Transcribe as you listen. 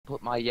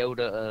put my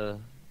Yoda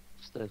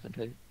stuff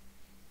into?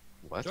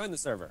 What? Join the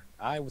server.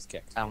 I was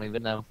kicked. I don't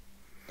even know.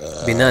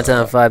 Be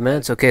nighttime in 5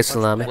 minutes. Okay,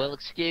 Salami. Well,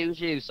 excuse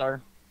you,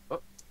 sir.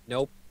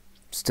 Nope.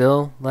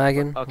 Still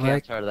lagging Okay,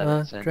 like I'm sorry that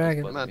makes sense.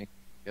 dragon. Wasn't me.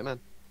 Come on.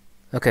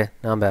 Okay,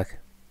 now I'm back.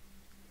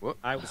 What?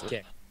 I was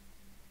kicked.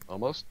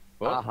 Almost.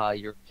 What? Haha,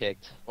 you're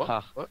kicked. What?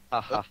 Ha What?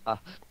 ha ha ha.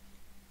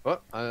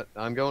 What?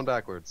 I'm going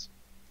backwards.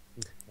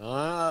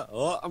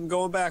 I'm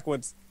going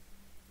backwards.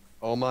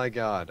 Oh my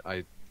god,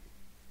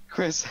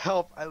 Chris,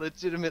 help! I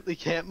legitimately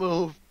can't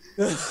move.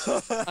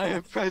 I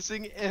am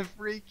pressing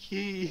every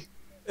key.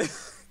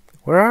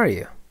 Where are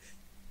you?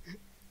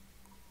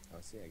 Oh,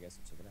 see, I guess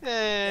it's over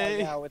Hey!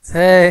 Yeah, now it's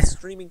Hey.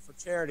 streaming for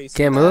charity. So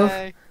Can't move?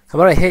 Hey. How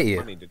about I hit you?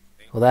 money to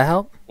Will that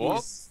help?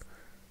 Whoop.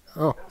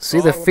 Oh,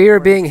 see, the fear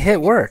of being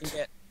hit worked.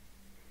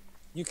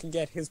 You can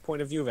get his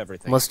point of view of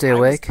everything. Must stay I was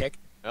awake. kicked,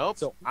 Help!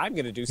 so I'm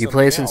gonna do You something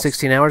played since else.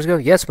 16 hours ago?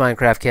 Yes,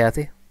 Minecraft,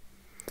 Kathy.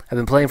 I've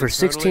been playing for It's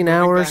totally 16 moving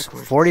hours,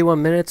 backwards.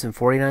 41 minutes, and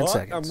 49 Oh, I'm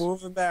seconds.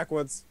 moving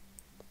backwards.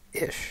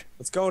 Ish.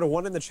 Let's go to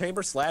one in the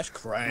chamber /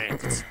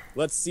 cranked.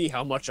 Let's see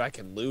how much I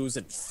can lose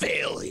and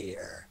fail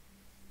here.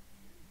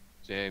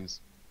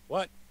 James.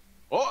 What?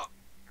 Oh!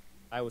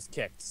 I was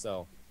kicked,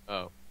 so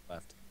Oh.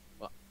 left.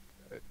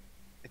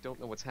 I don't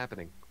know what's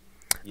happening.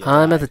 You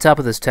I'm died. at the top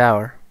of this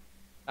tower,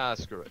 Ah,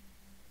 screw it.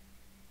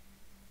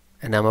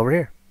 and I'm over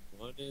here.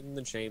 One in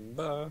the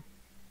chamber.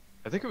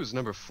 I think it was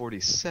number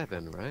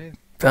 47, right?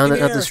 Found Come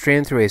that out the here.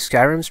 stream through a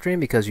Skyrim stream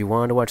because you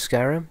wanted to watch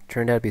Skyrim.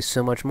 Turned out to be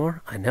so much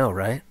more. I know,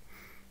 right?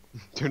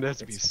 Turned out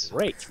to be It's so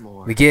great. much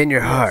more. We get in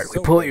your Yeah, heart. so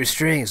We pull at good. your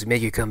strings. We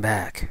make you come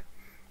back.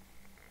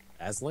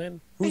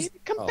 Aslan? Hey,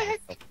 come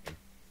back! okay.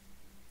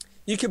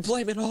 You can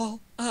blame it all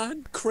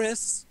on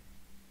Chris.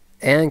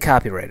 And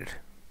copyrighted.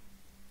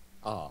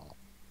 Oh.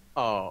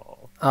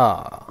 Oh.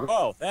 Ah.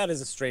 Whoa, that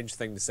is a strange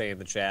thing to say in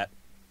the chat.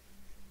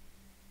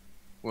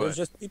 What? There's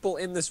just people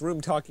in this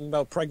room talking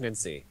about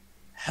pregnancy.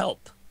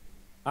 Help.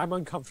 I'm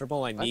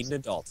uncomfortable. I need What? an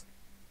adult.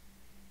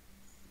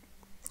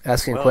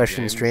 Asking Well,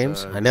 questions James,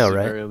 streams. I this know, is a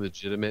right? very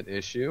legitimate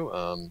issue.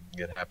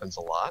 It happens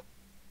a lot.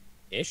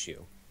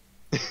 Issue.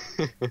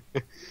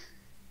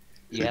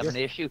 You have an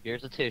issue?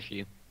 Here's a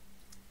tissue.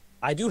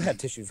 I do have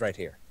tissues right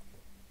here.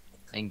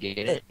 And get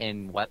it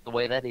and wipe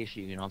away that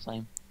issue, you know what I'm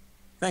saying?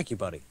 Thank you,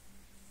 buddy.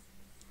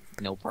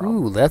 No problem.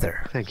 Ooh,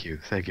 leather. Thank you,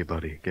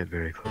 buddy. Get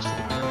very close to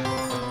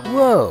the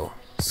Whoa.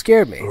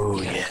 Scared me.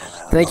 Oh, yeah.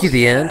 Thank you,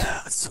 The End.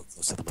 So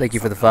close to the Thank you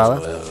for the follow.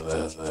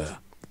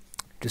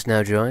 Just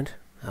now joined.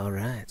 All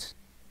right.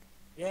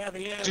 Yeah,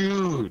 the end.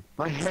 Dude,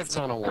 my head's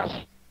on a wall.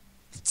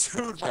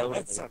 Dude, my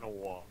head's on a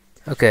wall.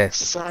 Okay.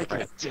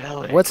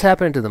 Psychedelic. What's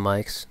happening to the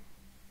mics?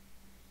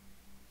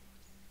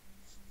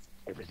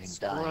 Everything's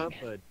dying.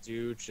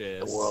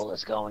 Dooches. The world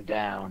is going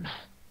down.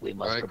 We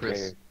must Alright, prepare.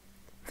 Chris.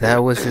 That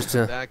was just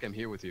I'm a back. I'm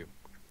here with you.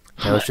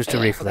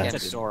 reflex.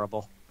 That's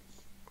adorable.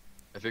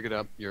 I figured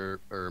out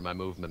my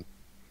movement.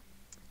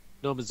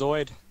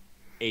 Nomazoid.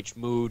 H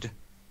mood.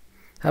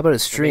 How about a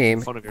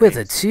stream fun of your with a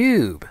names.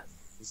 tube?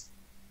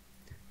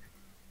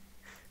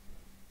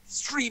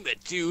 Stream it,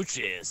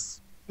 dooches.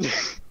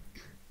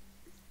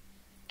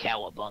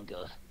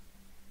 Cowabunga.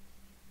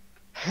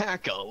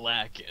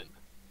 Hack-a-lackin'.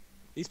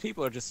 These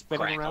people are just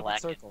spinning around in Crack-a-lack.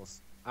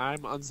 circles.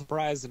 I'm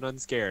unsurprised and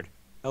unscared.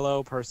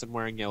 Hello, person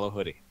wearing yellow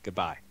hoodie.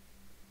 Goodbye.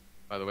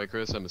 By the way,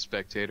 Chris, I'm a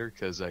spectator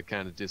because I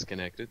kind of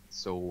disconnected.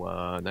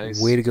 So,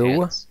 nice. Way to go.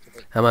 hands.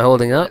 Am I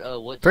holding up?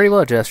 What? Pretty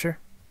well, Jester.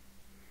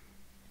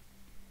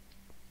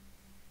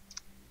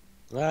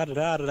 La da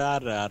da da da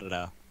da da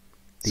da.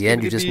 The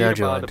End, you just now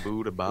joined.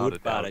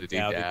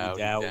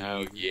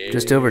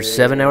 Just over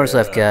 7 hours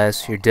left,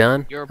 guys. You're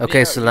done? You're a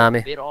Okay, bit- Salami.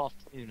 you're a bit off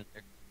tune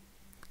there.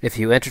 If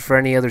you entered for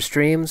any other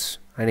streams,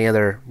 any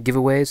other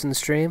giveaways in the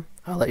stream,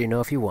 I'll let you know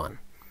if you won.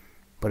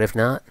 But if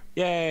not,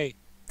 Yay!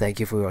 thank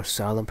you for your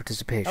solemn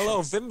participation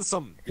Hello,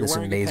 Vimsum. in You're this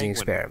wearing a amazing penguin.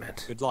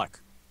 experiment Good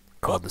luck.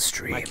 called Oh, the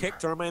stream. Am I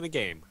kicked or am I in a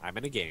game? I'm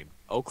in a game.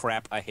 Oh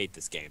crap, I hate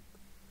this game.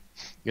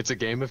 It's a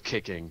game of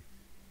kicking.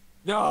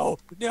 No!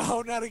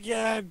 No, not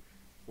again!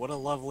 What a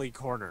lovely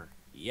corner.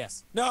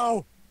 Yes.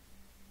 No!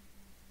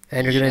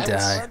 And you're gonna I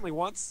was die. friendly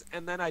once,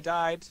 and then I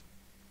died.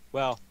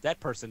 Well, that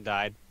person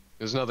died.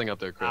 There's nothing up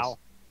there, Chris. Ow.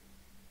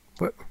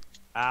 What?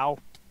 Ow.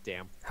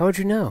 Damn. How would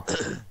you know?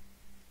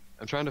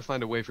 I'm trying to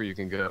find a way for you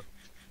can go.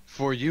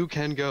 For you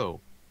can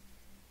go.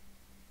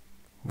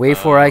 Way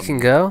before I can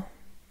go?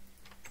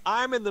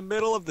 I'm in the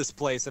middle of this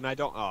place, and I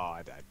don't... Oh,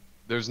 I died.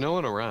 There's no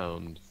one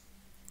around.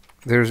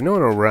 There's no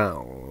one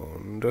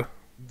around.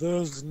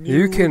 There's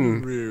You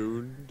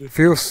can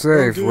feel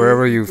safe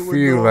wherever you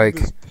feel like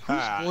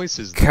Whose voice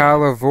is that?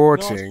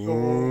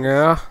 calivorting.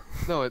 No,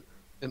 it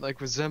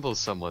like resembles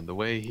someone. The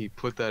way he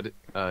put that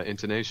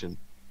intonation.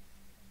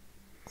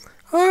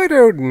 I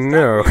don't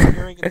know.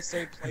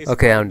 Okay,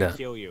 Okay, I'm done.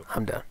 Kill you.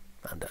 I'm done.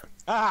 I'm done.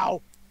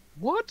 Ow!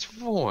 What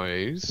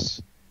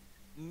voice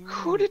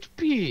could it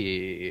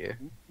be?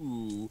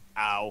 Ooh.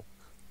 Ow.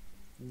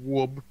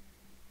 Whoop.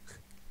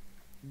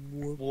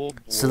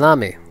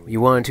 Salami, you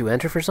wanted to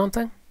enter for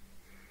something?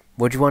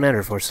 What'd you want to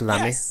enter for,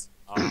 Salami? Yes.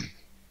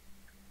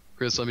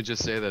 Chris, let me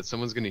just say that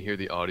someone's gonna hear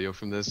the audio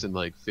from this in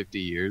like 50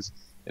 years,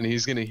 and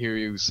he's gonna hear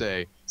you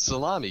say,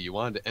 "Salami, you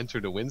wanted to enter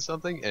to win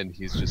something," and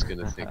he's just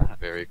gonna think you're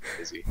very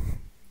crazy.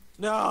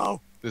 No.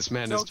 This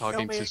man Don't is talking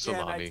kill me to again.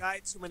 Salami. I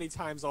died too many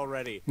times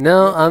already.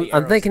 No, You have any I'm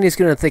arrows? thinking he's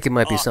gonna think it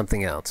might be Oh.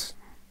 something else.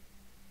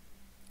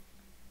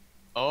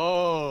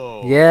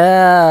 Oh.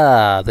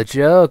 Yeah, the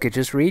joke. It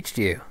just reached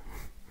you.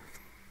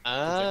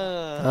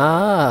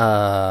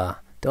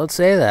 Ah. Don't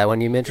say that when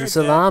you mention You're dead.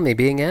 Salami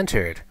being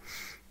entered.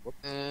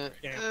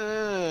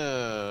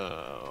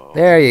 Oh.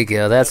 There you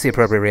go. That's the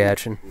appropriate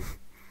reaction.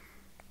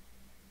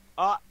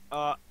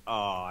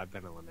 I've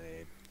been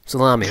eliminated.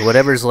 Salami,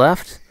 whatever's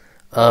left.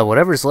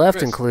 Whatever's left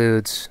Chris.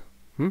 includes.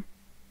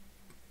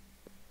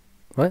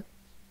 What?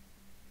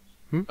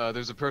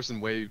 There's a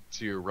person way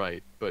to your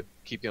right, but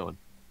keep going.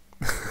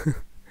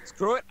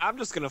 Screw it. I'm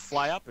just gonna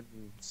fly up and,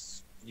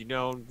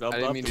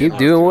 didn't mean to Keep Yeah.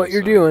 doing what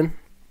you're doing.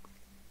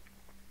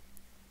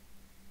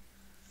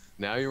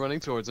 Now you're running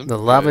towards him. The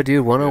Good, Lava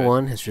Dude good.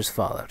 101 has just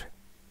followed.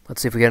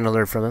 Let's see if we get an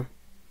alert from him.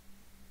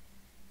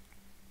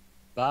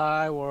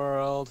 Bye,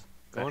 world.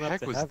 The Going heck up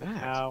to was heaven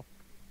that? now.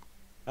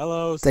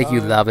 Hello, Thank you,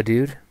 son. Lava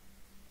Dude.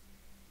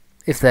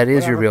 If that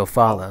is your Whatever. real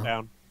follow.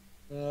 Down.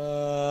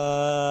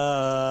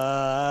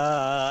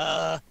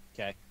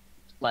 Okay.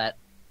 Flat.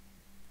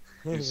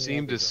 You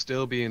seem to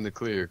still be in the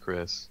clear,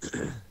 Chris.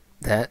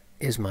 That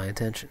is my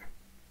intention.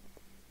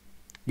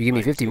 You give me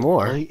Mine 50 too.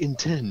 more. I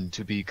intend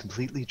to be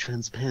completely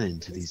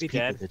transparent to Please these be people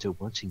dead. that are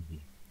watching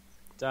me.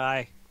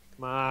 Die.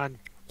 Come on.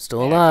 Still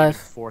Yeah, I came in alive.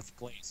 4th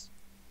place.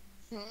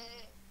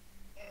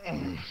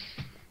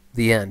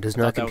 The end does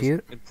not Thought that was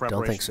compute. in Don't think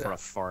preparation so. For a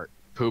fart.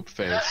 Poop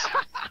face.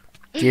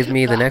 Give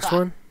me the next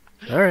one.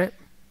 All right.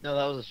 No,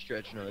 that was a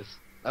stretch noise.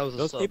 That was a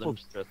Those southern people-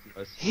 stretch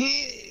noise.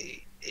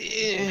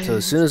 So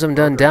as soon as I'm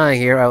done dying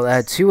here, I will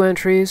add 2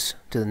 entries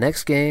to the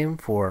next game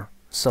for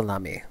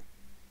Salami.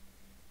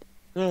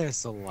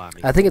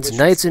 Salami. I think it's Delicious.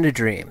 Nights into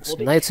Dreams. Well,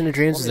 they- Nights into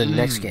Dreams is the Mm.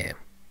 next game.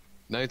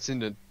 Nights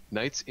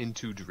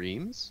into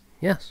Dreams?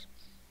 Yes.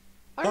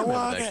 I I remember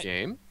want that it.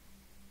 game.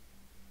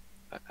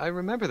 I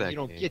remember that You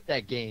don't game. get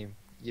that game.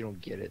 You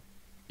don't get it.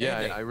 Yeah,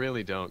 Andy. I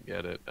really don't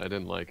get it. I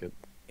didn't like it.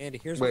 Andy,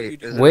 here's what you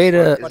do. is it Way a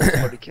to- smart- is it a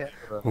smarty cat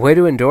or a- Way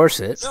to endorse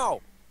it.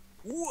 No.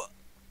 Wha-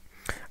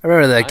 I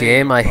remember that am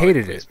game. a I product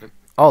hated it. placement.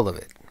 All of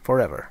it.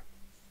 Forever.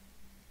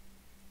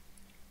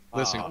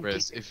 Listen, Aw.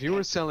 Chris, if you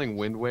were selling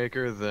Wind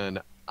Waker, then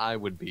I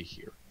would be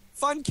here.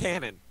 Fun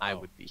cannon. I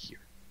would be here.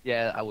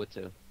 Yeah, I would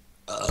too.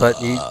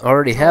 But you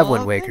already have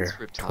Wind thanks, Waker.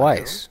 Riptide.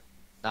 Twice.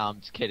 No, I'm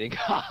just kidding.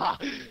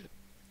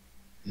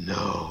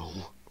 No.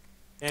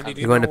 Andy,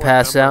 do You're you going to know what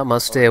pass number out,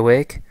 must stay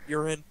awake.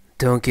 You're in.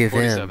 Don't give in.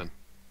 47.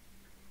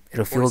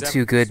 It'll feel 47.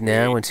 too good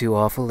now Sweet. and too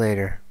awful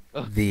later.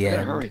 The Better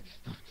end.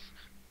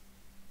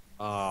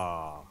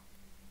 hurry.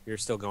 You're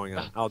still going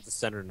on. I'll just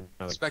send her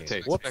another Spectate,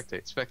 case. Whoops.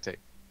 spectate.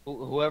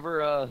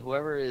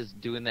 Whoever is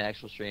doing the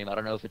actual stream, I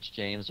don't know if it's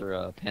James or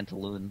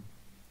Pantaloon.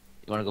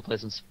 You want to go play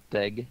some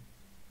Speg?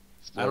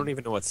 I don't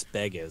even know what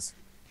speg is.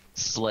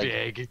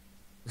 Spleg.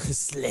 Speg.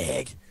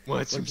 Slag.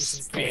 Want some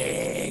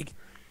speg?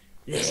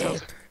 Yeah.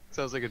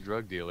 Sounds like a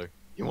drug dealer.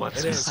 You want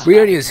It some is. speg? We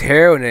don't use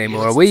heroin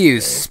anymore. We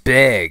use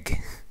Speg.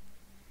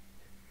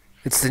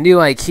 It's the new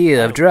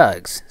IKEA of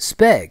drugs.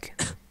 Speg.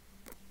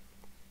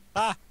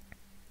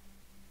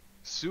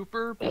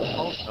 Super.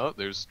 Oh,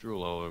 there's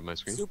drool all over my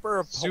screen.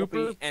 Super Super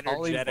pulpy,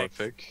 energetic.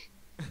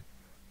 polymorphic.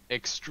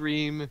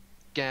 Extreme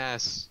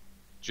gas. I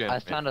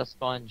Gentleman. found a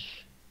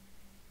sponge.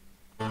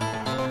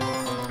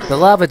 The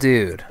Lava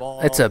Dude. It's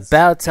Balls.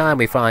 about time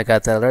we finally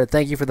got that alert.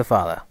 Thank you for the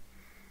follow.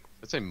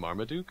 Let's say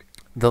Marmaduke.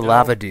 The No.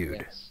 Lava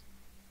Dude. Yes.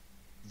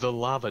 The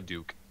Lava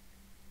Duke.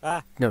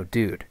 No,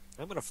 dude.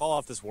 I'm gonna fall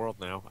off this world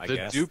now, I The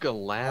guess. Duke of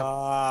Lava.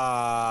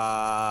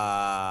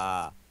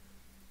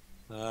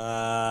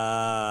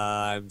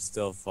 I'm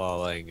still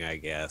falling, I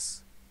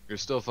guess. You're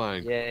still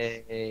fine.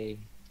 Yay.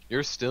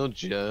 You're still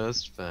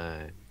just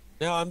fine.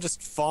 No, I'm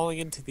just falling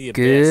into the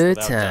abyss Good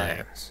without dying.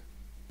 times.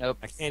 Nope.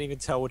 I can't even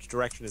tell which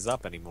direction is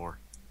up anymore.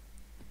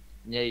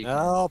 Yeah, you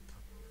Help!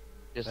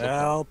 just look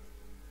Help!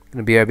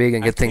 Gonna BRB,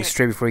 gonna I get things can't-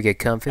 straight before you get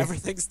comfy.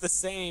 Everything's the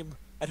same.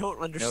 I don't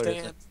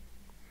understand.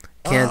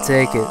 Can't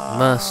take it.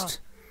 Must.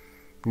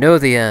 Know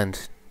the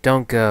end.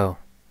 Don't go.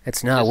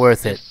 It's not Just-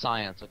 worth just it.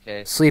 Science,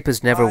 okay? Sleep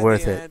is never By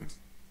worth the it. end,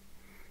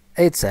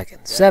 8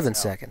 seconds. Yes, 7 Al.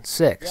 seconds.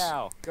 6.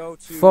 Yao, go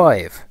to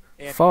 5.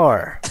 and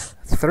 4. post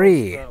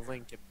 3. the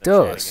link in the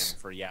dos, chat again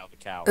for Yao the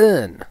cow.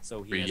 1.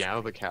 So he For has-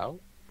 Yao the cow?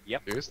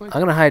 Yep. Seriously? I'm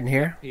gonna hide in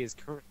here. He is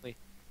currently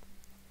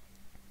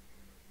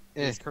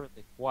Eh. he's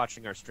currently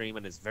watching our stream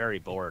and is very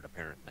bored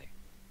apparently.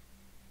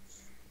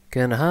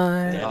 Gonna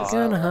hide. Yeah,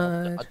 Gonna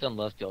I hide. done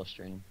left y'all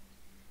stream.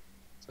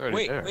 It's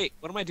already there. Wait,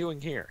 what am I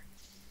doing here?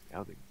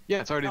 Yao the...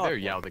 Yeah, it's already Oh, there.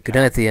 okay. Yao the Good cow.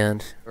 night at the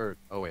end. Or,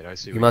 oh wait, I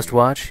see. You what must mean.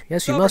 watch.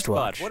 Yes, you must Silverspud,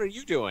 watch. What are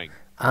you doing?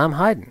 I'm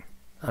hiding.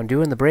 I'm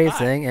doing the brave Hi.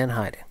 thing and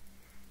hiding.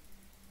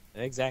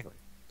 Exactly.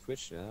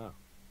 Twitch.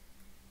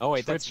 Oh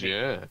wait, that's Twitch, me.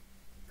 yeah.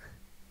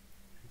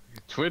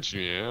 Twitch,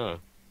 yeah.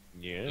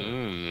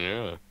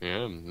 Yeah.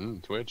 Yeah.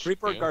 Twitch.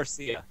 Creeper yeah.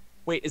 Garcia.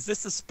 Wait, is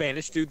this the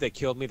Spanish dude that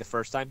killed me the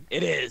first time?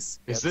 It is.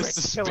 Is Yeah, this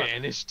the Chris, kill him.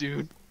 Spanish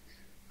dude?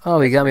 Oh,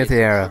 he got me with the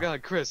Oh arrow.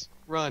 god, Chris,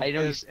 run. I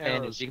know There's he's Spanish.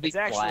 arrows. You can be It's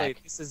actually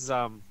black. this is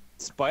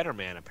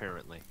Spider-Man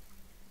apparently.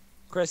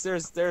 Chris,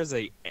 there's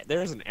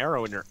an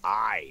arrow in your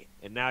eye,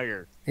 and now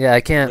you're Yeah,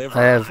 I can't. Liver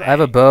I have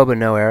a bow but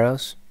no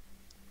arrows.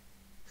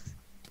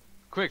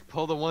 Quick,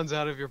 pull the ones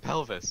out of your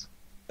pelvis.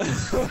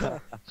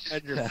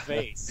 and your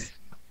face.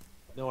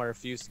 No, I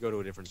refuse to go to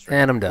a different stream.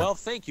 And I'm done. Well,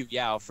 thank you,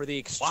 Yao, for the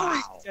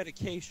extreme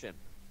dedication.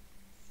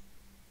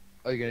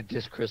 Are you gonna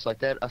diss Chris like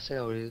that? I'll say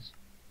how it is.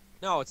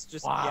 No, it's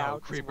just Yao. Wow,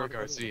 doesn't Creeper want to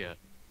go to- Garcia.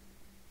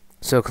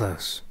 So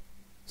close.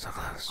 So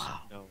close.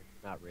 No,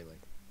 not really.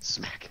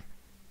 Smack.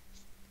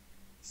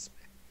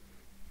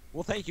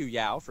 Well, thank you,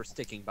 Yao, for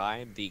sticking by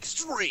and the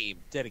extreme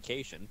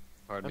dedication.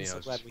 Pardon I'm me, I so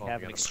was glad just we falling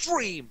have an out of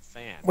extreme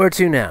fan Where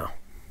to now?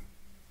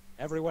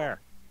 everywhere.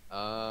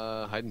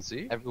 hide and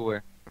seek?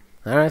 Everywhere.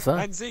 All right, Hide fine.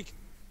 and seek.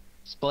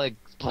 Splag.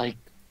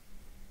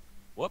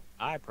 Whoop!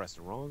 I pressed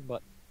the wrong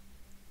button.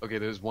 Okay,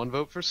 there's one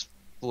vote for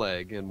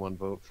Spleg and one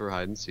vote for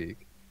hide and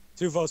seek.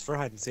 2 votes for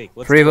hide and seek.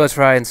 Let's 3 do votes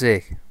for hide and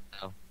seek.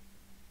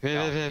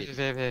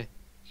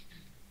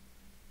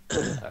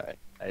 Alright,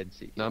 I didn't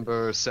see.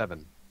 Number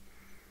 7.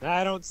 it.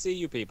 I don't see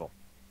you people.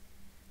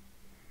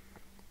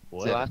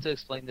 Do I have to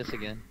explain this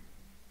again?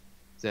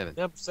 7.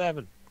 Number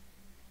 7.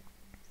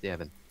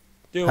 7.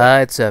 Do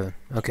Hide 7.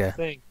 Okay.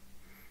 thing.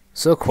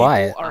 So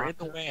quiet. People are in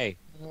the way.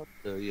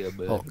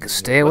 Oh,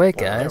 stay awake,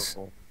 guys.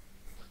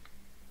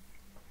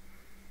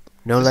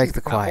 No Is this like the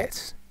an apple?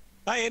 quiet.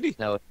 Hi, Andy.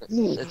 No,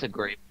 it's a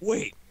grape.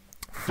 Wait.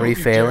 Free Don't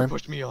you dare failing.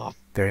 push me off.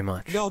 Very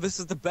much. No, this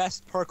is the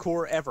best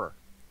parkour ever.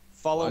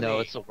 Follow No,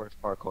 me. it's the worst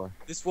parkour.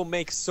 This will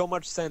make so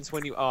much sense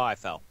when you. Oh, I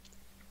fell.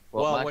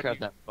 Well, Well, when Minecraft you-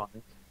 not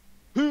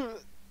funny.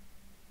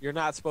 You're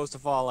not supposed to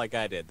fall like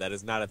I did. That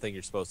is not a thing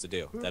you're supposed to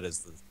do. That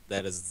is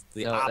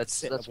the No,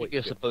 opposite that's of what what you're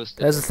you do. supposed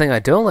to That's do. the thing I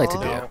don't like to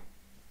do. No.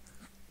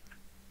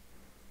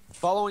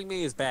 Following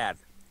me is bad.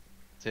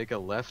 Take a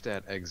left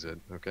at exit,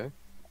 okay?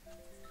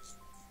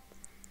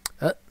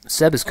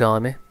 Seb is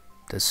calling me.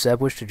 Does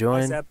Seb wish to Hi,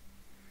 join Seb.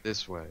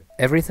 This way.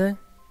 everything?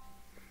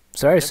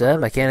 Sorry, Never Seb.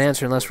 heard I can't this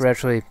answer unless before. we're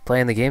actually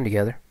playing the game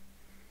together.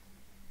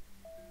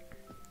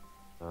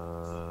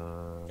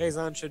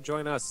 Kazan should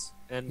join us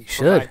and You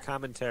provide should.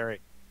 commentary.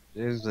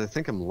 I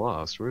think I'm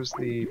lost. Where's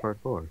the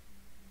parkour?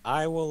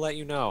 I will let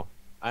you know.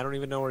 I don't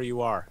even know where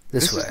you are.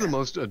 This is way. the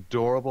most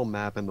adorable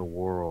map in the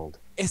world.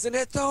 Isn't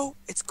it though?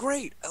 It's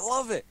great. I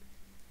love it.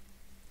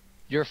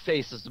 Your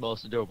face is the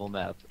most adorable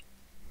map.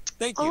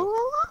 Thank you.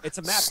 It's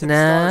a map that stars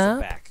Snap.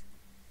 it back.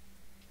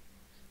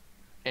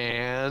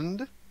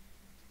 And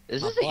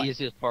This My is the butt.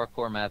 easiest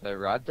parkour map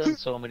ever. I've done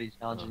so many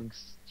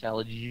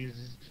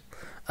challenges.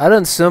 I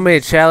done so many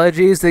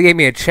challenges. They gave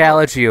me a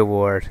Challenge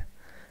award.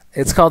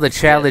 It's called the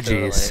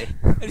Challenges.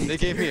 they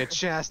gave me a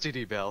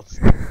chastity belt.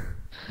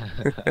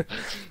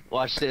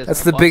 Watch this.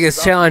 That's the Watch biggest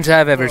this. challenge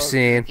I've ever Oh.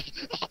 seen.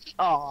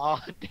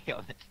 Aw,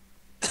 damn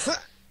it.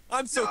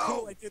 I'm so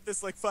cool. I did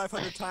this like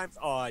 500 times.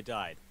 Oh, I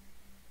died.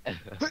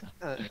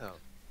 Oh.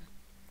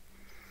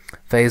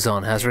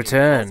 Phazon has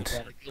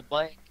returned. You'll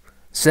blank.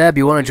 Seb,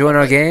 you want to join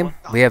our game?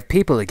 We have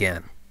people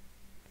again.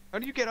 How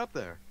do you get up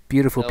there?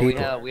 Beautiful No,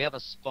 people. we have a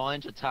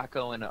sponge, a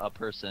taco, and a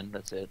person.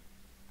 That's it.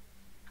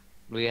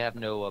 We have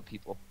no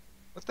people.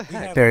 What the We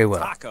heck? have Very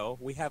well. taco.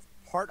 We have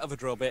part of a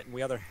drill bit, and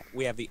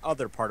we have the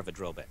other part of a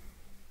drill bit.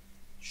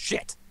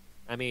 Shit.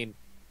 I mean,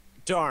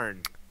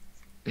 darn.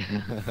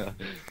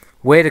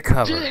 Way to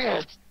cover.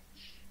 Dang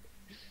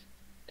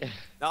it!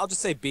 I'll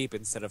just say beep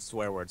instead of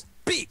swear words.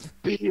 Beep.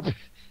 Beep.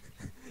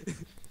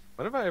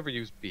 When have I ever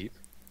used beep?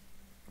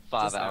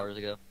 5 Just now. hours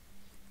ago.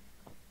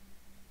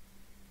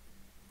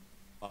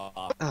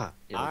 Ah,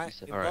 Yeah, like I'm you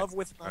said. in Alright, love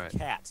with my alright.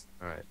 cat.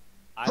 alright.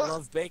 I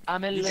love bacon.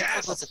 I'm in love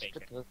Yes! with the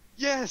Bacon. stripper.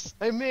 Yes,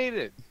 I made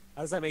it.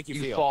 How does that make you,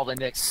 You feel? fall the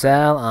next.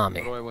 Salami.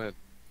 How do I win?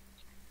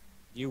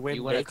 You win,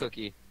 You win a bacon.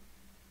 cookie.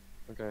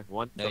 Okay.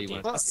 One No, you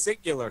cookie. win. A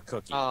singular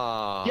cookie.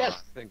 Ah. Yes,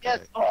 I think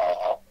Yes.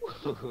 Oh.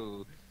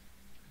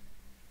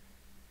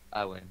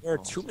 I win. There are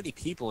Oh, too many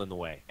people in the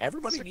way.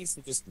 Everybody needs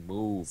to just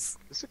move. Is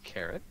this a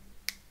carrot?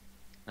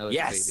 Oh, it's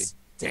Yes.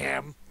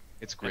 Damn.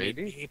 It's I mean,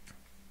 gravy? beep.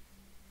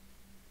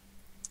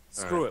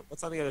 Screw it.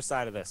 What's on the other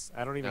side of this?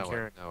 I don't even Now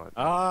care. what? Now what?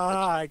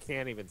 Ah, I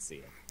can't even see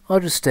it. I'll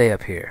just stay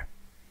up here,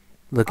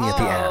 looking at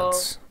the Oh.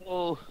 ants.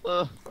 Oh,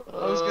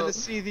 I was gonna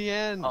see the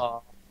end.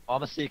 Oh,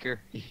 I'm a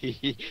seeker. I'm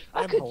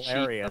could cheat.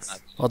 hilarious. I'm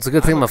not- Well, it's a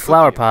good thing I'm a a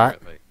flower cookie, pot.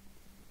 apparently.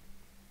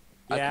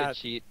 I Yeah, could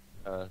cheat.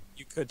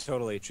 you could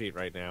totally cheat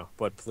right now,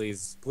 but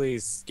please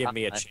give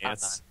me a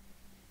chance.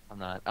 I'm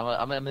not. I'm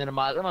gonna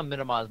minimize. I'm gonna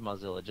minimize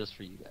Mozilla just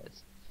for you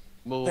guys.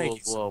 Thank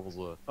you, Blah, blah,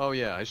 blah. Oh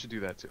yeah, I should do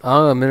that too.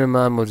 I'm a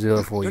minimum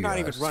Mozilla for You're you not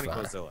guys. even running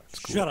Fine. Mozilla.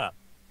 cool. Shut up.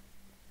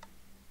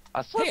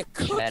 I saw Hey, a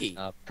cookie.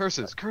 Up.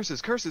 Curses, curses,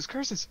 curses,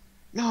 curses.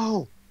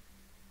 No.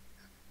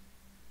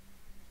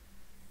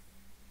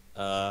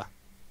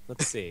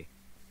 Let's see.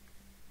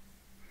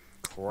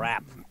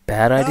 Crap.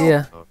 Bad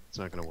idea. Oh, it's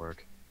not gonna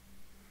work.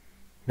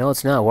 No,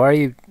 it's not. Why are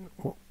you...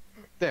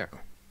 There.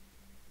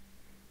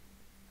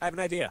 I have an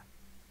idea.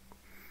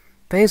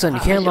 Phazon, you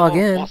can't log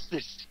in. What's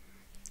this?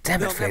 Damn it,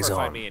 They'll never find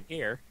Faison. me in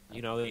here.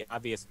 You know, the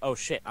obvious, oh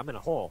shit, I'm in a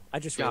hole. I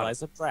just Got it.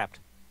 realized I'm trapped.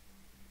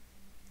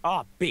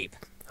 Ah, beep.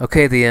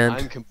 Okay, the I'm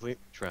end.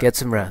 completely trapped. Get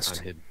some I'm rest.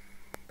 hidden.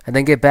 And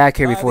then get back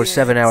here By before the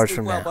 7 end, hours sleep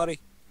from well, now. buddy.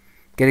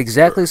 Get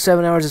exactly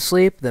 7 hours of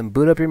sleep, then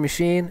boot up your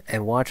machine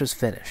and watch us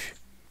finish.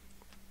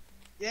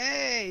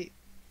 Yay!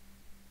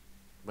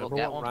 Remember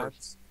got what one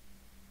rhymes?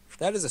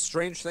 That is a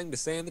strange thing to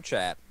say in the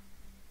chat.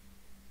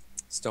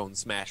 Stone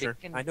Smasher.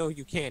 Chicken. I know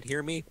you can't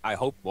hear me. I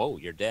hope. Whoa,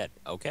 you're dead.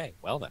 Okay,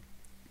 well then.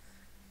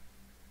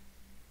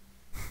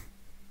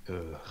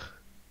 Ugh.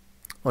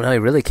 Well, now he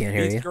really can't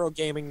hear Beast you. Girl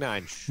Gaming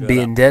 9. Shut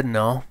Being up. dead and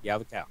all. Yeah,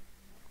 the cow.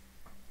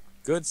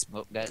 Good,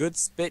 Oh, that, good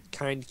spit,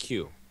 kind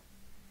Q.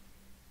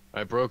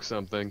 I broke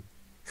something.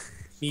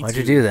 Me Why'd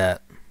too. you do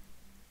that?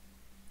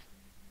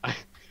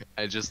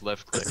 I just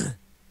left click.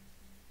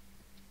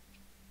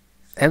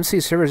 MC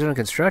servers under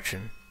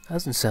construction.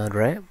 Doesn't sound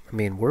right. I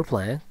mean, we're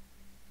playing.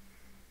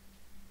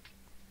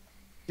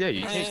 Yeah,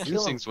 you can't do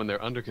kill 'em. things when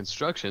they're under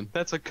construction.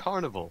 That's a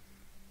carnival.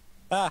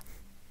 Ah,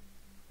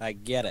 I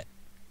get it.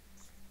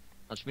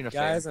 must mean a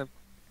fair.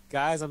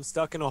 Guys, I'm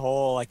stuck in a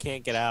hole. I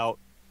can't get out.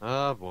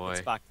 Oh boy.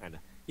 Spot kind of.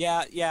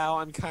 Yeah,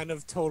 I'm kind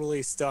of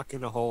totally stuck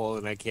in a hole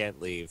and I can't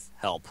leave.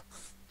 Help.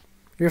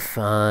 You're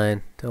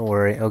fine. Don't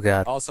worry. Oh,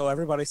 God. Also,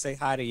 everybody say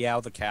hi to Yao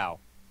the cow.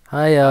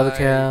 Hi, the Hi, cow.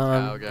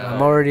 cow I'm guy.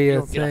 already You a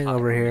don't get a thing hi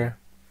over from me. here.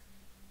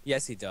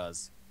 Yes, he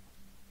does.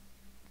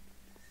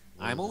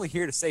 I'm only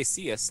here to say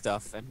see ya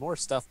stuff and more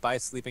stuff by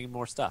sleeping and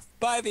more stuff.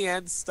 By the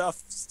end,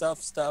 stuff.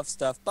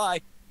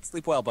 Bye.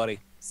 Sleep well, buddy.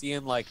 See you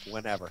in like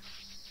whenever.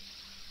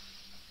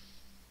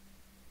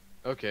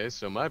 Okay,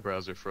 so my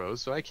browser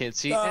froze, so I can't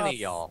see Stuff. any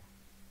y'all.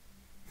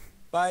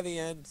 By the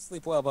end,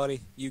 sleep well,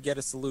 buddy. You get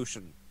a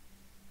solution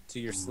to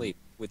your sleep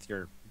with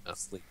your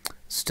sleep.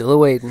 Still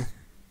awaiting.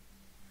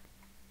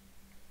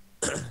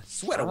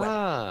 Sweat away.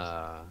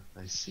 Ah,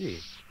 I see.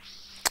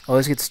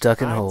 Always get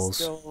stuck in I'm holes.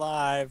 still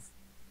alive.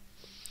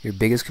 Your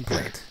biggest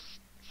complaint.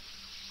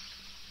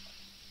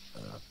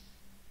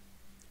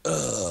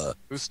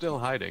 Who's still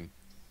hiding?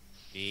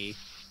 Me.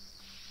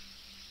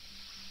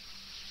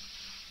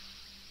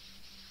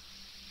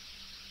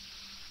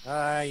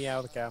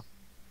 Yeah, the cow.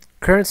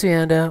 Currency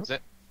handout. Is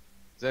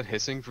that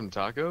hissing from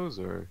tacos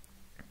or?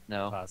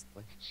 No.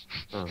 Possibly.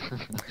 Oh.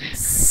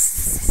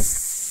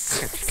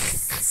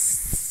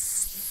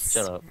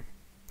 Shut up.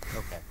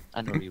 Okay.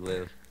 I know where you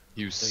live.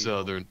 You you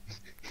southern.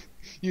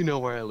 You know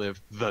where I live.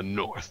 The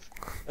North.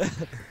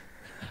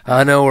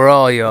 I know where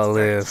all y'all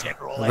live.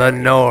 General The area.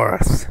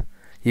 North.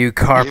 You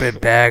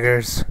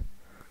carpetbaggers.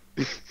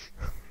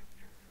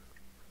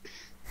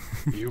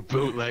 You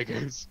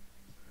bootleggers.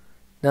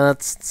 No,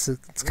 it's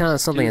kind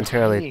of something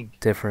entirely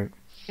different.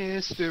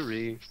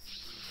 History.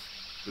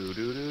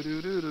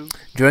 Doo-doo-doo-doo-doo-doo.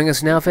 Joining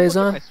us now, Look at my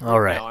Faison? screen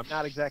Alright. now, I'm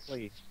not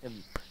exactly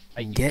in.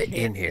 You Get can't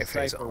in here,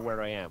 decipher Faison.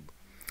 where I am.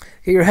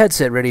 Get your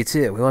headset ready,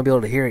 too. We want to be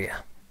able to hear you.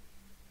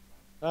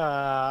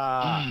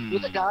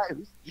 Who's the guy?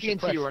 Who's You should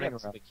press TNT running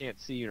shift so around? they can't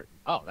see your.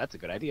 Oh, that's a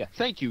good idea.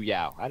 Thank you,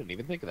 Yao. I didn't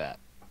even think of that.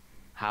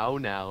 How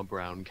now,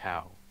 brown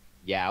cow?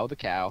 Yao the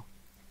cow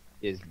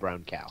is the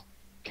brown cow.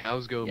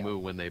 Cows go Yeah. moo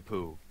when they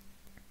poo.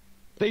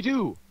 They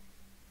do.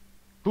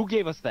 Who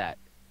gave us that?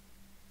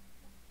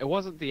 It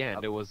wasn't the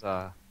end. It was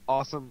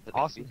awesome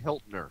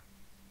Hiltoner.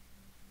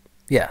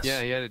 Yes.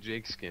 Yeah, he had a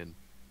Jake skin.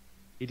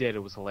 He did. It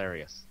was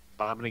hilarious.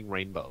 Vomiting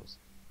rainbows.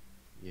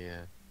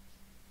 Yeah.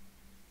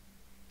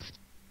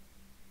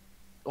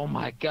 Oh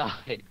my god,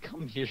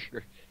 come here.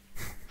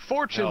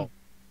 Fortune. No.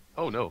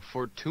 Oh no,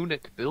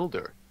 Fortunic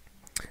Builder.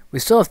 We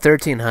still have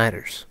 13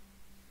 hiders.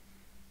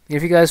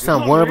 If you guys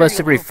found one of us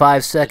every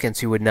 5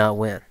 seconds, you would not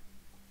win.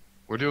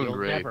 We're doing You'll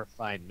great. never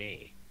find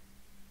me.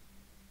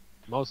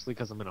 Mostly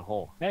because I'm in a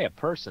hole. Hey, a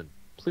person.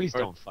 Please Or-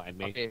 don't find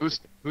me. Okay, Who's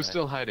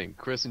still hiding?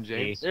 Chris and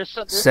James? there's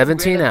some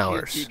 17 random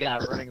hours. TNT guy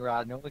running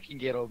around. No one can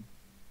get him.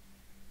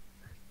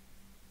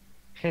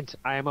 Hint: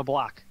 I am a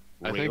block.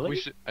 I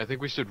Really?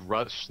 think we should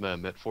rush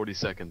them at 40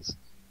 seconds.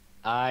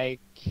 I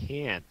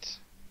can't.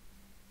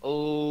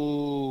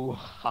 Oh.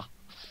 Ha.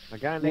 A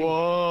guy named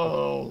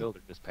Whoa. Builder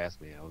just passed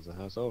me. I was a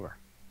house over.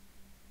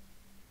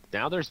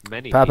 Now there's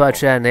many Pop out people.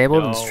 chat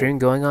enabled and No. stream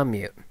going on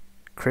mute.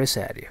 Chris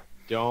had you.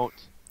 Don't.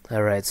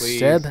 Alright, Please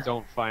Seb.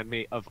 don't find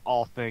me. Of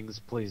all things,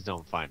 please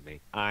don't find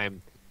me.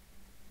 I'm.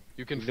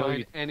 You can No, find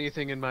you-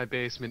 anything in my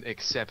basement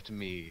except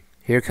me.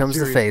 Here comes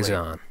the Seriously.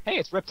 Faison. Hey,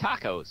 it's Rip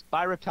Tacos.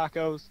 Bye, Rip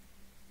Tacos.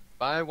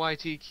 Buy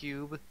YT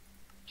Cube.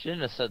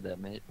 Shouldn't have said that,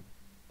 mate.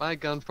 Buy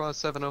Gunfrost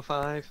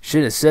 705.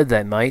 Shouldn't have said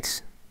that,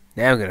 mate.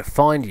 Now I'm gonna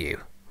find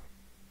you.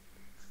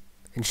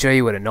 And show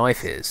you what a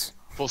knife is.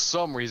 For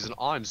some reason,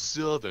 I'm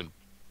Southern.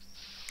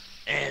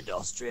 And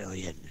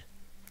Australian.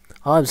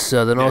 I'm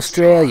Southern Next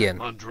Australian.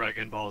 time on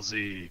Dragon Ball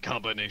Z,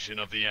 combination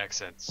of the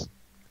accents.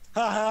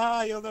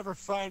 Haha, you'll never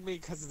find me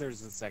because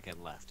there's a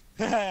second left.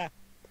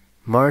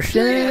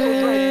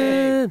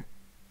 Martian!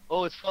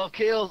 Oh, it's 12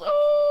 kills.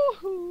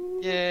 Oh.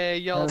 Yeah,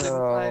 y'all didn't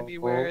find me.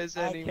 Where is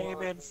I anyone?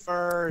 came in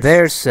first.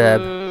 There's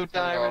Seb. Ooh,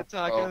 Diamond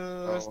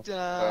Tacos,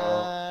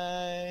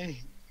 die.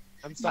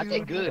 I'm Not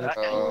that good.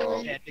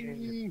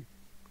 Goddamn.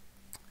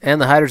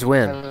 And the hiders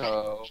win.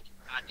 Hello.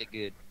 get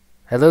good.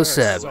 Hello, There are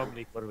Seb. so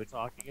many. What are we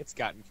talking? It's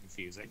gotten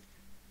confusing.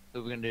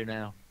 What are we gonna do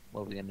now?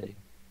 What are we gonna do?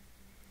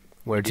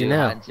 Where'd Do you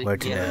know? hide and seek?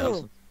 Where'd you Yeah, know?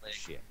 some splig.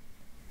 Shit.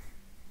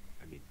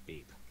 I mean,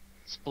 beep.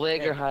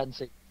 Splig or hide and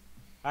seek?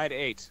 Hide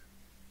 8.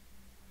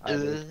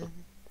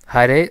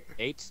 Hide 8?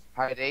 8.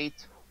 Hide 8.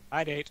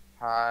 Hide 8.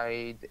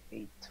 Hide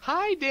 8.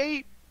 Hi,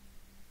 date.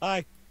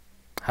 Hi.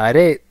 Hide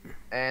 8.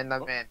 And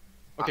I'm in.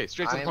 Okay,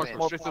 straight to the I'm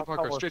parkour. in. Straight to the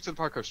parkour. Straight to the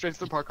parkour. Straight to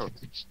the parkour.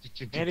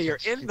 Andy, you're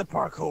in the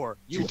parkour.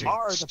 You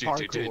are the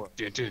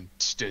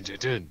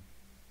parkour.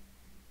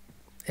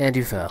 And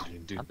you fell.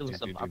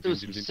 I'm doing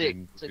some sick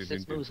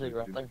moves here,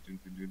 right there.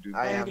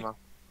 I am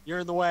You're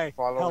in the way.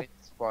 following Help.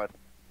 Spud.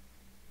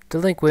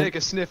 Delinquent. Take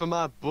a sniff of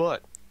my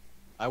butt.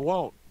 I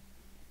won't.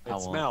 I It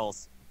won't.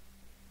 smells.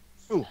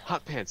 Ooh,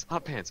 hot pants.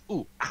 Hot pants.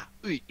 Ooh, ah,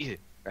 ooh, yeah.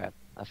 Crap,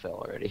 I fell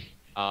already.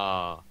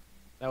 Ah,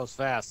 That was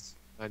fast.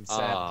 I'm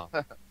sad.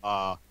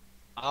 ah,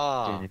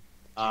 ah.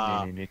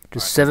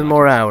 Just 7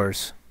 more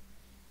hours.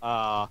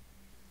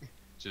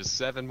 Just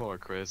 7 more,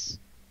 Chris.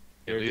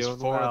 At You're least doing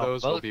 4 of well.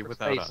 those will Vote be for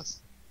without space. us.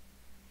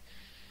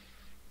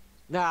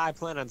 Nah, I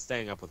plan on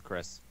staying up with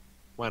Chris.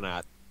 Why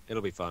not?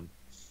 It'll be fun.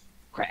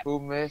 Crap. Who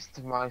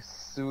missed my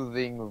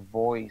soothing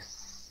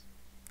voice?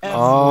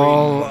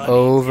 All Everybody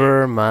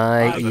over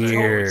my I don't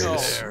ears. know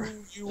There.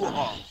 who you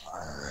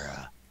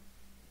are.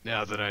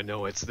 Now that I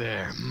know it's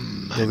there.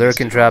 The lure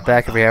can drop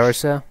back every hour or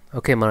so?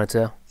 Okay,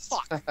 Monatel.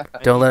 Fuck. I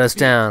Don't need let us to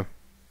be- down.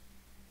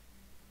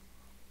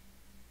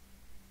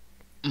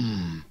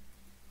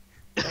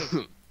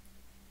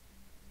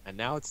 And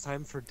now it's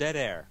time for Dead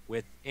Air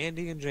with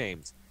Andy and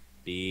James.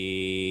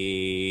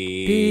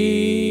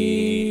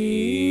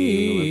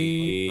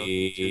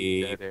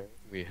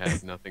 We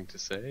have nothing to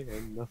say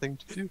and nothing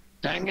to do.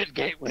 Dang it,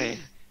 Gateway.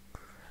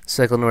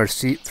 Cycle number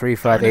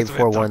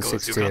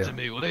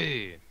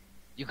 35844162.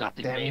 You got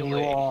the Damn you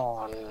Gateway.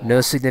 all.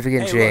 No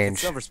significant Hey,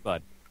 change. look, it's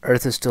Silverspud.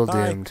 Earth is still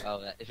Bye. doomed.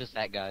 Oh, it's just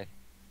that guy.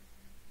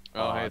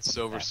 Oh, Oh, hey, it's it's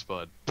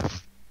Silverspud.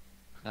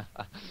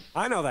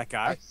 I know that I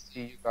guy.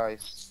 see you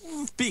guys.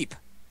 Beep.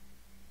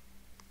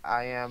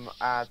 I am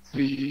at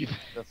Beep.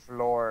 the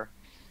floor.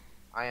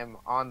 I am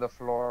on the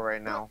floor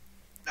right now.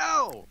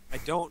 No! I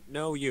don't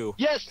know you.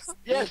 Yes,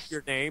 yes.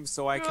 Your name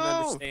so I can No.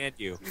 understand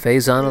you.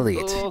 Phazon Elite.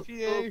 Oh,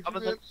 TPA, I'm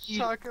in the rip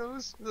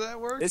tacos. Does that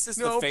work? This is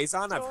Nope. the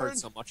Phazon I've Darn. heard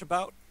so much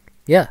about.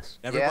 Yes.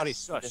 Everybody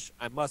Yes. shush.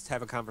 I must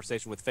have a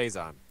conversation with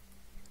Phazon.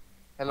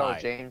 Hello, Hi.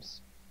 James.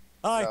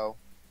 Hi. Hello.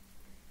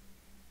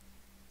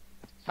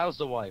 How's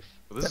the wife?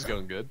 Well, this is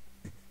going good.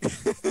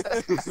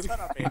 Shut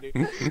up, Andy.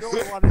 You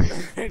don't want an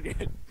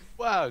opinion.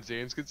 Wow,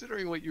 James,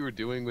 considering what you were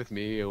doing with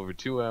me over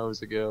 2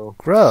 hours ago.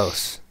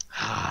 Gross.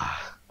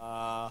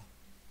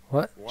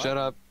 What? Shut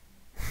up.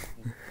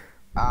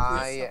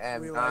 I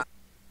am Really not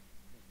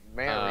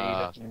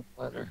married,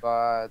 Letter.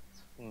 but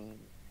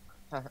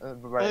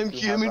but I'm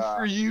we coming have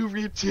for a you,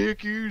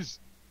 Ritakers.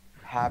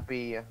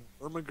 happy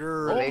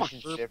Ermagerd.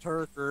 relationship.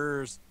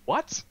 Turkers.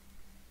 What?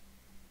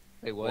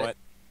 Wait, what?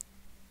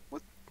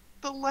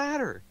 The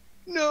ladder.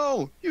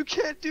 No, you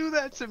can't do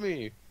that to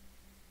me.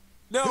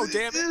 No,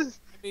 damn it.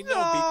 I mean, no.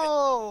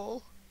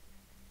 No.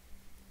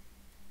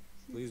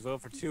 Please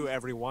vote for 2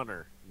 every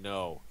oneer.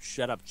 No.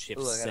 Shut up, Chip.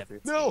 Ooh, I gotta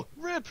 17. No,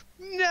 Rip.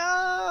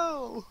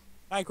 No.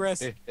 Hi,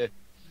 Chris.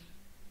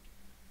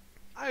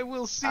 I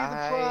will see the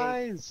I-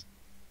 prize.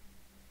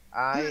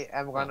 I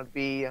am gonna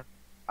be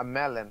a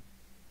melon.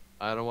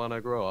 I don't want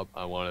to grow up.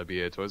 I want to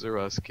be a Toys R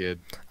Us kid.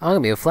 I'm gonna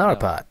be a flower No.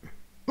 pot.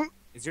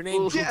 Is your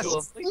name Ooh, Drew yes.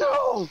 Gillespie?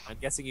 No. I'm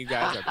guessing you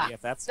guys are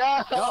BFFs.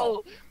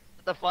 No!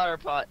 The flower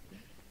pot.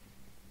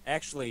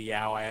 Actually,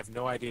 Yao, I have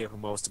no idea who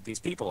most of these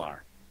people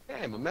are.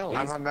 Hey, I'm a melon.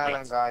 I'm a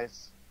melon, wait.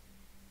 guys.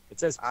 It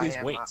says, I please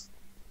am wait. a-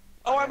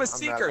 Oh, I I'm am a a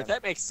seeker. melon.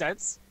 That makes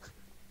sense.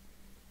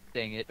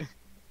 Dang it.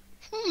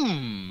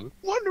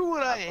 Wonder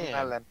what I I'm a am.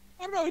 melon.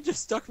 I don't know. It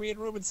just stuck me in a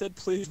room and said,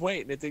 please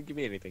wait, and it didn't give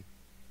me anything.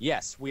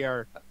 Yes, we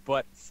are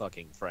butt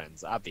fucking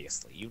friends.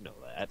 Obviously, you know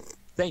that.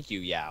 Thank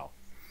you, Yao.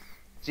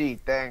 Gee,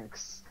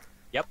 thanks.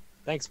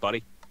 Thanks,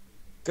 buddy.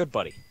 Good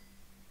buddy.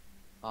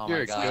 Oh You're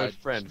my a god. good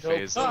friend, Nope.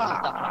 Phase.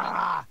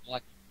 Ah!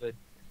 Good.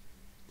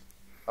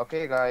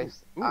 Okay,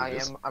 guys. Ooh, I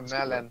this- am a this could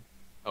melon.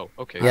 Oh,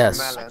 okay. Yes.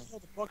 Melon. The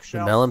The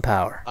bookshelf. melon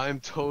power. I'm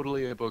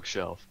totally a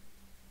bookshelf.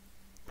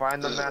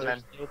 Find the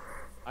melon.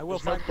 I will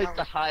There's no find place out.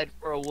 to hide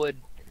for a wood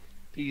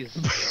piece.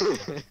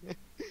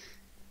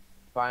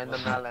 Find the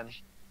melon.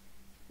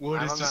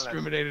 What I'm is a melon.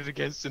 discriminated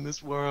against in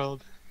this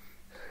world?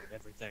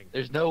 Everything.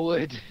 There's no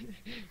wood.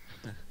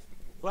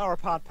 Flower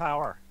pot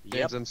power. James,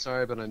 Yep. I'm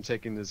sorry, but I'm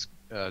taking this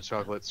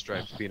chocolate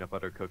striped peanut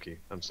butter cookie.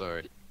 I'm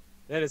sorry.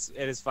 It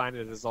is fine.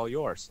 It is all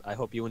yours. I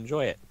hope you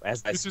enjoy it.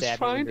 As I It is stab you in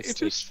fine. your It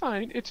sleep. is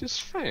fine. It is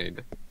fine.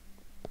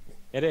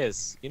 It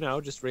is. You know,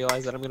 just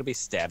realize that I'm going to be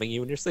stabbing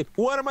you in your sleep.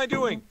 What am I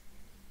doing?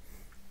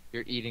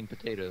 You're eating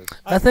potatoes.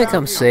 I think found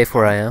I'm you. safe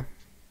where I am.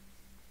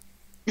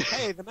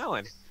 Hey, the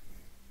melon.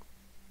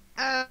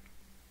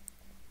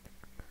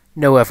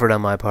 No effort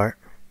on my part.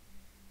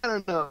 I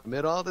don't know.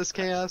 Amid all this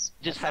chaos,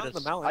 Just I had found a,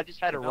 the melon. I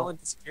just had The a melon roll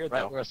disappeared, right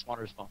though. where a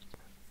spawner spawned.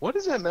 what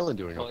is that melon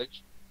doing?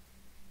 College.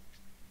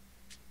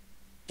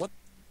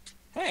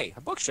 Hey,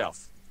 a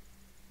bookshelf.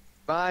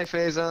 Bye,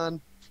 Faison.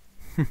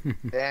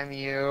 Damn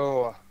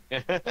you.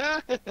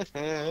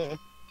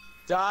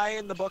 Die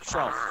in the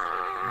bookshelf.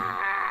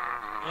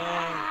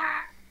 Yay.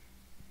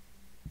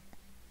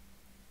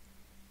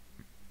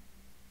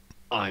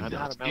 I'm not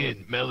not a melon.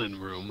 in melon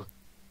room.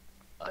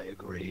 I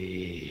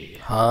agree.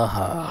 Ha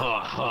ha.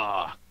 Ha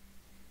ha.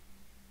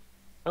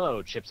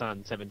 Hello, Chips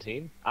on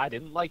 17. I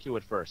didn't like you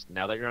at first.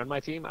 Now that you're on my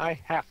team, I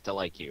have to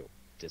like you.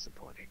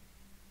 Disappointing.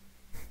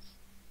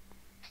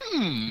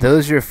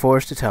 Those you're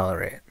forced to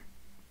tolerate.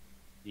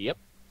 Yep.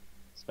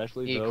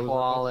 Especially those.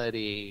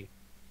 Equality.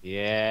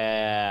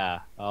 Yeah.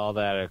 All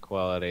that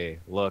equality.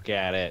 Look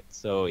at it.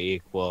 So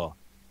equal.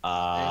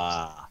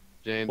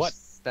 James, What?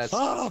 that's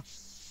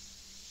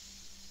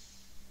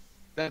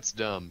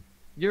dumb.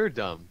 You're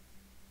dumb.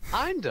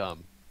 I'm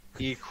dumb.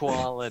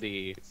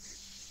 Equality.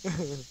 I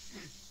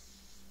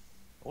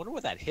wonder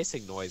what that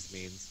hissing noise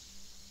means.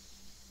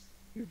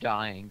 You're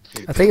dying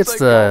too. I think it's like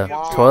the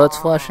walking toilets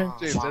flushing.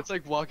 James, that's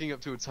like walking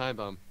up to a time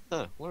bomb.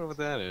 Huh, wonder what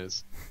that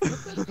is.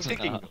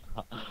 Ticking.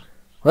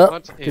 Well,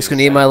 What just is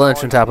gonna eat my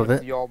lunch on top of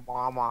It's it. your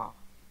mama.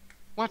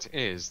 What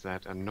is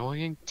that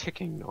annoying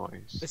ticking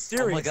noise?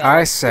 Mysterious. God.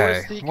 I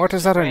say, Force what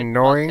is that Ran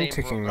annoying same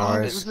ticking room. Oh,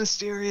 it noise? was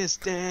mysterious,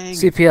 dang.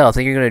 CPL,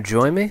 think you're gonna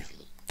join me?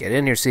 Get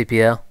in here,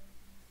 CPL.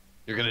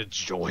 You're gonna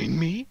join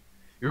me?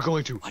 You're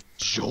going to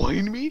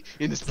join me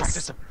in this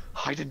practice of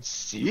hide and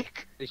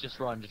seek? They just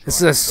run. Just This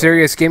is run. a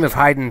serious game of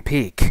hide and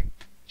peek.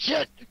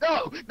 Shit!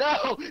 No!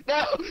 No!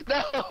 No!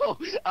 No!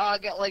 I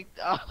got like.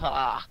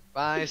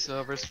 Bye,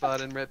 Silverspud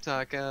and Rip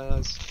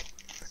Tacos.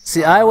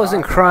 See, I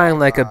wasn't crying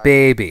like a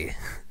baby.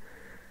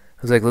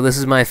 I was like, well, this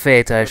is my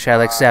fate, I shall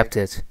accept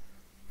it.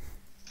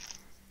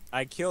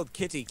 I killed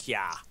Kitty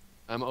Kya.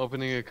 I'm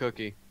opening a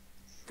cookie.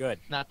 Good.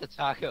 Not the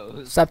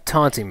tacos. Stop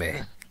taunting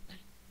me.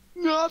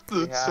 Not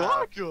the Yeah.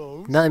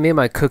 tacos. Not me and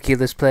my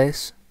cookie-less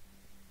place.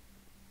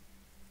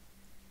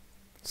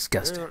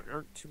 Disgusting. There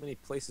aren't too many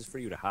places for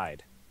you to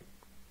hide.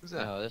 Who's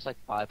that? No, there's like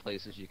 5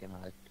 places you can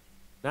hide.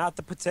 Not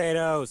the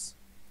potatoes.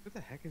 Who the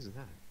heck is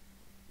that?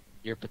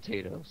 Your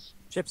potatoes.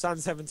 Chips on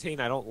 17,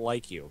 I don't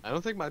like you. I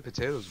don't think my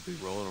potatoes would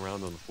be rolling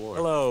around on the floor.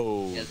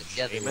 Hello.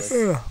 Yeah, they Amos.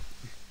 would.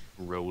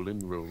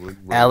 Rolling.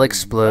 Al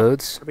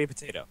explodes. To be a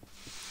potato.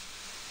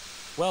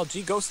 Well,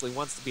 G Ghostly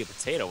wants to be a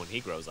potato when he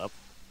grows up.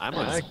 I'm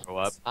When I gonna grow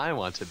up, I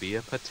want to be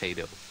a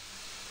potato.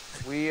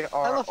 We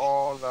are love-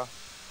 all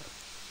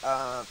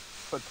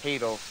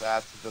potatoes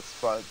at the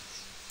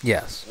spuds.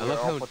 Yes. I We love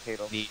are all how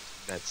potatoes. neat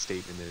that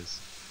statement is.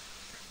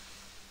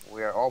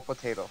 We are all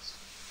potatoes.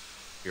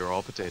 You're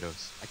all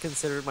potatoes. I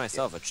consider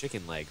myself a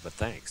chicken leg, but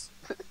thanks.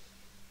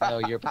 No,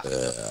 you're.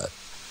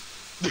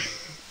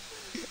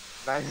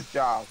 Nice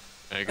job.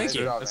 I Thank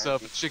consider you.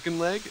 myself a chicken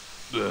leg.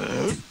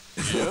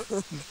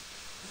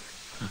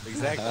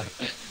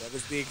 Exactly. That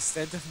is the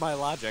extent of my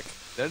logic.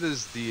 That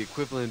is the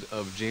equivalent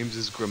of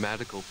James's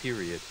grammatical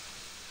period.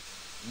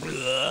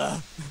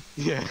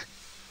 Yeah.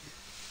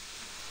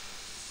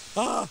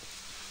 Ah!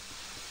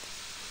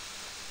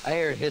 I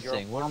hear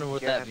hissing. You're Wonder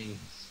what that pumpkin. means.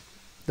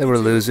 They were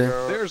losing.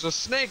 There's a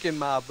snake in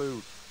my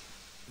boot.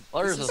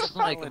 Well, there's This a is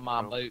snake in silent,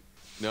 my bro. boot.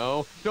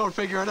 No, don't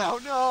figure it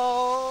out.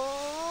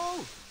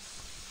 No.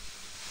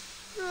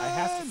 I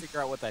have to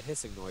figure out what that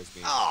hissing noise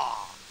means.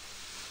 Ah.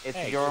 It's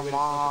Hey, your get rid of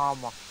mom.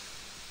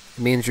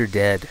 It means you're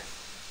dead.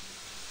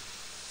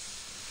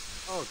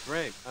 Oh,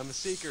 great. I'm a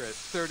seeker at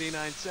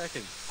 39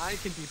 seconds. I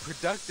can be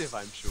productive,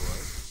 I'm sure.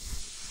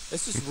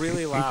 This is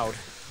really loud.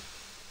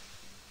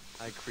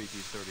 I creepy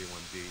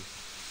 31B.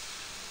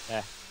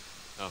 Eh.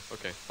 Oh,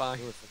 okay. Bye.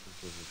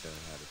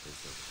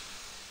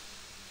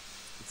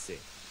 Let's see.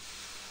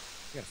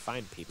 We gotta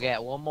find people. We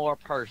got one more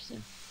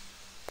person.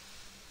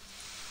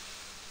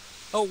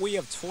 Oh, we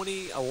have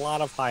a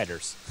lot of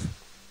hiders.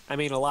 I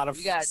mean, a lot of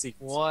We got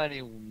secrets.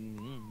 20.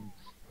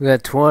 We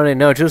got 20.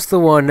 No, just the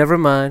one. Never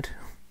mind.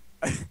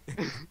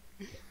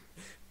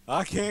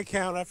 I can't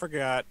count, I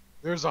forgot.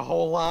 There's a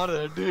whole lot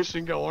of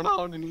addition going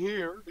on in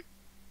here.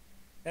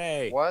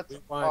 Hey. What we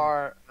won.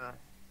 are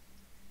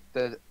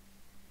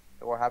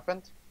what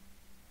happened?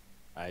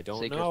 I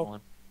don't Seeker's know.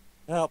 one.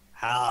 Help.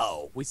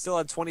 How? We still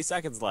had 20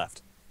 seconds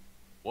left.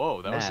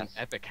 Whoa, that was an Math.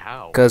 epic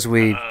how. Because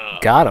we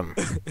got him.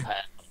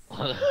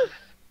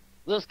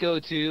 Let's go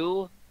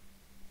to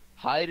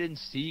hide and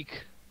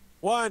seek.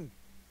 One.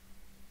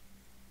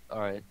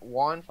 Alright,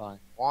 One. fine.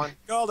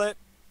 Called it.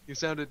 You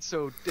sounded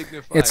so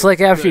dignified. It's like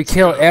after you Let's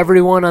kill go.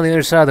 everyone on the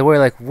other side of the war,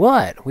 you're like,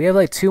 what? We have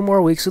like 2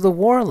 more weeks of the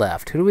war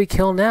left. Who do we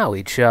kill now?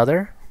 Each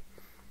other?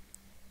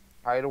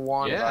 Hide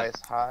one, Yeah. guys.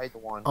 Hide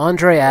one.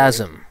 Andre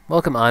Asm.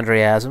 Welcome, Andre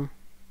Asm.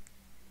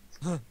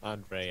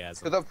 Andre as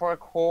To the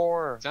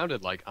parkour.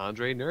 Sounded like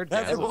Andre That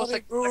Nerdgasm. was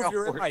like- move, like a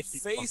you're in my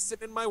horse. face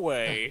and in my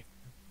way.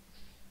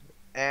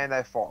 And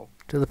I fall.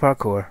 To the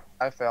parkour.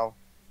 I fell.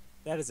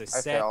 That is a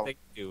fell. sad thing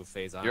to do,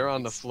 Faison. You're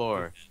on the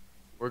floor.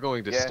 We're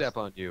going to Yes. step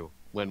on you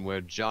when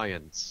we're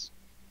giants.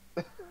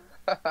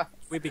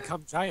 We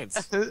become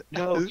giants.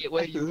 No,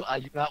 wait, you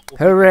got.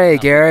 Hooray,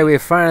 Gary, we're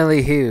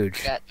finally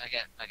huge. I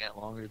got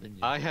longer than you.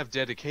 I have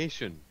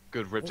dedication.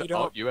 Good rip. No, you Oh,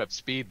 don't. you have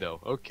speed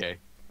though. Okay.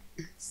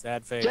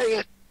 Sad face.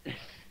 Dang it!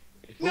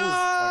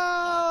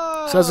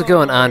 No. So how's it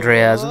going,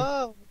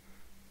 Andreasm?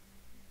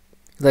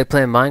 You like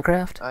playing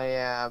Minecraft? I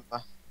am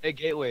Hey,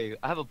 Gateway,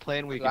 I have a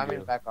plan we can climbing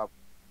do. back up.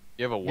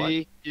 You have a what?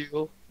 Me,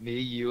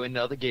 you, and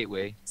another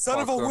Gateway. Son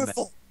of a Parkour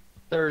whiffle.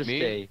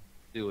 Thursday,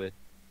 do it.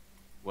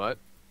 What?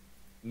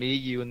 Me,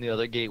 you, and the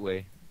other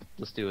Gateway.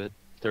 Let's do it.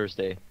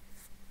 Thursday.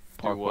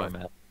 Do Parkour what?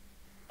 map.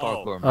 Oh.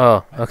 Parkour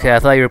map. Oh, okay. I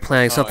thought you were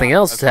planning Oh, something I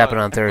else to happen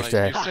thought- on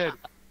Thursday.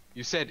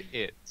 You said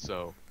it,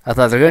 so. I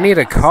thought they're gonna need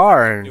a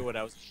car, I knew and it.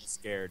 I was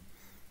scared.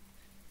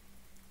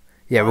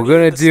 yeah, we're Party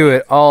gonna in the do it,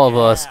 sink. all of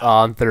us, Yeah.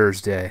 on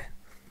Thursday.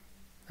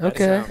 That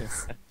Okay.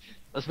 sounds-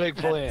 Let's make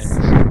plans.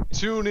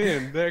 Tune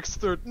in next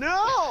Thursday.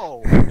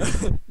 No.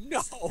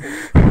 No.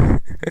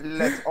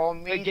 Let's all Hey,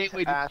 meet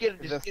Gateway, at just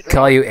the get it.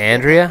 Call you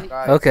Andrea?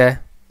 Guys, Okay.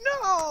 No.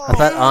 I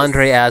thought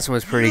Andre Asm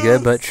was pretty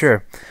good, but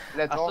sure.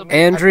 Let's all Awesome. meet at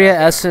Andrea the-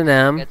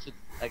 S&M.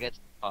 I get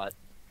hot.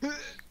 No,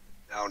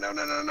 you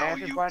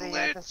Everybody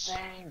at the glitch.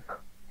 sink.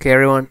 Okay,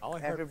 everyone. All I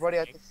heard Everybody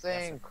was at the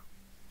Hank sink.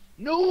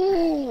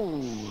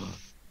 No!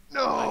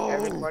 No.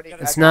 Everybody.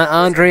 It's at not the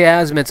Andre sink.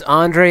 Asm, it's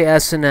Andre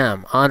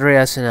S&M. Andre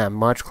S&M,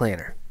 much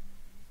cleaner.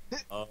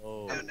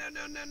 Oh,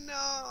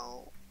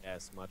 No.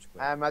 yes, much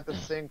clearer. I'm at the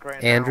sink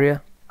right now.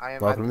 Andrea, I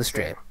am welcome at to the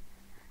stream.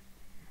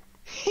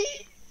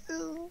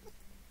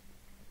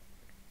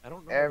 I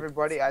don't know.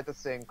 Everybody at the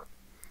sink.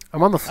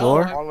 I'm on the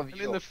floor. All of I'm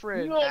you. in the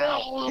fridge.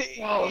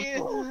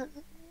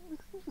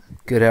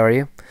 Good, how are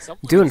you? Someone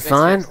Doing just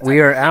fine. said- We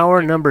are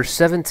hour number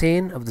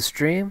 17 of the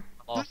stream.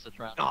 Lost the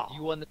round.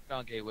 You won the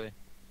round, Gateway.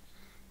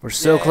 We're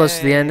so close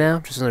to the end now.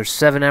 Just another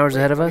 7 hours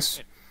ahead of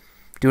us.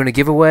 Doing a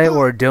giveaway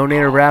or a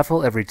donator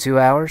raffle every 2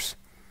 hours.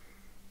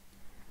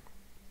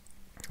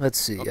 Let's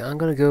see. I'm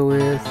going to go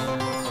with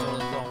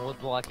Going with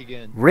black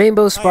again.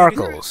 Rainbow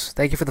Sparkles.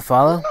 Thank you for the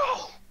follow.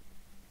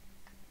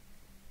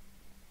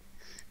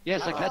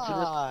 Yes, I got to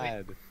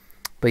this. God.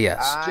 But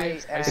yes, I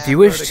if am you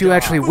wish to to God.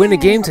 actually win a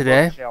game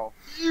today, bookshelf.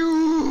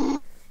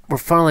 we're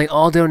funneling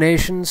all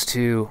donations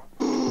to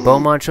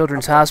Beaumont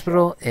Children's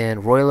Hospital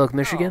in Royal Oak,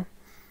 Michigan.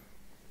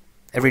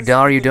 Every What is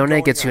dollar you even donate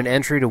going gets you an on?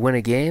 entry to win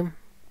a game.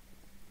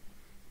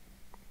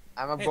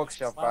 I'm a Hey,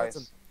 bookshelf, clouds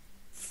guys.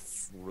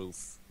 and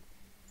Roof.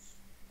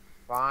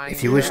 Fine.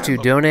 If you wish to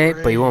Yeah. donate,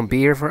 but you won't be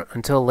here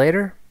until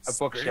later, A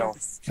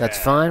bookshelf. that's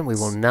fine. We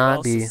will not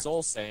What else is be.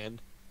 soul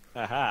sand.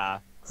 Haha.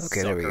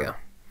 Okay, there we go.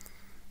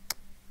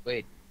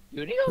 Wait.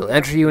 We'll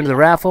enter you into the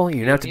raffle.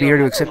 You don't have to be here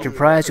to accept your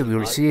prize. You'll be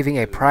receiving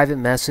a private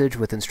message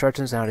with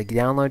instructions on how to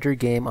download your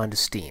game onto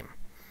Steam.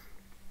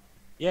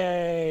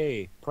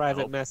 Yay! Private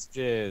Help.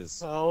 messages.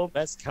 Help.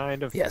 Best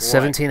kind of. Yeah, boy.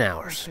 17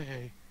 hours.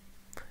 Okay.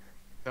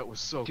 That was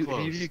so Do close.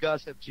 any of you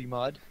guys have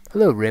Gmod?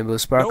 Hello, Rainbow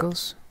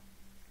Sparkles.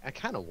 I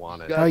kind of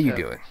want it. Got How are you that.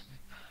 doing?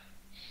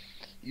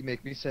 You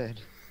make me sad.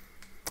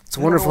 It's a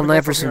I don't wonderful wanna go night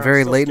for from some here. very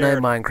I'm so late night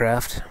scared.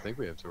 Minecraft. I think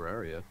we have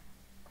Terraria.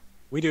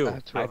 We do. I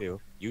have two. I do.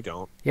 You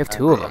don't. You have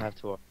two of I them. have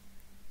to.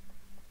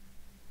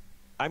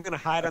 I'm gonna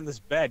hide on this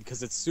bed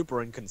because it's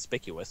super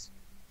inconspicuous.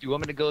 Do you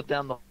want me to go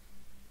down the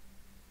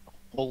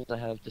hole I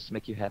have just to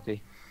make you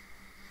happy?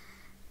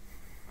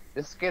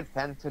 Let's get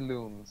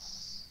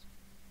pantaloons.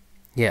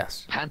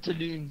 Yes.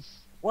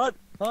 Pantaloons. What?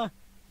 Huh?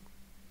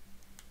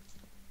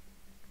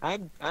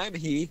 I'm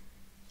he.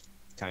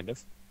 Kind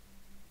of.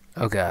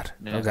 Oh god.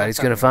 Yeah, Oh god, he's that's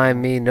gonna not-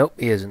 find me. Nope,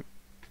 he isn't.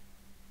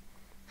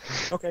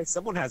 Okay,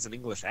 someone has an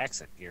English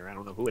accent here. I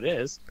don't know who it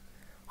is.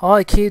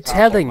 I keep Awesome,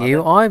 telling you,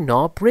 mother. I'm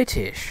not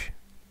British.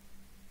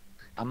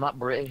 I'm not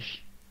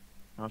British.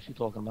 I don't know what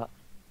you're talking about.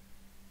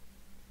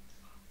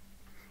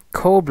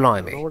 Cold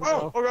blimey. Oh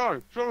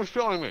god, someone's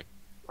killing me.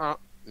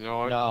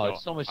 No,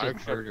 it's so much I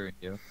just murdering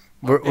you.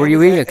 Were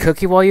you eating a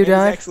cookie while you He's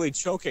died? actually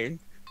choking.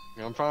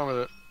 I'm fine with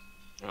it.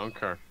 I don't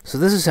care. So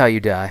this is how you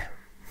die.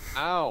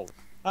 Ow.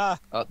 Ah,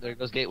 Oh, there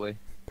goes Gateway.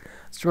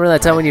 So remember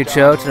that time when you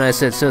choked and I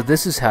said, so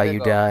this is how There you you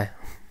go. die?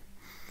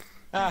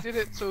 ah. You did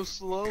it so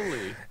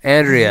slowly.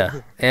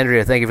 Andrea.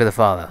 Andrea, thank you for the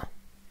follow.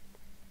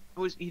 I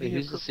was Wait, eating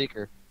who's a the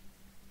seeker?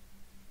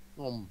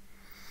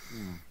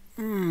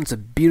 It's a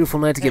beautiful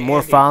night to get Hey, more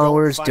Andy, don't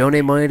followers, find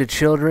donate me. money to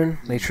children,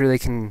 make sure they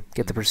can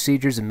get the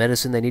procedures and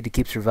medicine they need to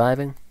keep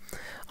surviving.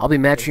 I'll be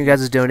matching you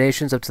guys'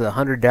 donations up to the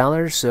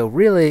 $100, so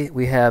really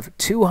we have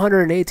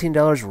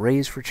 $218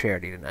 raised for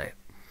charity tonight.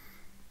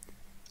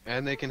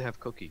 And they can have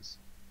cookies.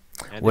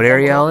 And What if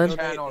area someone y'all in?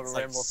 donates, Channel It's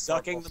like Rainbow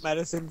sucking the Sparkles.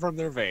 medicine from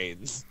their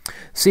veins.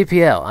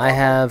 CPL, I Welcome to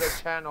have,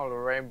 the channel,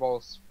 Rainbow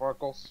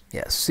Sparkles.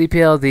 yes,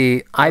 CPL,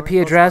 the IP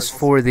Rainbow address Sparkles.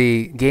 for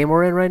the game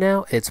we're in right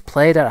now, it's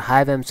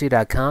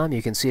play.hivemc.com.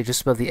 You can see it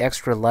just above the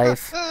Extra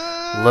Life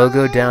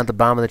logo down at the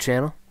bottom of the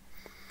channel.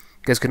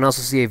 You guys can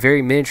also see a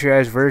very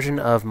miniaturized version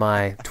of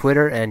my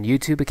Twitter and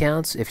YouTube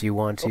accounts if you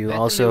want to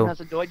also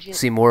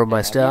see more of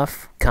my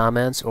stuff,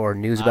 comments, or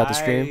news about the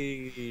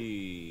stream.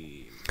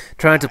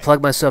 Trying to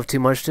plug myself too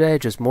much today,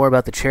 just more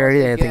about the charity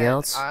than anything Again,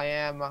 else. I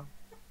am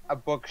a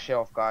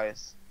bookshelf,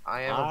 guys.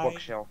 I am a I-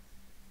 bookshelf.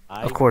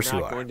 I'm Of course not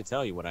you are. going to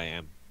tell you what I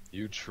am.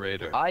 You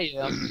traitor. I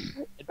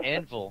am an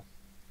anvil.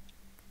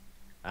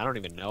 I don't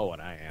even know what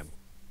I am.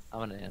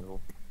 I'm an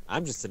anvil.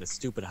 I'm just in a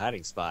stupid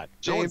hiding spot.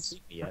 No one's James, seen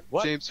me yet.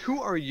 What? James,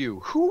 who are you?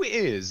 Who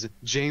is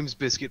James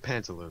Biscuit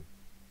Pantaloon?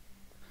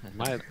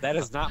 That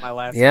is not my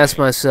last You ask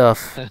name.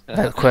 myself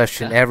that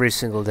question every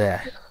single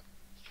day.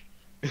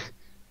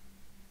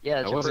 Yeah,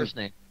 that's I your wasn't- first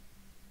name.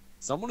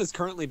 Someone is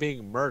currently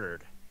being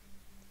murdered.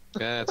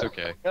 Yeah, it's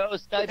okay. No,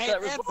 stop Hey, that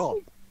Anvil!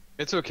 report.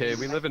 It's okay.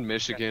 We live in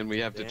Michigan. We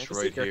have Dan the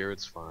Detroit Seeker. here.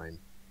 It's fine.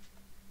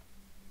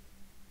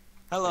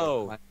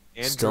 Hello.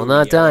 Still Andrew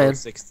not dying. Yellow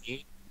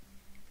 16.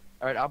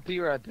 All right, I'll be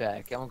right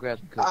back. I'm gonna grab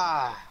some cookies.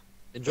 Ah,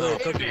 Enjoy the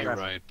cookie. Be Run.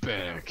 right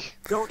back.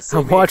 Don't see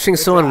I'm me. watching Good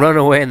someone job. run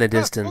away in the Oh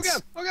distance.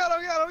 god! Oh god!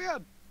 Oh god! Oh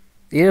god!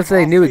 Even if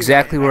they Oh, knew see,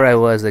 exactly man. where I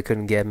was, they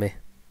couldn't get me.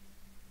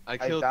 I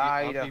killed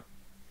died.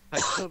 I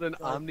killed an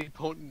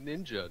omnipotent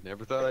ninja.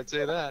 Never thought I'd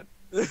say that.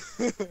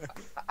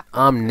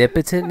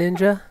 Omnipotent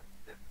ninja?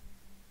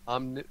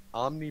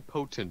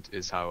 Omnipotent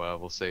is how I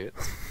will say it.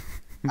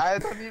 I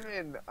don't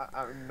even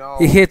know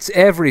He hits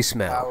every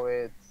smell. how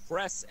it's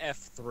Press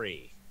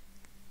F3.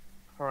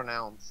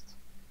 pronounced.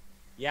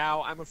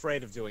 Yao, I'm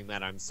afraid of doing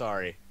that. I'm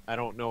sorry. I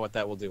don't know what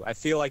that will do. I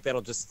feel like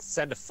that'll just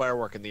send a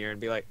firework in the air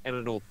and be like, and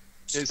it'll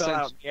spell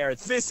out in the air.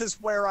 This is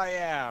where I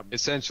am.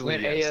 Essentially,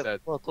 Wait, yes. hey,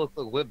 That, look,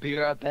 we'll be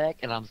right back,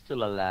 and I'm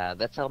still alive.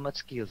 That's how much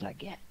skills I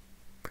get.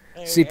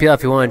 Hey, CPL,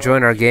 if you want to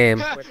join our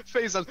game,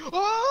 face on.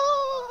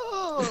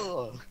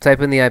 Oh!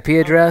 type in the IP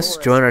address,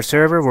 join our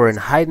server. We're in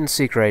hide and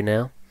seek right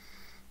now.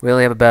 We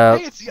only have about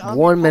Hey, it's the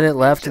 1 minute omnipotent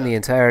left in ninja. the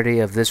entirety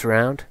of this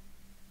round.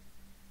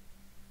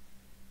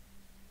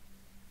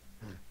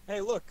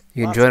 Hey, look.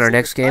 You can lots join of our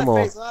next secrets. game. Bye,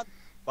 We'll Faison.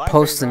 Bye,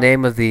 Post the Faison.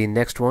 name of the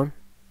next one.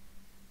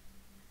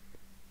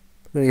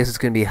 I guess it's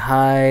going to be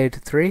Hide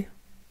 3,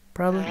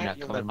 probably. You're not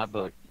you'll coming in my never-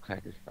 boat,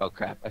 crackers. Oh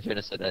crap! I shouldn't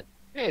have said that.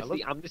 Hey, it's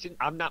the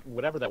I'm not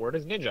whatever that word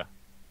is, ninja.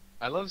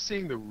 I love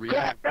seeing the real.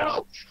 Crap!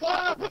 No!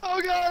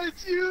 Oh god,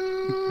 it's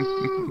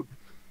you!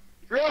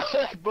 Run,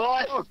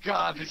 boy! Oh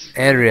god, this is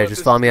Andrea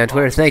just followed me on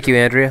Twitter. Thank you,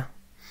 Andrea.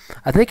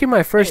 I think you're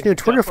my first Hey, new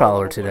Twitter jump on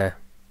follower over. today.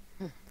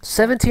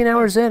 17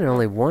 hours in and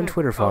only one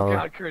Twitter Oh follower.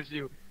 God, curse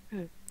you!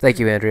 Thank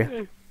you,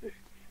 Andrea.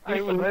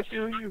 I will let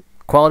you.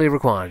 Quality over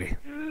quantity.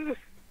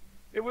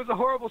 It was a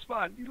horrible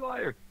spot. You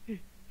liar.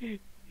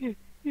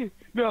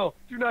 No,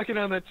 do not get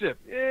on that ship.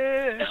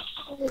 Yeah.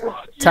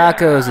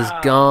 Tacos is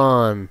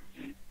gone.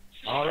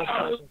 All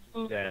right.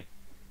 Yeah.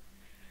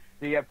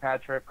 See ya,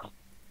 Patrick.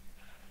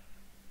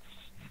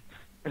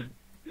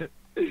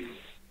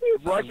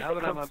 What? Now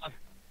that I'm on,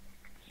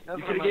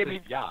 you could have gave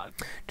me. yacht.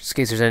 Just in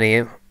case there's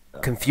any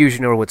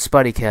confusion over what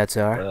Spuddy Cats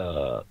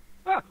are.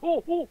 Ah,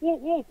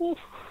 oh.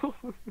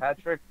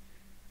 Patrick.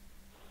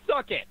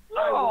 Suck it.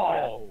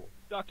 Oh,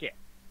 suck it.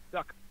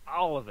 Suck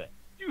all of it.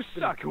 You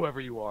suck, whoever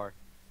you are.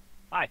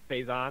 Hi,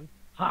 Faison.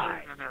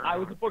 Hi. I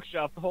was a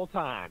bookshelf the whole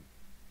time.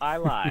 I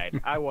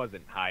lied. I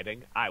wasn't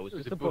hiding. I was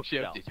just a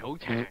bookshelf. this whole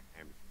time.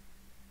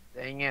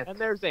 Dang it. And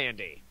there's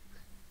Andy.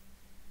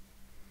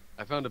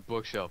 I found a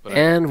bookshelf, but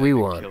And I we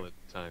didn't won. kill it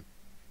in time.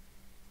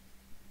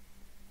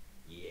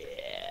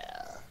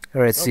 Yeah.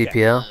 Alright, Okay.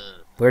 CPL.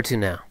 Where to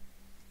now?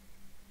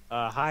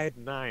 Hide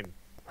 9.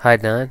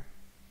 Hide 9?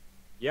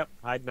 Yep,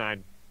 hide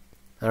 9.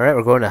 Alright,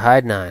 we're going to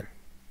Hide 9.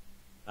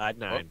 Hide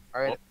 9.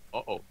 Alright,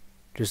 Uh-oh.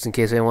 Just in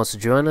case anyone wants to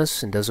join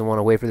us and doesn't want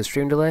to wait for the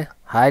stream delay,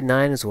 Hide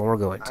 9 is the one we're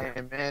going I to.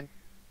 am in.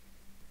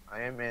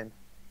 I am in.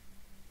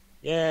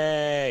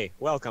 Yay!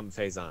 Welcome,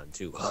 Faison,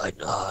 to Hide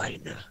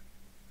 9.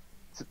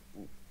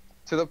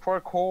 To the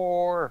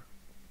parkour.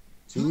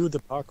 To the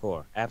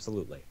parkour.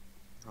 Absolutely.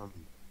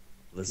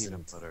 Listen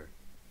Peanut to butter.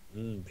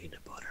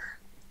 peanut butter.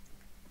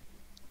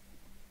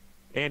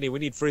 Andy, we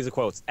need Frieza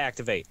quotes.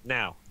 Activate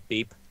now.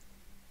 Beep.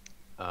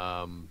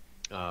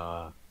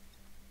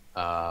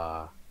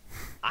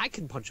 I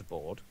can punch a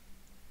board.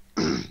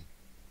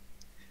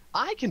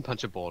 I can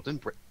punch a board and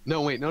break.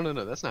 No, wait, no,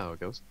 that's not how it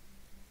goes.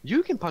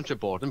 You can punch a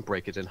board and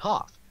break it in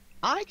half.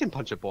 I can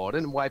punch a board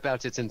and wipe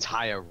out its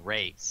entire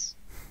race.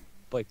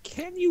 But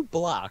can you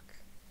block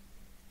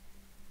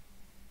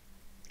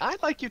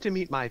I'd like you to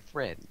meet my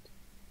friend,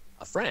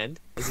 a friend?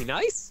 Is he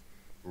nice?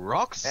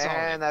 Rock Solid.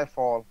 And I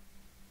fall.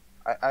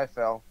 I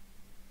fell.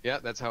 Yeah,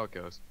 that's how it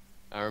goes.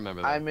 I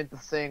remember that. I'm in the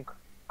sink.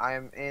 I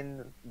am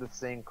in the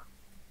sink.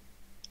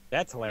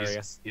 That's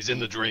hilarious. He's in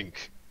the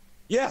drink.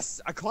 Yes,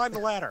 I climbed the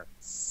ladder.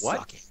 What?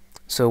 Suck it.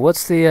 So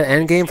what's the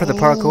end game for the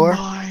parkour?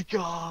 Oh my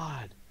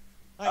god!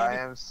 I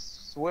am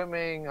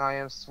swimming. I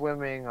am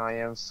swimming. I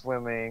am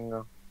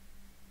swimming.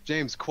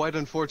 James, quite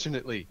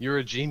unfortunately, you're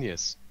a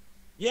genius.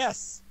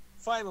 Yes,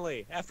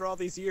 finally, after all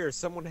these years,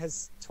 someone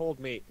has told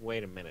me.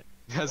 Wait a minute.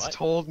 Has What?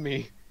 told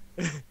me.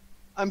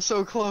 I'm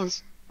so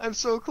close. I'm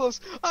so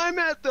close. I'm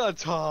at the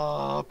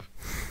top.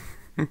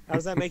 How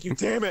does that make you,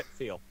 damn it,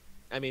 feel?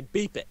 I mean,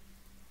 beep it.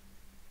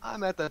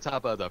 I'm at the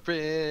top of the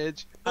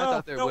fridge. I No,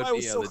 thought there no, would I be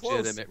was a so close.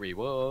 legitimate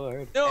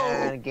reward. No.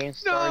 And game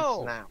starts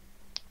No! now.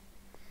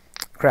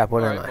 Crap,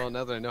 what am Alright, I? well,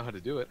 now that I know how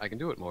to do it, I can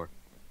do it more.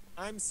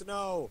 I'm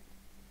Snow.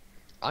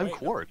 I'm Wait, no,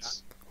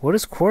 Quartz. What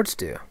does quartz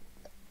do?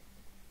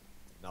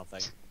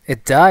 Nothing.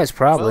 It dies,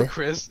 probably.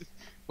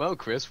 Well,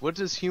 Chris, what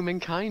does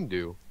humankind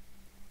do?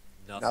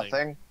 Nothing.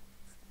 Nothing.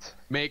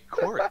 Make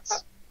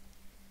quartz.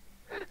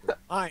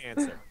 My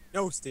answer.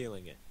 No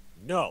stealing it.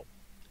 No.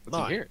 What's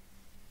in Mine. here?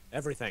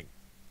 Everything.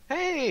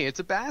 Hey, it's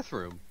a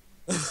bathroom.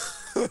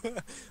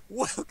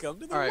 Welcome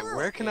to the All right, world.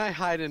 where can I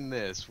hide in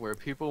this where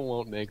people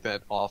won't make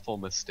that awful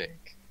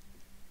mistake?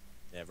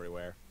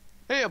 Everywhere.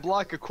 Hey, a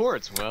block of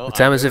quartz. Well, What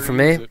time I is it better for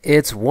me? use it.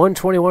 It's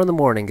 1:21 in the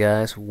morning,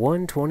 guys.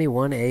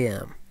 1:21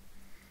 a.m.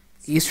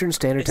 Eastern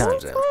Standard Time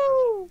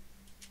Zone.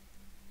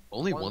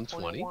 Only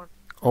 120?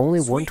 Only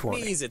Sweet 1:20.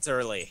 me's, it's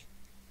early.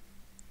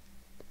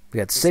 We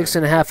got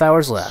 6.5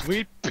 hours left.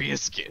 Sweet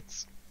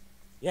biscuits.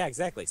 Yeah,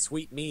 exactly.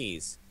 Sweet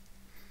me's.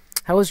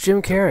 How was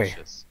Jim Carrey?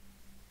 Delicious.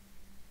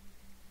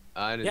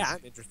 I didn't. Yeah,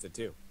 I'm interested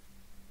too.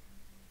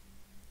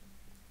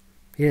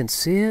 You didn't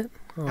see it?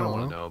 I don't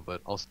want Aw. to know,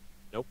 but also.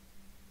 Nope.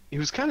 He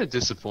was kind of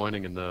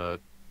disappointing in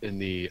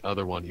the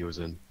other one he was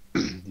in,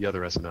 the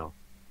other SNL.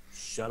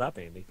 Shut up,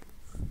 Andy.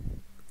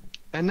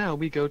 And now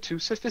we go to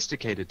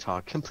sophisticated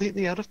talk,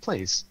 completely out of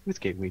place with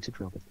Gateway to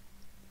Drillbit.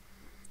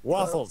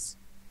 Waffles.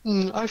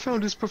 I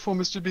found his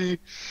performance to be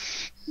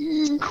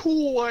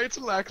quite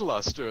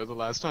lackluster the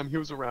last time he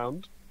was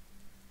around.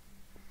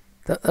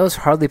 That was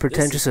hardly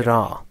pretentious at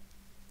all.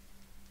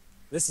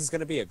 This is going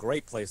to be a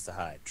great place to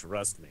hide.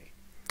 Trust me.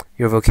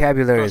 Your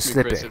vocabulary is Trust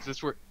me, Chris, slipping. if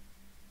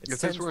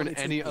this were in 10:22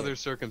 any p.m. other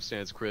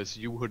circumstance, Chris,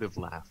 you would have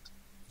laughed.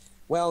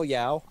 Well,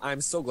 Yao, I'm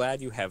so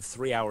glad you have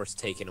 3 hours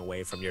taken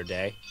away from your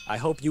day. I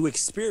hope you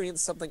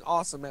experience something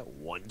awesome at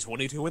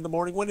 1:22 in the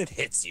morning when it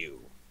hits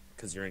you.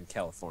 Because you're in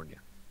California.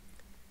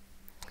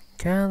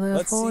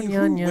 Let's see who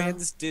California.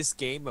 wins this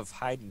game of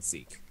hide and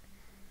seek.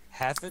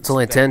 It's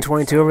only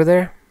 10:22 over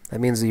there. That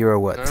means that you're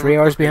what, 3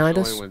 hours behind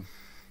us?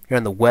 You're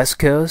on the West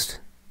Coast.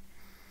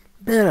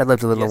 Man, I'd love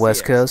to live on the Yes, West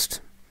he is.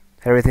 Coast.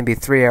 Have everything be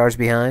 3 hours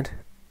behind.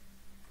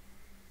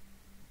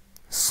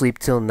 Sleep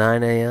till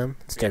 9 a.m.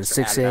 instead of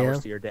 6 a.m.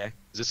 To your day.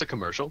 Is this a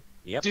commercial?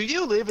 Yep. Do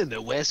you live in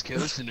the West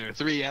Coast and are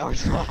 3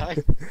 hours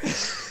behind?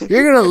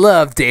 You're gonna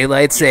love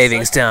daylight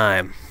savings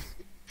time.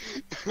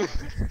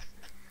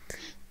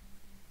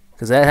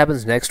 Because that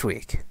happens next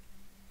week.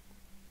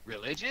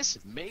 Religious?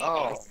 Maybe.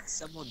 Oh.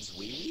 Someone's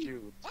weed?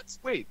 What?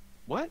 Wait,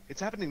 what? It's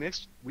happening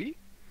next week?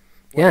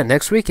 Yeah,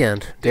 next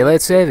weekend.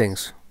 Daylight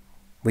savings.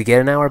 We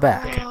get an hour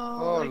back.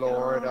 Oh,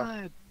 Lord.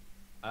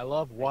 I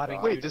love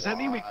wadding. Wait, does that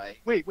mean we...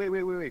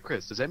 Wait,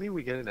 Chris. Does that mean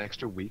we get an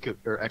extra week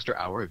or extra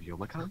hour of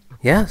Yomicon?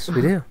 Yes,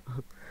 we do.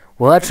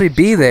 We'll actually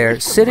be there,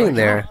 sitting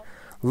there,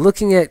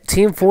 looking at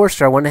Team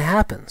 4-Star when it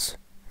happens.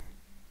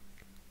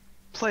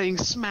 Playing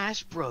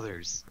Smash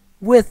Brothers.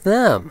 With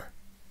them.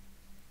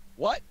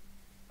 What?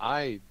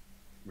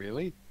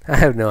 Really? I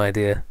have no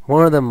idea.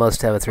 One of them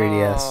must have a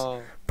 3DS.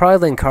 Oh,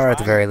 Probably Linkara at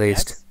the very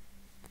least. Yes?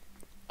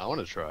 I want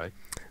to try.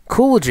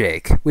 Cool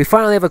Jake. We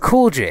finally have a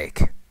Cool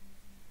Jake.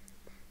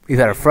 We've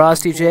had a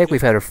Frosty Jake,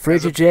 we've had a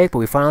Frigid Jake, but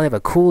we finally have a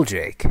Cool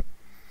Jake.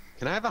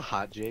 Can I have a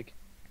hot Jake?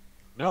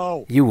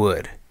 No. You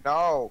would.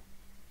 No.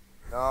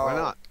 No. Why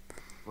not?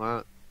 Why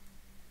not?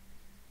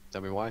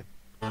 Tell me why.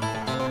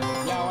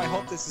 Yao, I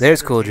hope this is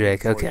There's Cool entertaining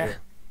Jake, for okay.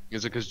 you.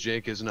 Is it because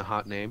Jake isn't a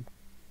hot name?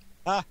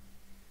 Damn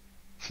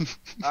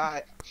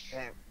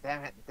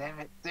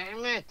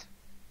it.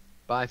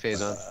 Bye,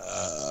 Faison.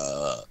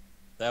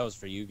 That was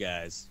for you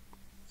guys.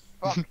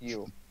 Fuck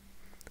you.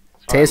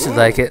 Tasted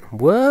like it. That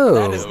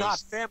Whoa. is not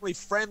family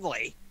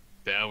friendly.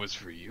 That was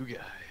for you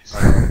guys.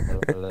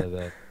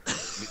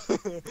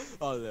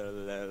 Oh, no,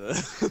 no,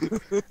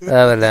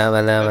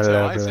 That's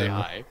how I say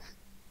hi.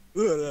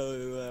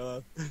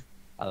 no.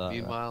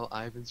 Meanwhile,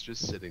 Ivan's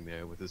just sitting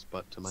there with his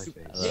butt to my face.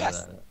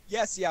 Yes.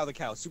 Yes, Yao the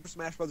Cow. Super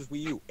Smash Bros.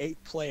 Wii U.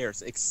 8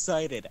 players.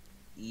 Excited.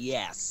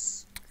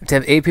 Yes. To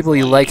have 8 people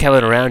you like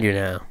having around you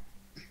now.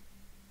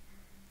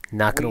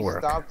 Not gonna We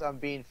work. stopped on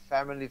being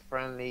family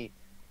friendly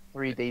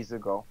 3 days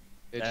ago.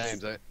 Hey,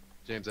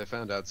 James, I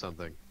found out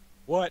something.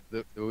 What?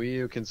 The Wii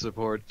U can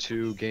support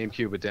 2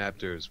 GameCube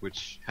adapters,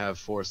 which have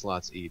 4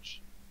 slots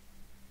each.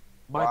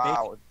 My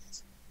Wow.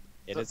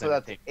 It so, is so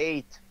that's entertaining.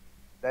 8.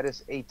 That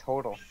is 8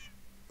 total.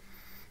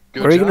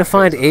 Good Where are you gonna job,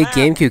 find Faison. 8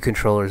 GameCube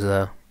controllers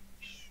though?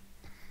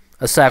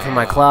 Aside from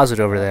my closet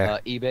over there.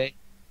 eBay.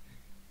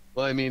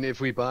 Well, I mean, if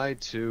we buy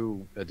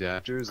 2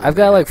 adapters, and I've we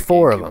got have like a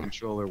 4 of GameCube them.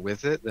 controller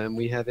with it, then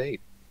we have 8.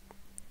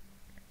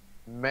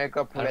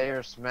 Mega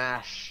Player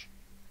Smash.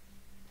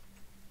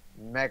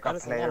 Mega That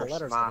is a lot Player of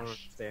letters. I don't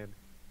Smash.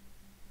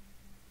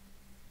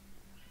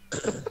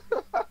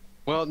 understand.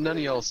 Well, none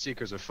of y'all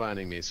seekers are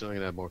finding me, so I'm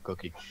gonna have more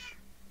cookie.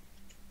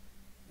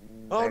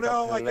 Oh Mega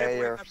no, I can't win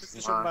Player that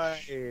position by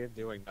Smash.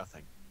 doing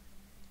nothing.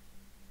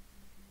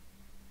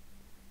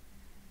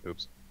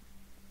 Oops.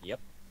 Yep.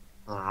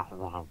 Ah,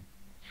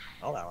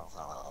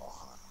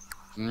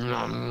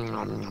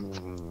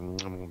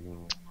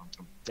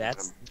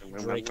 That's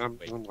Drake.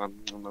 Wait, what?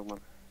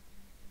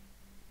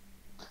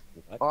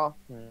 Oh,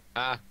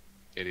 Ah,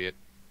 idiot.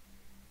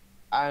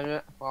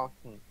 well,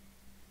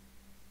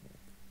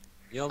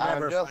 You'll I'm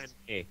never just-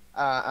 find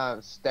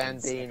me.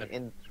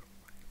 standing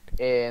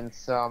in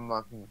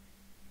some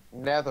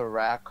nether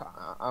rack,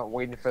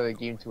 waiting for the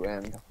game to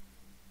end.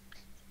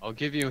 I'll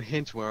give you a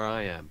hint where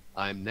I am.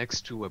 I'm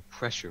next to a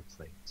pressure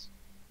plate.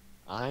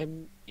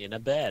 I'm in a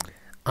bed.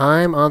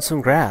 I'm on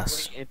some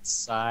grass.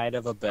 Inside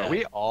of a bed. Are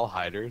we all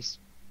hiders?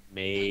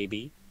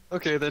 Maybe.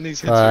 Okay, then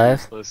these hits 5, are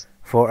useless.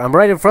 4. I'm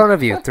right in front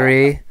of you.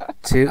 3,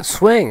 2.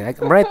 Swing. I'm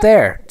right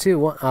there. 2,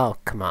 1. Oh,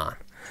 come on.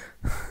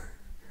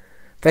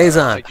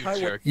 Phazon, You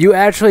jerk. you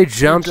actually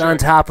jumped on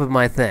jerk. top of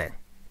my thing.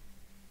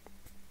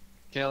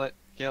 Kill it.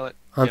 Kill it.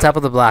 On kill top it,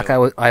 of the block,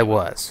 kill it, I kill it,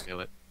 was. Kill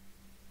it.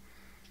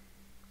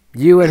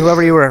 You and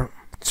whoever you were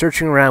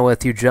searching around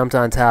with, you jumped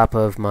on top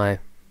of my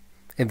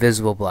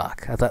invisible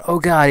block. I thought, oh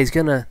god, he's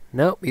gonna...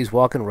 Nope, he's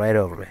walking right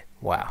over me.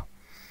 Wow.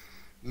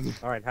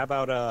 All right, how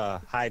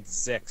about hide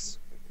 6?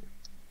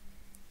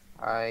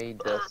 I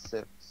the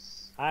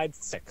 6. Hide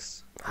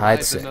 6. Hide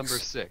the 6. number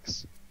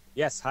 6.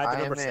 Yes, hide the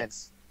I number am in.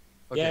 6.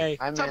 Okay. Yay.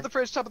 I'm Top in. of the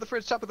fridge, top of the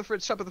fridge, top of the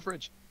fridge, top of the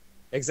fridge.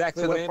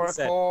 Exactly To what the Andy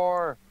said.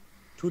 parkour.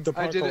 To the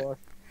I did it. parkour.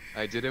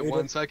 I did it We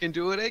once, I can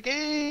do it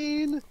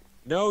again.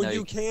 No, No, you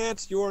you-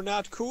 can't. You're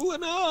not cool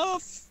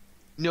enough.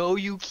 No,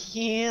 you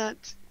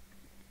can't.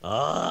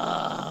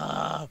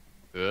 Ah.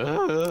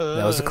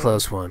 That was a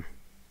close one.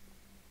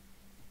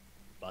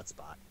 Butt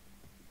spot.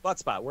 Butt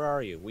spot, where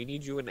are you? We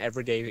need you in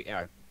everyday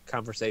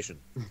conversation.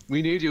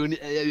 We need you.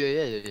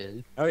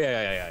 Oh,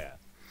 yeah.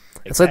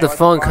 It's like the Butt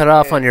phone spot cut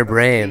off is on your asleep.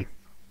 brain.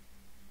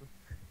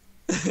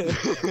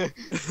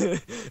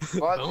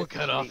 Butt Don't is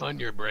cut off asleep. on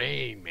your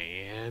brain,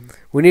 man.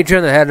 We need you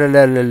in the head. La,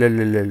 la, la, la,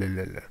 la,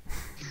 la, la.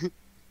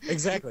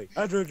 Exactly.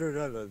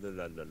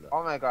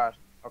 Oh my god.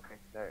 Okay,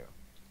 there you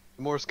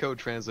go. Morse code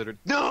translator.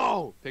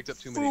 No! Picked up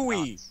too many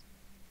Phooey. dots.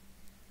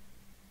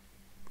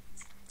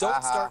 Don't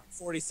Haha. start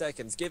 40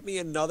 seconds. Give me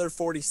another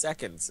 40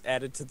 seconds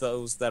added to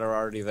those that are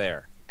already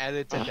there. Add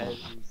it to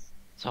those.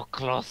 So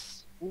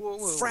close. Whoa,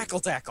 whoa.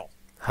 Frackle tackle.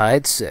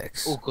 Hide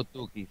 6.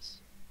 Okotukis.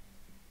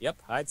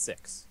 Yep, hide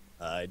 6.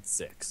 Hide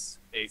 6.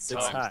 8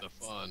 Six times hides. the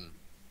fun.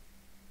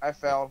 I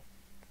fell.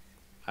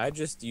 I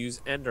just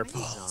use ender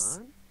balls.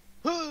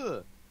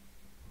 Huh.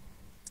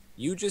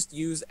 You just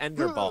use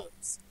ender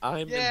balls.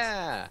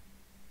 Yeah.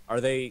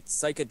 Are they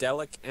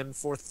psychedelic and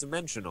fourth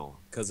dimensional?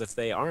 Because if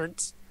they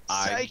aren't,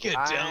 I.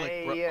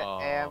 Psychedelic.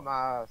 I am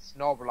a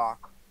snow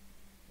block.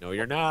 No,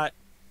 you're not.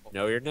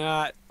 No, you're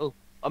not.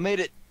 I made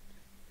it.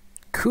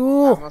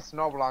 Cool. I'm a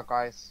snow block,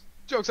 guys.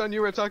 Joke's on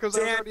you, Red Tacos. I was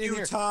Damn already in you,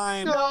 here.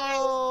 time.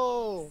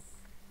 No.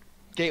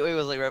 Gateway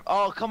was like,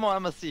 oh, come on,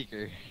 I'm a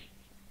seeker.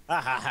 Ha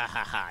ha ha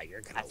ha ha.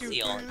 You're gonna I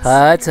feel it.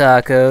 Hi,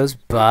 tacos.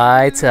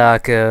 Bye,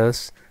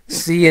 tacos.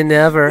 See you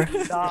never.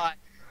 God,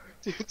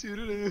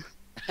 Doo-doo-doo.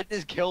 I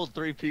just killed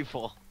 3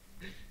 people.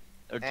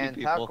 Or 2 And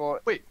people. Taco.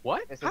 Wait,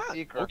 what? It's a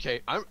secret.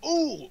 Okay, I'm.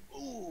 Ooh.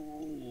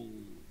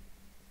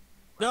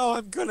 No,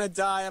 I'm gonna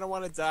die. I don't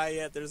want to die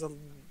yet. There's a.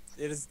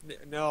 It is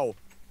no.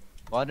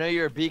 Well, I know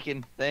you're a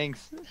beacon.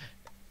 Thanks.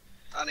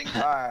 Running.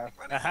 Ah,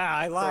 Aha!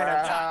 I lied.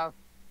 I'm not.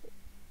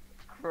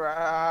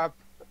 crap.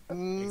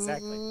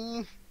 Exactly.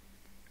 Mm,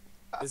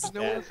 This is There's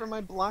nowhere bad. for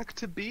my block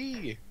to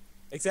be.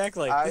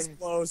 Exactly. This I've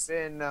close.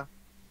 been.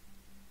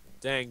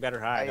 Dang, better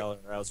hide, or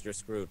else you're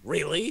screwed.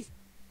 Really?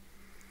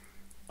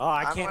 Oh,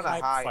 I I'm can't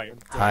gonna hide. hide.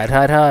 Fire.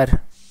 Hide.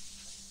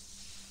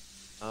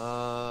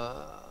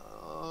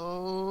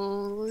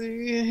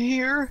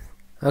 Here.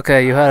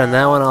 Okay, you hide on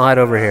that one. I'll hide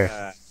over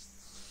here.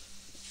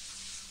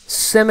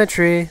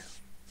 Symmetry.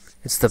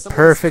 It's the Someone's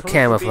perfect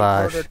currently being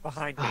camouflage. murdered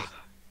behind me.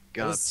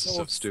 God, This is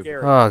so stupid.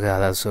 scary. Oh god,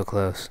 that was so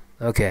close.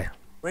 Okay,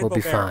 Rainbow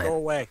be Bear, fine. Go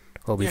away.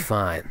 we'll be Yeah.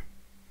 fine.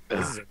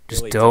 This is a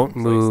Just really don't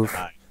dumb place to move.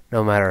 hide.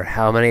 No matter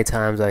how many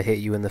times I hit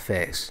you in the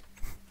face.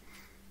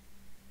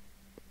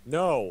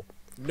 No.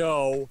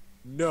 No.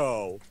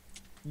 No.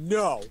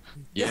 No.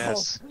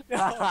 Yes.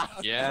 No.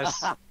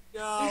 Yes.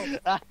 No.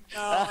 No.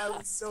 I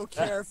was so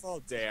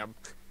careful. Damn.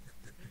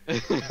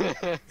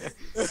 I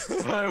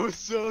was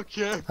so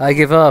careful. I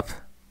give up.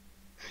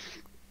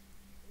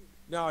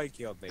 No, he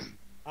killed me.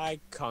 Hi,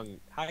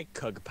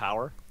 Kug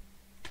Power.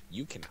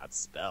 You cannot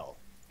spell.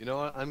 You know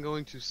what? I'm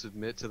going to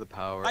submit to the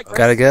power. I of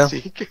Gotta go?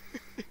 Seek.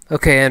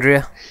 Okay,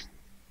 Andrea.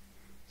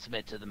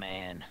 Submit to the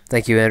man.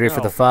 Thank you, Andrea, for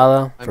No. the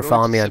follow, I'm for going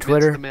following to me on submit to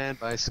Twitter, the man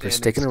by for standing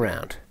sticking still.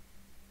 around.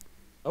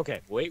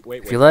 Okay, wait.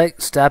 If you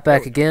like, stop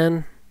back Oh.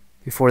 again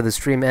before the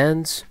stream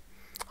ends.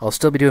 I'll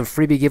still be doing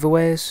freebie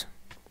giveaways.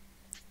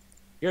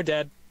 You're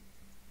dead.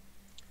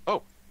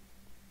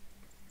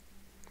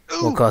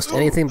 Won't cost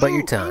anything but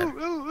your Ooh, time.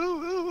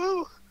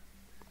 ooh.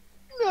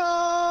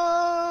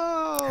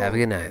 No. Have a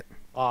good night.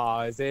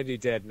 Aw, is Andy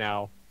dead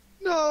now?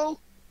 No.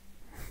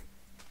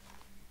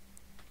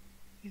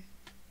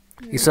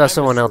 You saw I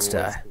someone miss else the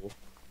old die. school.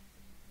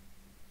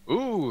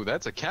 Ooh,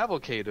 that's a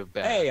cavalcade of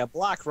bad. Hey, a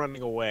block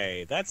running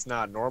away. That's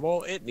not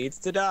normal. It needs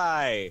to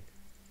die.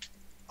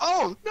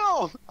 Oh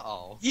no.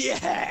 Oh.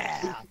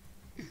 Yeah!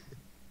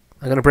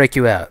 I'm gonna break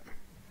you out.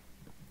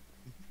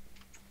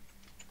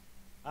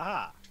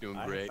 Aha. Doing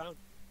I great. found-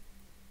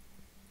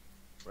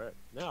 Where?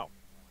 No.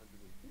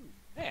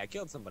 Hey, I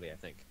killed somebody, I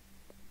think.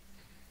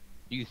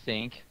 You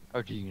think,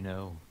 or do you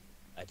know?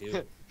 I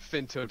do.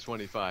 Finto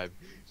 25.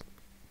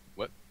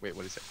 What? Wait,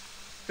 what is it?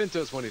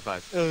 Finto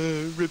 25.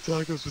 Red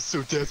Tacos was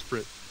so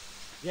desperate.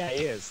 Yeah,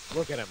 he is.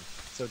 Look at him.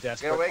 So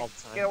desperate Get away! all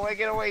the time. Get away!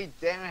 Get away!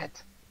 Damn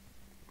it!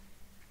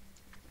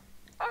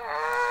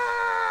 Ah!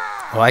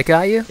 Oh, I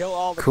got you? Kill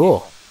all the Cool.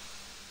 people.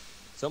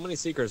 So many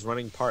seekers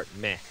running part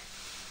meh.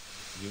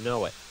 You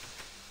know it.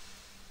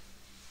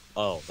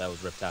 Oh, that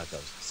was Rip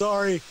Tacos.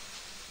 Sorry.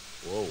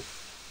 Whoa.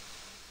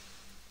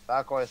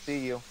 Taco, I see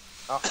you.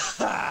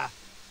 Oh.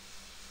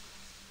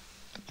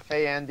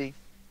 Hey, Andy.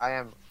 I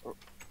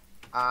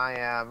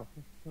am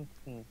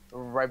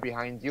right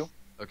behind you.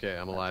 Okay,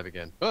 I'm alive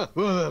again.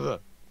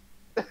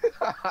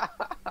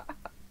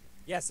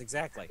 Yes,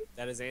 exactly.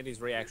 That is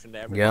Andy's reaction to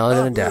everything. You're all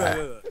gonna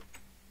die.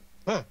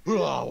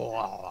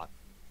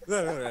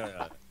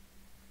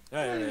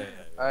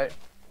 Alright,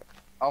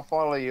 I'll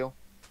follow you.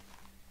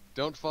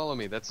 Don't follow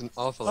me. That's an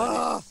awful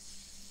idea.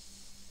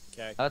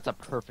 Okay. That's a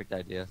perfect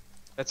idea.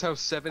 That's how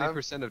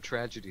 70% of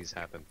tragedies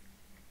happen.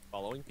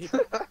 Following people.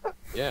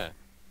 Yeah.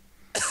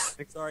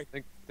 Sorry.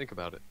 Think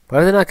about it. Why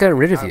are they not getting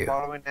rid of I'm you?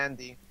 following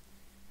Andy.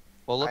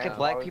 Well, look I at am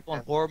black always people in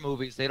tempted. horror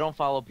movies. They don't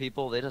follow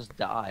people. They just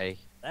die.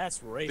 That's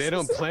racist. They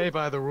don't play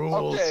by the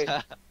rules. Okay,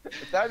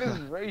 that is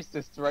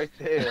racist right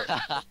there.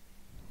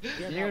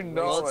 You're You not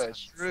know racist.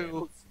 it.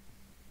 True.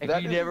 If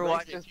That you is never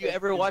watch, racist if you if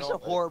ever you watch know a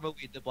it. horror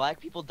movie, the black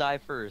people die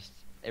first.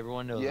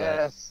 Everyone knows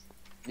Yes,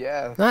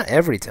 yes, Not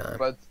every time.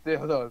 but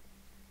still though.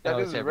 That No,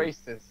 is it's every-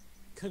 racist.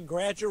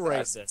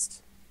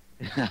 Congratulations.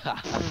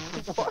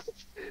 that. What?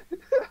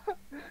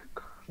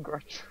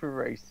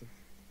 Congratulations.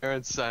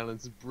 Aaron's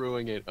silence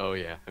brewing it. Oh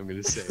yeah, I'm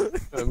gonna say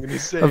it. I'm gonna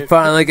say I'm it.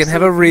 finally gonna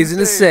have a reason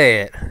to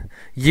say it.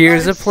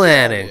 Years I of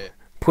planning. said it.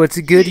 Put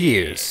to good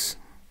use.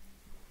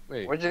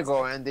 Wait, Where'd you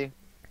go, Andy?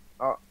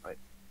 Oh,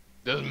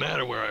 doesn't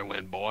matter where I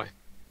went, boy.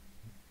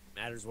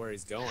 Matters where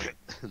he's going.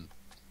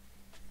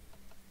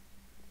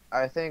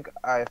 I think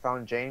I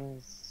found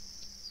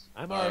James.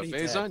 I'm already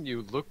dead. Faison,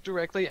 you looked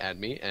directly at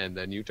me and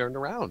then you turned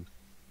around.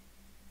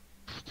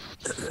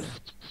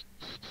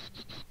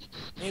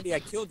 Andy, I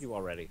killed you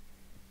already.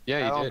 Yeah,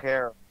 I you don't did.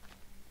 care.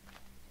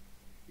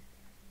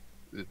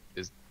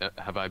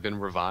 Have I been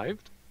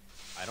revived?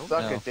 I don't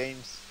Suck know. it,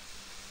 James.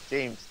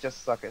 James,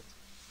 just suck it.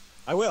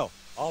 I will.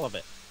 All of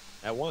it.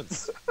 At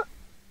once.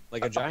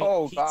 Like a giant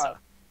Oh, pizza.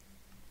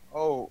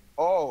 God.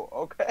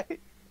 Okay.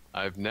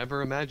 I've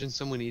never imagined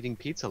someone eating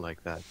pizza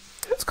like that.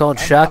 It's called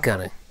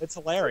shotgunning. It's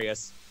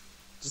hilarious.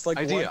 Just like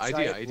Idea, one idea,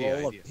 giant idea,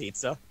 roll idea. of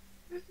pizza.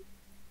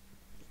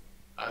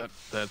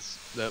 That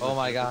Oh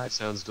my that God.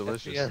 sounds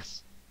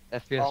delicious. FPS.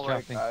 FPS Oh my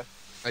dropping. God.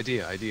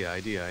 Idea. Idea?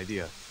 Idea.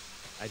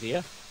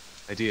 IKEA.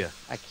 Idea.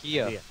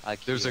 IKEA.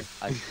 There's a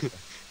IKEA.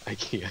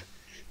 IKEA.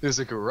 There's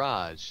a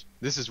garage.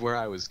 This is where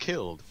I was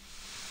killed.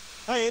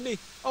 Hi, Andy.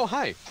 Oh,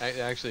 hi.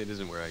 Actually, it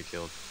isn't where I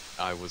killed.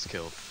 I was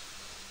killed.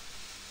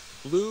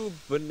 Blue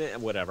banana.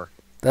 Whatever.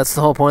 That's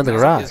the whole point of the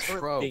That's garage. his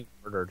Bro. Being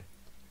murdered.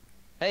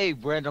 Hey,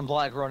 random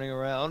black running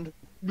around.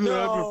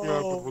 No.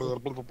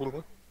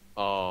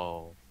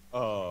 Oh.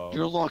 Oh.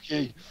 You're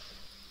lucky.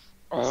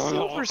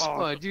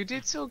 Silverspud, you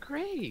did so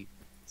great.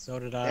 So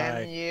did Damn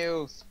I.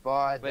 you,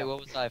 Spud. Wait, what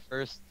was I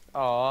first?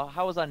 Oh,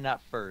 how was I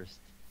not first?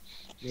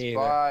 Me either.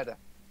 Spud.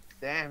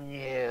 Damn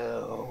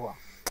you.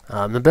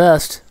 I'm the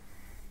best.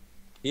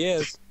 He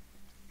is.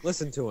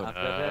 Listen to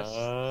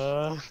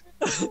him.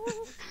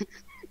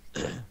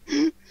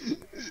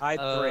 Hide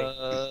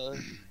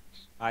three.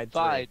 Hide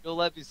Fine, three. don't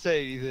let me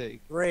say anything.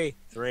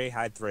 Three.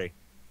 Hide three.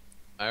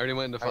 I already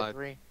went into I 5.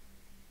 agree.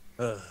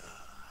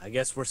 I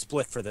guess we're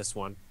split for this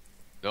one.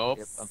 Nope.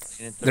 Yep, I'm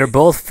playing in They're 3.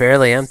 both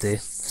fairly empty.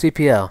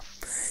 CPL.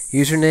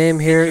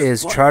 Username here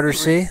is Charter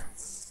C.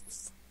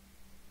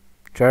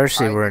 Charter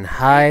C, we're in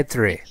hide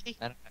 3.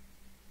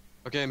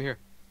 Okay, I'm here.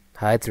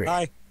 Hide 3.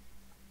 Hi.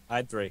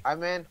 Hide three.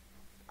 I'm in.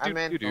 I'm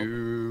in.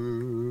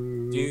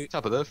 Do-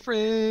 Top of the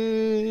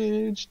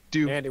fridge.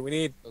 Do. Andy, we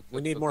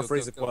need more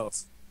freezer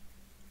quotes.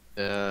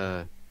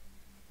 Stay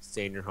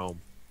in your home.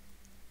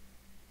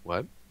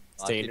 What?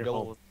 Stay in your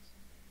home.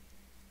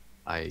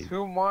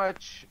 Too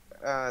much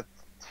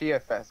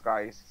TFS,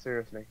 guys.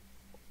 Seriously.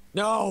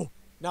 No,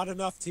 not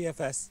enough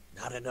TFS.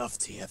 Not enough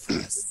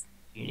TFS.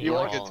 You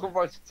like wanted it. too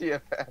much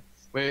TFS.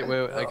 Wait.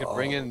 I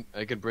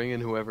could bring in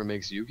whoever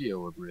makes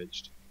Yu-Gi-Oh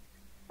abridged.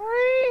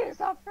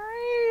 Freezer,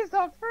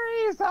 freezer,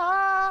 freezer.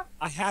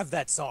 I have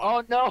that song.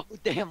 Oh no,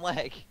 damn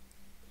leg.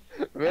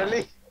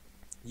 Really?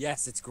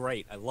 Yes, it's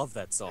great. I love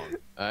that song.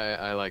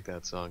 I like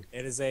that song.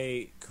 It is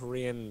a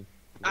Korean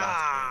rock band.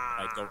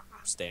 I don't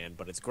understand,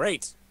 but it's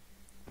great.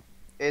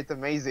 It's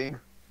amazing.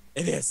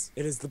 It is.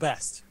 It is the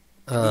best.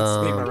 It needs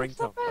to be my It's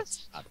the ringtone.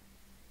 best.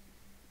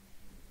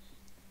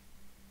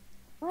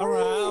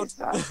 Around.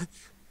 Freezer.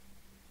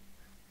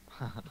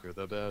 You're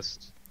the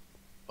best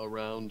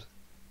around.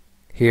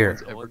 Here.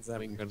 Ever ones that are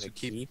going gonna to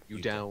keep keep you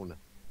you down.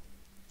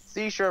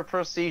 Seizure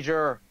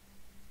procedure.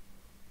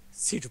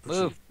 Cedar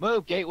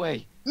Move,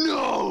 gateway.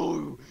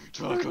 No,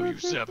 Taco, you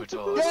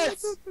sabotage.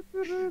 Yes.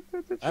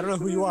 I don't know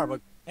who you are,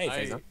 but hey,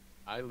 Faison.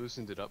 I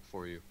loosened it up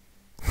for you.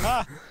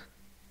 Ah.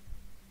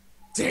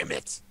 Damn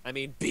it! I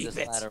mean, beat This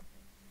it. ladder.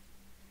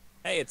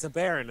 Hey, it's a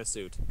bear in a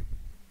suit.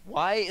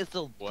 Why is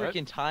the What?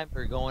 freaking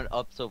timer going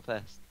up so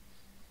fast?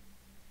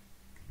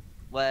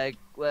 Leg,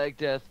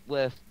 death,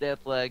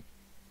 leg.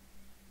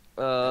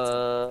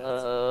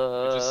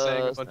 You're just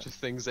saying a bunch of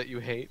things that you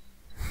hate.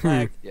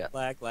 Lag, Yeah.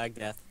 lag,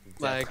 death.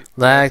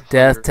 Lag,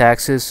 death, hunger.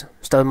 taxes.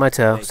 Stubbing my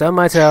toe. Stubbing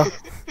my toe.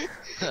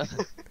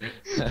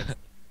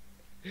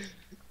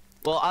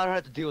 Well, I don't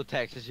have to deal with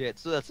taxes yet,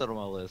 so that's not on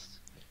my list.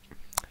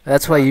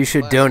 That's why you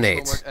should Classes, donate.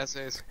 homework,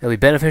 essays. It'll be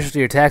beneficial to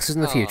your taxes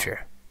in the Aw.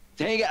 future.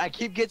 Dang it, I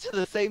keep getting to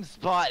the same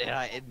spot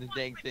and the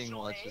dang thing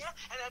launches.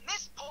 And then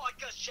this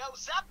piker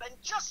shows up, and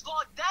just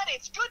like that,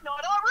 it's good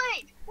night,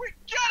 Irene. We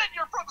get it,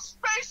 you're from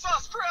Space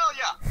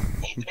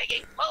Australia. He's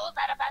making fools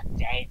out of us,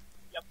 Dave.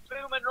 You're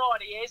booming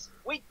right, he is.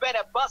 We'd better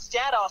bust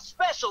out our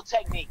special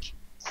technique.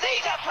 See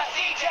the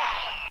procedure.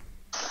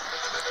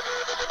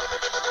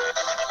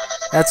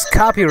 That's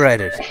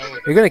copyrighted.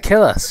 You're gonna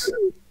kill us.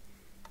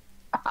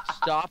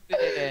 Stop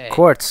it.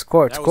 Quartz,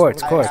 quartz, That was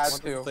quartz, one of quartz. the I quartz.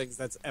 had to. wonderful things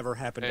that's ever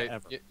happened Hey, to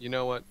ever. you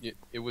know what?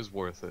 It was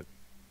worth it.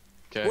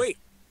 Okay. Wait.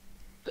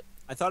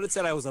 I thought it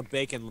said I was a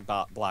bacon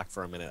block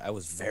for a minute. I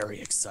was very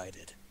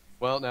excited.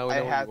 Well, now we I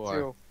know had who you are.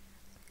 to.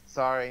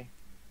 Sorry.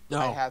 No.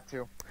 I had to.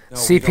 no, we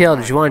CPL, don't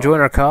did you want to know. join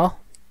our call?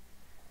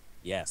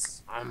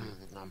 Yes. I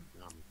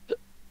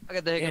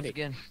got the hiccups Andy.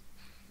 again.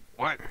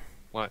 What?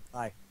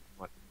 Hi.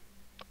 What?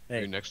 Hey.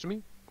 You're next to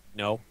me?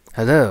 No.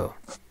 Hello,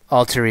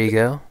 alter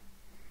ego.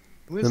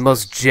 Who is The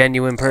most this?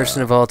 genuine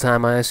person of all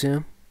time, I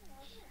assume.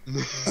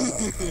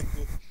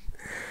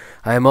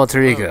 I am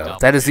alter ego. no.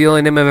 That is the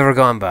only name I've ever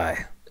gone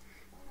by.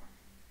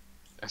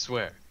 I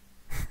swear.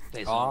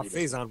 Aw,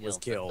 Phazon was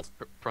killed.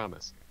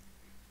 Promise.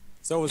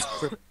 So was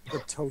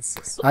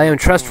Cryptosis. I am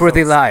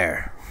trustworthy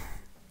liar.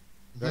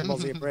 Dragon Ball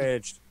Z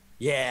abridged.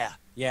 Yeah.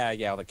 Yeah,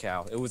 Yao the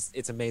cow.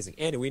 It's amazing.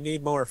 Andy, we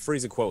need more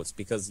Frieza quotes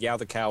because Yao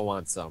the cow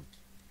wants some.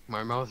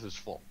 My mouth is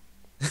full.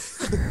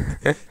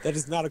 That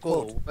is not a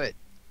quote. What?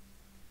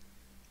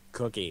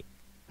 Cookie.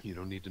 You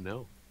don't need to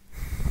know.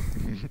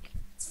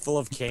 It's full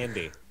of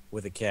candy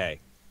with a K.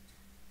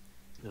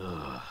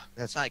 Ugh.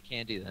 That's not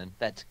candy then.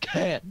 That's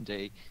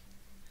candy.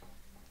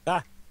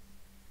 I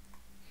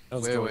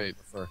was Wait, going wait.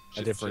 for a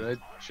Should, different.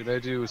 should I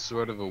do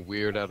sort of a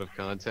weird out of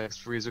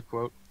context Frieza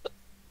quote?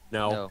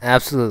 No, No.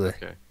 Absolutely.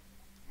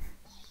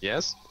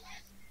 Yes?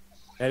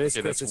 that is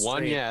Okay, that's Chris's one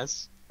stream.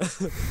 yes.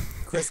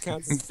 Chris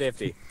counts as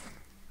 50.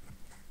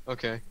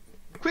 Okay.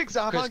 Quick, Chris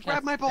Zaha, grab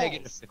counts my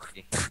negative balls!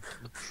 50.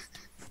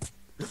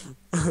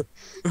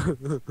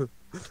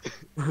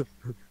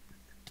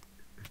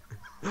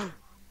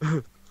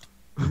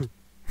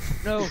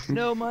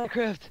 No,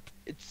 Minecraft.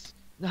 It's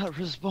not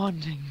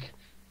responding.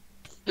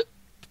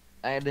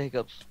 I had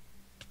hiccups.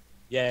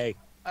 Yay.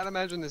 I'd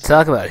imagine this.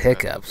 Talk is about Minecraft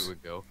hiccups.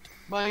 Would go.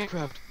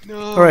 Minecraft, no!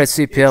 Alright,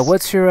 CPL, it's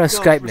what's your not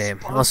Skype name?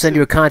 I'll send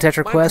you a contact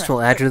request and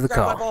we'll add you to the Grab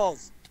my call.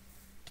 balls.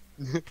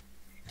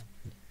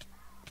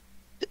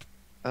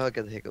 Oh, I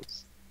got the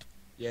hiccups.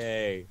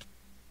 Yay.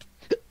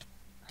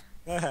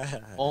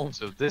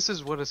 So this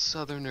is what a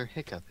southerner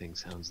hiccuping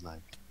sounds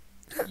like.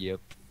 Yep.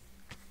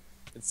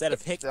 Instead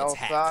of hic, The it's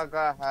hack.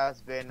 saga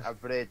has been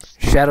abridged.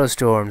 Shadow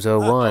Storms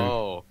 01.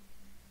 Oh.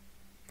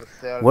 The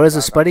Cell What is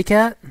a Saga. Spuddy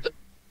Cat?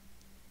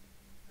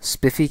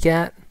 Spiffy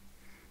Cat?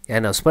 Yeah,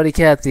 no, Spuddy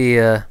Cat,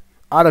 the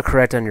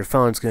autocorrect on your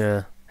phone's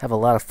gonna have a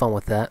lot of fun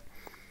with that.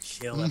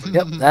 Chill every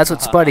Yep, that's what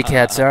Spuddy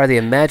Cats are, the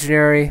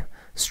imaginary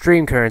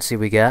stream currency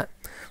we got.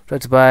 Would you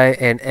like to buy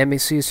an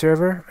MEC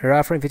server? You're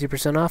offering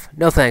 50% off?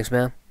 No thanks,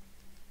 man.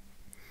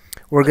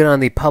 We're good on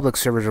the public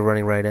servers we're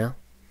running right now.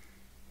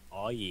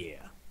 Oh yeah.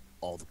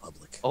 All the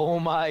public. Oh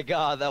my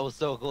god, that was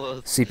so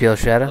close. CPL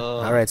Shadow?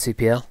 Ugh. Alright,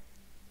 CPL.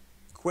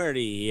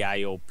 QWERTY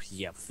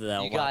IOPF. You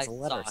Lots guys of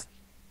letters. suck.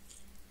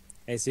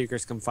 Hey,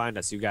 Seekers, come find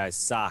us. You guys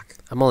suck.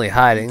 I'm only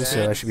hiding,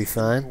 so I should be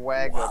fine.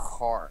 Swagger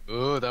card.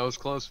 Ooh, that was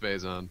close,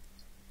 Phazon.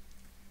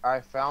 I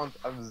found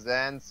a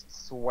Zen's Dude,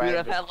 swagger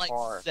I've had like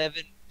card.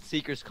 7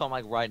 seekers come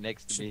like right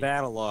next You to me. should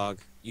battle log.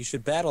 You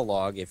should battle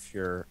log if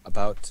you're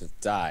about to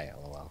die.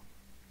 LOL.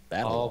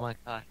 Battle Oh log. my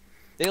god.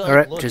 They, like,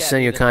 Alright, look just at send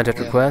me, you a then contact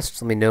live-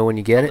 request. Let me know when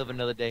you get it. Live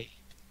another day.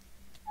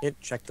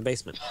 Check the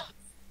basement.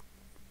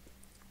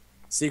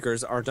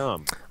 Seekers are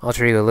dumb.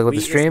 Alter Ego, look at We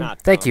the is stream.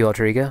 not Thank dumb. you,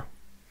 Alter Ego.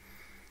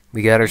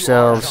 We got You are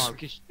ourselves... dumb,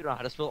 'cause you don't know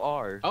how to spell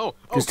R. Oh,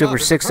 Just God, over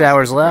there's a 6 person,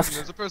 hours there's a left. person,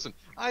 There's a person.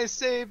 I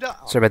saved.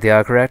 Sorry about the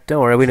autocorrect.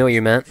 Don't worry, we know what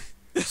you meant.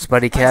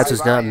 Spuddy Cats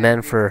was not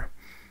meant for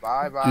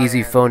Bye bye. easy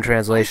Andy. phone I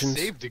translations.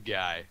 saved a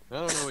guy. I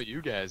don't know what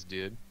you guys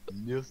did.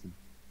 Nothing.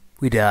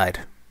 We died.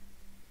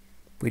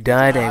 We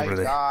died I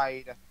angrily.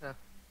 died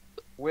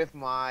with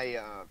my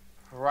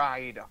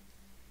pride,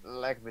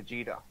 like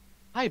Vegeta.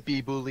 Hi,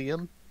 B-Boo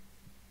Liam.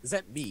 Is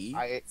that me?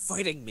 I-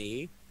 Fighting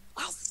me?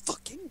 I'll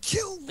fucking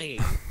kill me!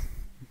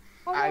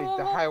 I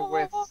die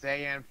with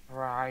Saiyan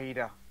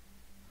pride.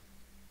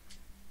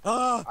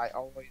 Ah! I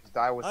always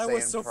die with I Saiyan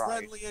was so pride.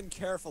 friendly and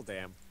careful,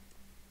 damn.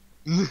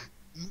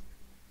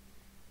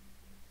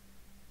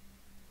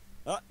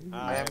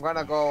 I am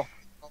gonna go.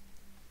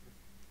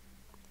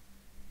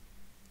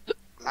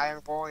 I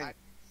am going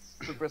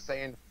Super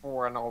Saiyan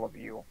 4 on all of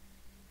you.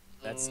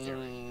 That's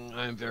scary.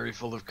 I'm very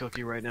full of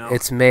cookie right now.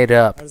 It's made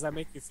up. How does that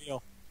make you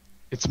feel?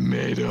 It's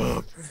made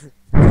up.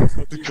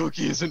 The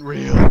cookie isn't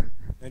real.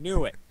 I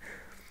knew it.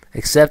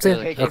 Accepted?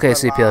 Really? Okay, Cake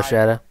is CPL alive.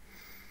 Shadow.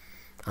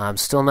 I'm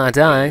still not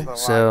dying, alive.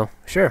 so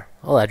sure,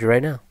 I'll add you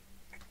right now.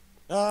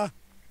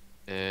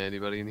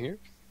 Anybody in here?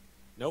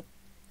 Nope.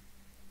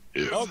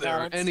 If Oh, there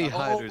are God, I'm any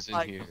stuck. hiders Oh,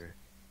 my in here.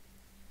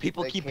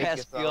 People The keep cake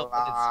passing is me a up.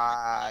 and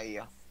lie.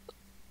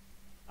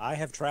 I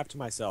have trapped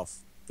myself.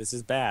 This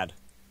is bad.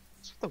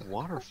 What's with the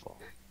waterfall?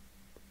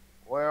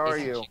 Where are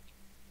It's a you?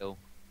 chicken.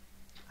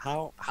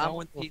 How I'm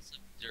in a the piece of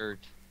dirt.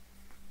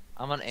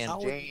 I'm an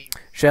ant. James.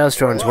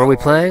 Shadowstorms, what are we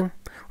playing?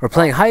 We're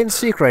playing hide and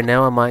seek right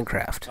now on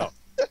Minecraft. Oh.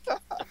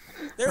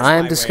 There's I my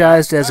am way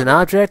disguised out. as an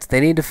object. They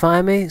need to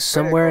find me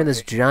somewhere in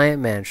this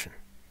giant mansion.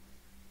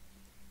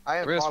 I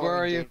am Chris, where following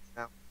are you? James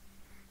now.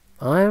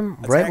 I'm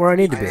right where I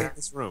need to be. In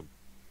this room.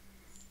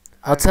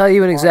 I'll tell you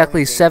in following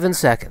exactly James 7 now.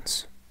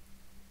 seconds.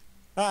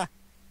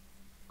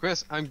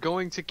 Chris, I'm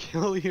going to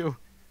kill you.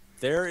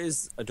 There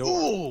is a door.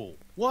 Ooh!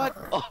 What?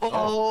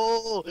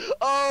 Oh!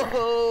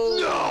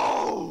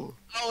 No!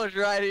 I was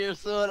right here,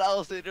 son. I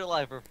was sitting there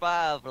like for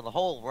 5 for the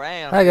whole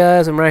round. Hi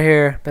guys, I'm right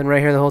here. Been right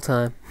here the whole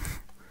time.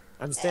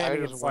 I'm standing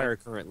I in just fire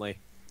currently.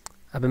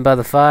 I've been by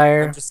the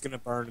fire. I'm just gonna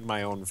burn in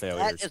my own That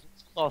failures. is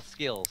soft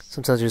skills.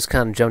 Sometimes I just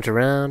kind of jumped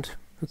around.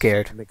 Who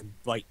cared? Make them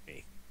bite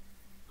me.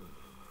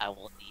 I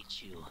will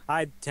eat you.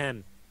 Hide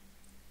 10.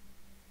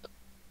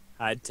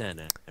 Hide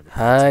 10.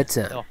 Hide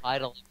 10. No,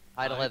 hide 11.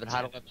 Hide 11.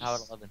 Hide 11. Hide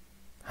 11.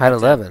 Hide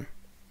 11.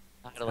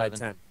 Hide Hide 11.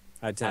 10. Hide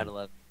Hide 10.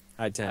 11.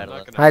 Hide 10. Hide I'm not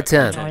 11. gonna Hide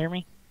hide 10. hear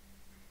me?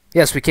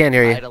 Yes, we can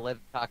hear you. Hide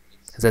 11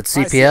 cockpits. Is that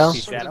Hi, CPL?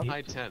 CP. I'm gonna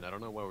hide 10. I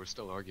don't know why we're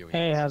still arguing.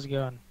 Hey, how's it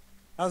going?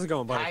 How's it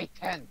going, buddy? High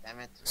 10, damn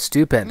it.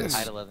 Stupendous.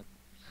 Hide 11.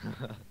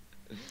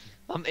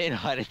 I'm in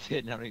hide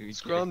 10. I don't even care.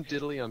 Scrum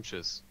diddly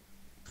umptious.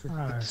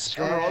 Alright.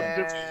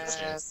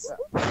 And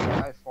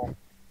I fall.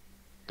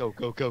 Go,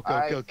 go, go,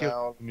 I go, go,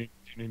 fell.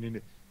 go.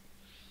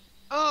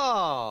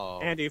 Oh!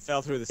 Andy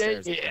fell through the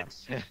Dang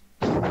stairs. it.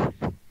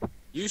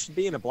 You should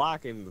be in a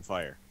block in the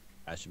fire.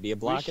 I should be a We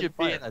block in the should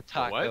be fire. in a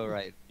taco, What?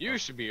 right? You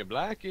should be a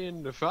black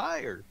in the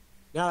fire.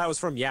 No, that was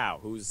from Yao,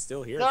 who's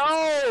still here.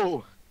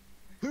 No!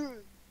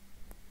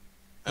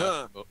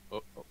 Huh. Oh.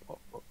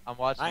 I'm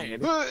watching Hi, you.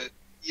 Andy.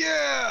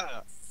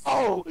 Yeah!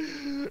 Oh!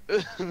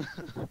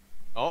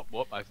 Oh,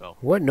 whoop, I fell.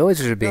 What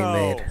noises are being No.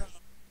 made?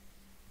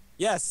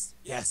 Yes,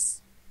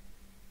 yes.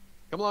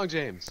 Come along,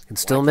 James. Can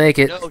still make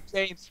it No,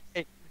 James,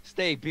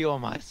 stay, be on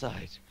my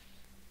side.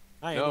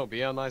 Hi, No, Andy.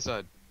 be on my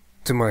side.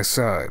 to my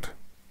side.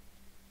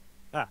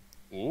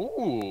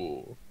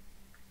 Ooh.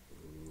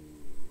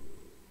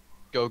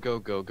 Go, go,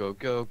 go, go,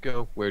 go,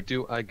 go. Where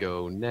do I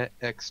go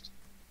next?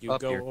 You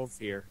Up go here. over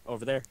here.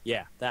 Over there?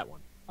 Yeah, that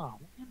one. Oh,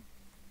 man.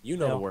 You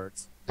know Yeah. the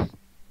words.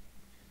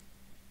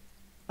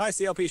 Hi,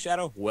 CLP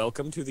Shadow.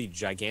 Welcome to the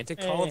gigantic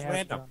Call of Hey, how's it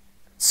Random. going?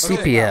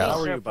 CPL. How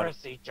are you, buddy?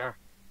 Procedure.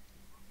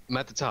 I'm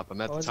at the top.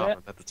 I'm at What the was top. that?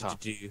 I'm at the top.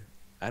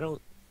 I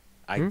don't.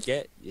 I Hmm?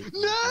 get you.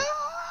 No!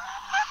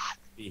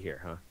 Be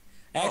here, huh?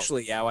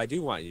 Actually, Yao, I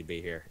do want you to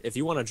be here. If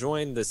you want to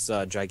join this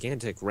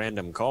gigantic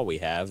random call we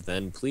have,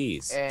 then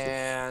please.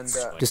 And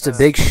Just a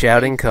big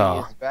shouting Macy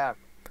call. is back.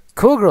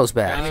 Cool Girl's I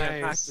back.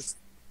 mean, Nice.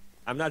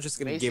 I'm not just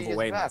gonna Macy give is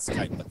away my back.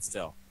 Skype, but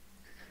still.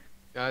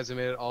 Guys, I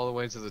made it all the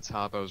way to the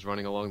top. I was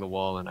running along the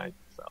wall and I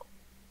fell.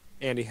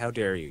 Andy, how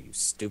dare you, you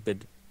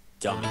stupid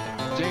dummy.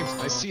 James,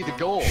 I see the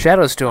goal.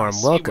 Shadowstorm,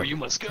 See where welcome. you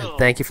must go. And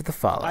thank you for the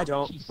follow. I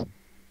don't.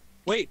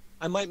 Wait,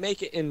 I might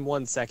make it in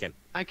 1 second.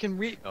 I can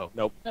read. Oh,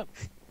 Nope.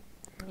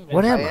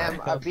 What I am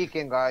am I? a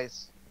beacon,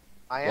 guys.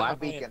 I am What? a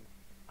beacon.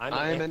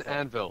 I'm an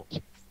anvil.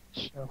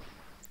 Shelf.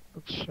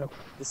 Bookshelf.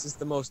 This is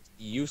the most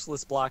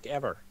useless block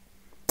ever.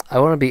 I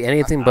want to be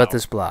anything but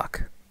this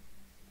block.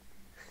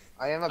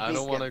 I am a beacon. I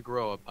don't want to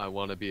grow up. I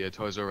want to be a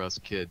Toys R Us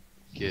kid.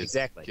 Kid.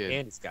 Exactly. Kid.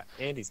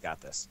 Andy's got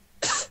this.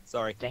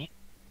 Sorry. Can't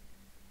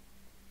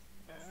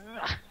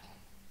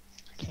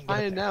get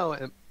I it there. now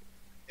am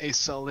a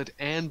solid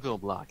anvil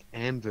block.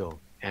 Anvil.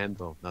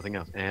 Anvil. Nothing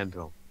else.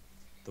 Anvil.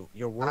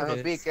 Your I'm word a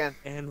is beacon.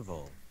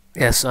 anvil.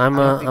 Yes, I'm I'm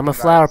a a beacon,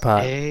 flower guys.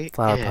 pot. A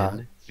Flower pot.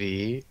 N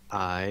V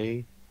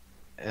I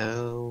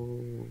L.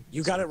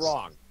 You got it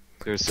wrong.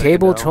 There's a second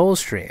Cable L. Troll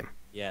Stream.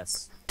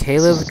 Yes.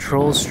 Caleb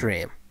Troll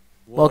Stream.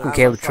 Welcome, I'm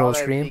Caleb a Troll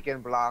solid Stream.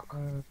 beacon block.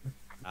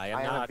 I I am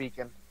am a not.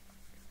 beacon.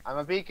 I'm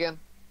a beacon.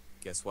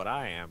 Guess what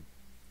I am?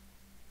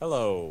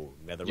 Hello,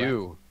 Netherrack.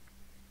 You.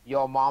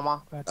 Yo,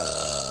 mama.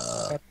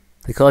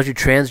 They called you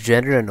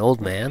transgender and old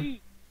man.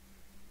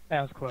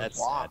 That was close. That's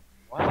Wow. sad.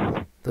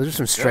 What? Those are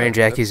some strange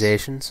that's-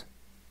 accusations.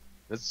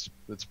 That's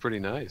pretty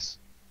nice.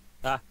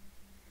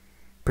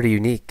 Pretty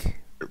unique.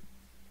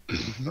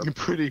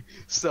 Pretty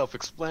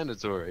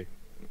self-explanatory.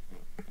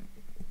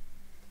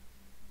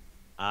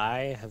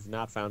 I have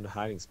not found a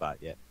hiding spot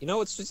yet. You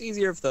know, it's just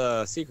easier if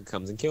the secret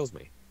comes and kills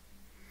me.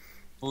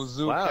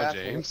 Wow,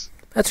 Catholic. James.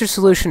 That's your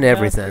solution to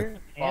everything. An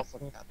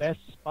anvil, best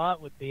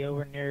spot would be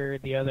over near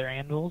the other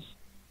anvils.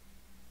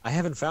 I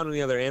haven't found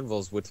any other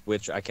anvils with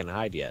which I can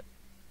hide yet.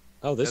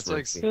 Oh, this That's room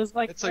like- seems- It was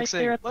like It's right like there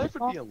saying at the life would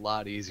top. be a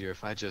lot easier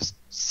if I just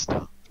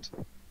stopped.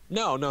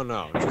 No.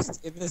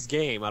 Just in this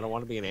game, I don't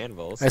want to be an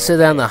anvil. I so- sit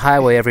down the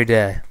highway every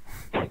day.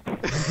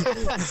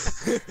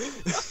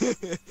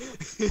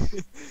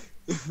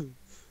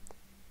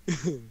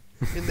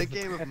 In the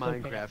game of That's okay.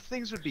 Minecraft,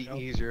 things would be No.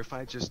 easier if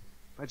I just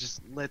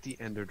let the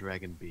Ender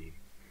Dragon be.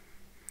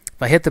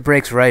 If I hit the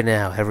brakes right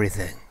now,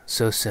 everything.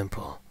 So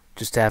simple.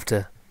 Just have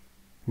to...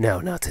 No,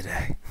 not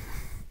today.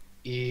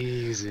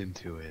 Ease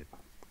into it.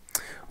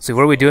 So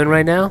what are we doing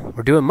right now?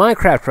 We're doing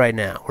Minecraft right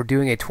now. We're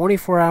doing a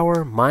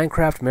 24-hour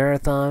Minecraft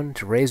marathon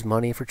to raise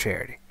money for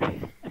charity.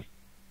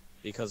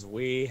 Because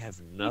we have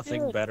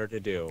nothing better to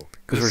do.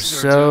 Because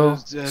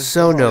we're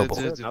so noble.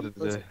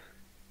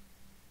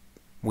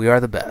 We are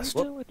the What best. are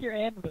you doing with your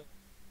anvil?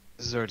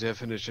 This is our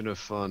definition of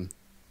fun.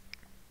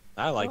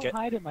 I like it.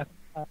 Hide in my.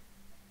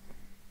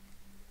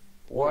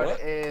 What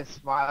is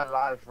my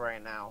life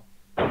right now?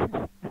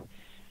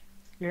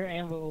 Your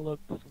anvil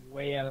looks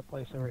way out of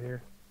place over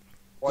here.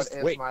 What Just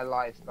is wait. my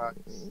life, guys?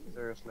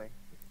 Seriously.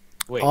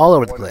 Wait, All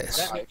over the What is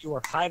place. that means you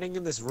are hiding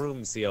in this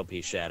room,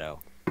 CLP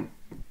Shadow.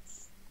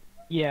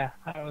 Yeah,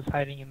 I was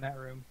hiding in that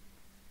room.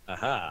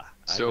 Aha.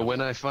 I So know.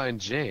 when I find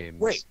James,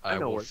 Wait, I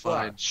know will where you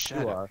find are.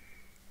 Shadow. You are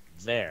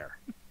there.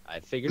 I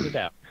figured it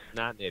out.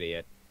 Not an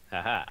idiot.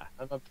 Haha.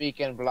 I'm a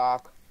beacon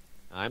block.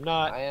 I'm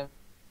not. I am.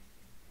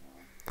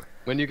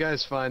 When you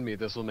guys find me,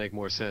 this will make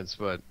more sense,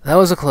 but That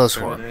was a close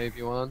turn one. an if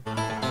you want.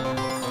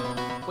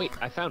 Wait,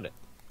 I found it.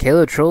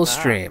 Kalo Trolls Ah.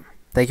 stream.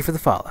 Thank you for the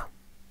follow.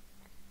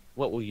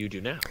 What will you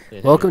do now?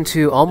 Welcome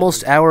to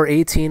almost hour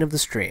 18 of the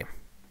stream.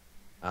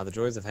 The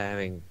joys of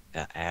having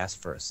an ass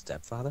for a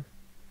stepfather?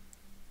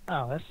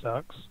 Oh, that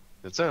sucks.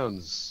 That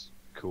sounds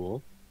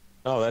cool.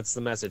 Oh, that's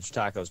the message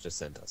Tacos just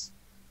sent us.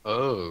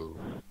 Oh.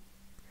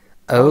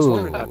 I was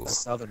wondering about Oh, the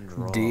southern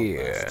drawl.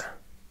 dear.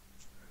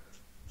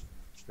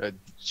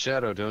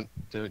 Shadow, don't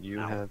you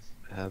Ow.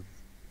 have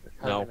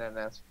No. Having an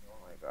S. Oh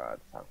my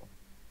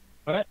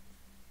god.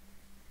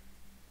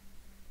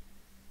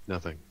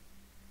 nothing?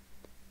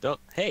 Don't.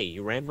 Hey,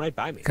 you ran right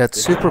by me. Got Good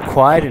super job.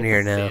 quiet in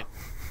here now.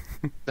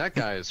 That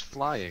guy is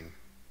flying.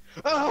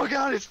 Oh my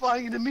god, it's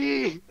flying into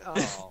me!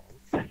 Oh.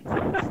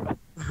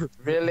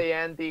 Really,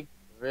 Andy?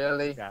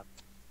 Really? Yeah.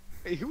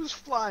 Hey, he was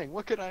flying.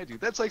 What could I do?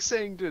 That's like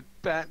saying to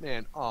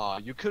Batman, "Aw,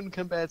 you couldn't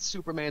combat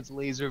Superman's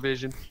laser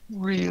vision."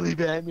 Really,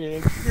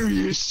 Batman? Are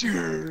you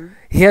sure?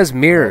 He has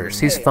mirrors.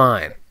 He's Okay.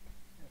 fine.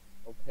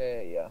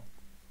 Okay, yeah.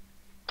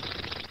 I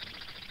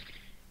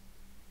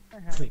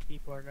wonder how many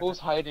people are gonna Who's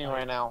hiding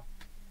right now?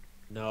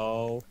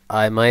 No.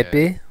 I might Yeah.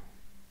 be.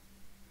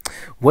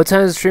 What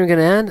time is the stream going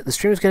to end? The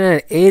stream is going to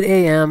end at 8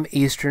 a.m.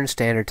 Eastern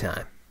Standard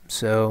Time.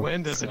 So,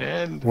 When does it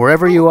end?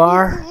 wherever you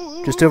are,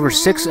 just over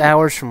 6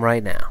 hours from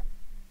right now.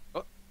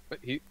 But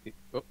there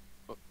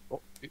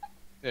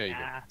you go.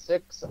 Ah,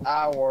 6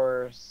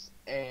 hours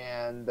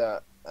and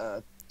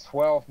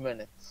 12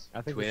 minutes.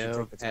 I think we should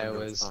take the time to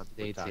respond to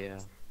the topic.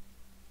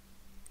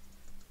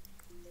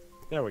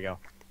 There we go.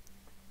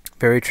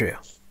 Very true.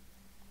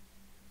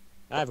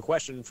 I have a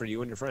question for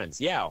you and your friends.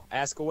 Yao,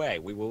 ask away.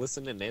 We will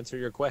listen and answer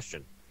your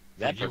question.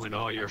 That You person- and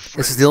all your friends.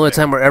 This is the only there.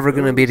 time we're ever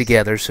going to be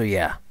together, so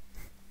yeah.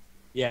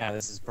 Yeah,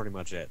 this is pretty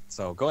much it.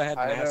 So go ahead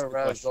and ask Either the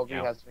question. Raspberry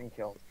Yao. has been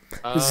killed.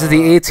 This is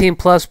the 18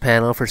 plus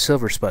panel for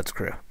Silverspud's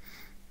crew.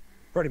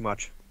 Pretty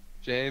much.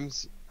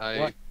 James,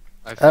 What?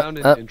 I found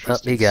an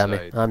interesting he got me.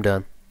 site. I'm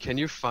done. Can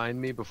you find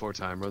me before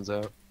time runs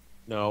out?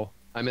 No.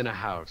 I'm in a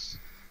house.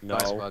 No.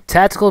 Bye, Spud.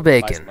 Tactical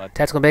bacon. Spud.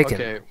 Tactical bacon.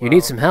 Okay, You need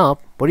well- some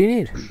help. What do you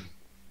need?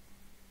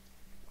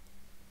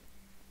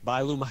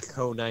 Bye,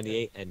 Lumako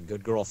 98 and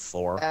Good Girl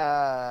 4.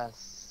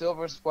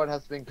 Silverspud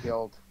has been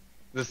killed.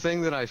 The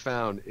thing that I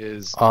found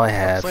is All I a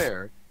have.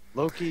 player,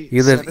 Loki.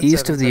 You live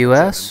east of the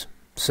U.S.,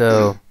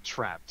 so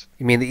Trapped.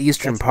 you mean the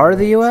eastern That's part of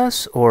the right.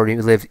 U.S., or do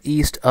you live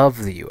east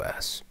of the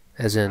U.S.?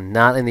 As in,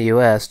 not in the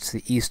U.S., to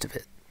the east of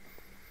it.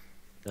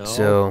 No.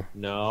 So-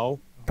 No.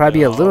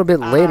 Probably be a No. little bit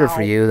later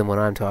for Ow. you than what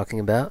I'm talking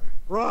about.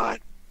 Run!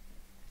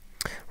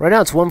 Right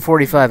now it's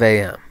 1:45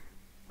 a.m.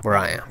 where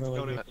I am. really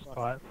Don't good even-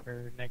 spot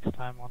for next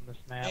time on this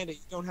map. Andy, you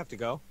don't have to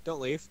go.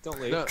 Don't leave. Don't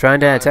leave. No, Trying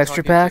to add a I'm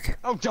texture talking- pack?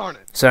 Oh darn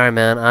it! Sorry,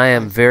 man. I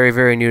am very,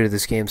 very new to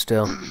this game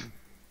still.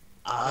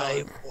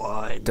 I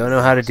won. Don't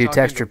know how to do Talking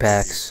texture to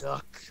packs.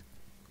 Suck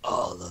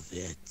all of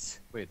it.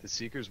 Wait, the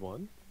Seekers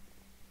won?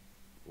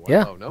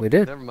 Yeah, Oh, no, we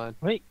did. Never mind.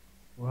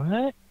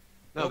 What?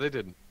 No, they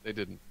didn't. They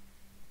didn't.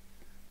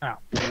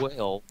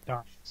 Well,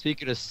 Darn.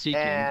 speaking of seeking,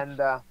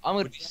 And I'm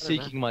gonna be What's the matter,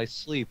 man? seeking my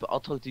sleep.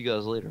 I'll talk to you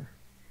guys later.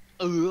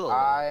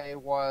 I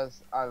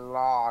was a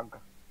log,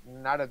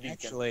 not a beacon.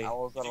 Actually, I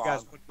was a if you guys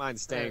log. wouldn't mind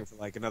staying for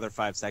like another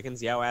 5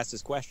 seconds, Yao asked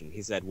his question.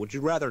 He said, would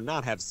you rather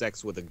not have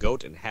sex with a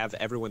goat and have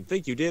everyone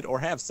think you did, or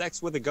have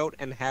sex with a goat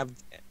and have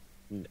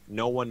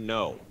no one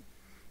know?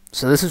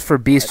 So this is for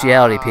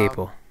bestiality Um,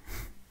 people.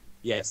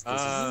 Yes, this Is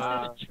is...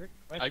 that a trick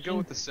I go question?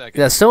 with the second.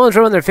 Yeah, someone's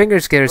rubbing their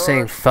fingers together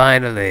saying,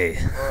 finally,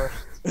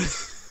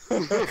 First,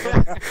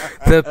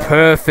 the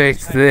perfect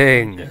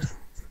thing.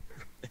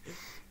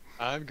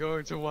 I'm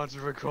going to watch a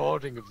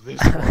recording of this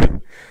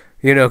one.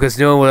 You know, because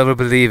no one will ever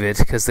believe it,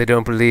 because they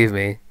don't believe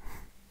me.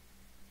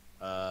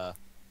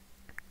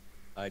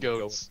 I'd go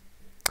Goats.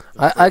 with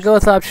the I go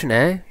first- with option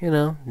A, you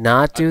know,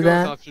 not I'd do go with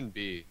that. option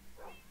B.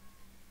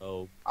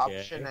 Okay.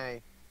 option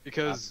A.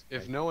 Because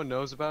if no one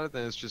knows about it,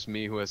 then it's just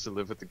me who has to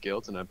live with the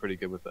guilt, and I'm pretty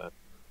good with that.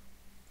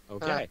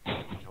 Okay.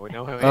 Now we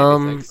know how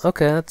Andy thinks.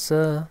 Okay, that's,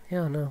 yeah,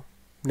 no.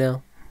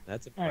 No.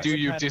 That's All right, Do so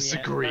you try to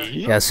disagree?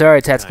 Yeah,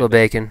 sorry, Tactical Kinda.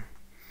 Bacon.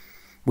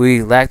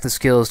 We lack the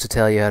skills to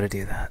tell you how to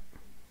do that.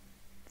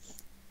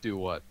 Do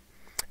what?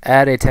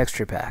 Add a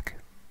texture pack.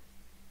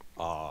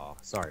 Aw,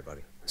 sorry,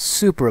 buddy.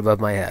 Super above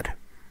my head.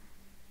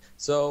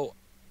 So,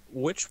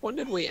 which one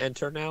did we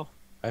enter now?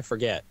 I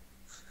forget.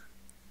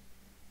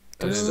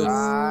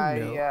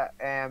 I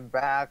am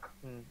back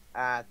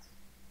at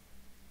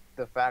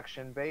the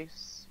faction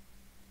base.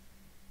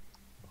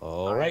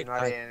 All right. I'm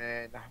not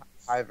in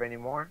Hive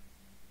anymore.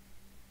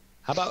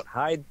 How about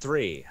hide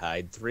 3?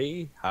 Hide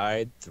 3,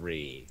 hide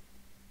 3.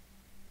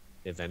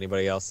 If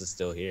anybody else is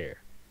still here.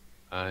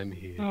 I'm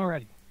here.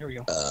 Alrighty, here we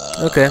go.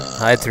 Okay,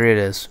 hide 3 it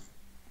is.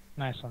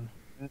 Nice one.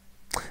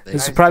 This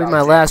is Nice probably job, my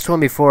James. last one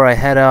before I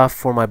head off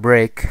for my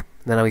break.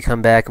 Then we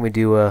come back and we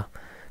do a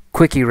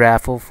quickie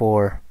raffle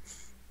for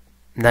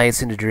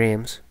Nights into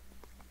Dreams.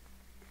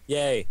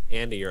 Yay,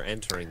 Andy, you're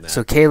entering that.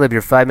 So Caleb,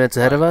 you're 5 minutes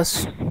ahead of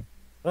us.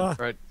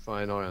 Right,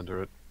 fine, I'll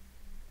enter it.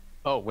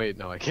 Oh, wait,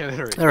 no, I can't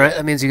enter it. All right,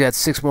 that means you got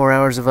 6 more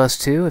hours of us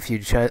too. If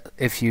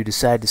you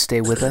decide to stay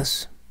with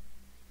us.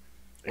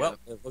 Well,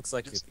 it looks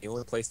like the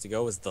only place to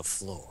go is the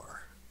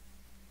floor.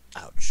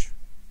 Ouch.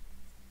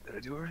 Did I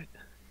do it right?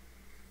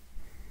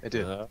 I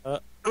did.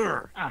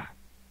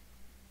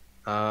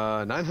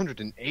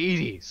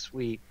 980,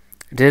 sweet.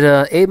 Did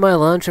 8 My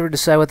Lunch ever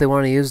decide what they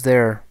want to use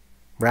their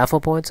raffle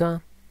points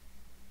on?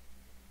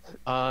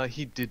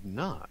 He did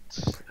not.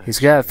 He's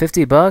got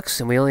 $50,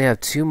 and we only have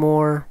 2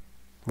 more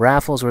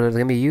raffles where they're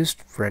going to be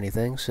used for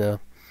anything. So,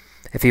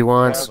 if he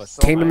wants Yeah,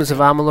 so Kingdoms of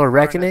many Amalur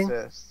Reckoning,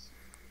 furnaces.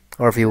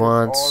 or if he It's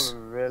wants, all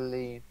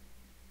really.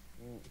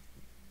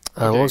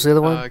 what was the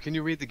other one? Can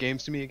you read the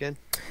games to me again?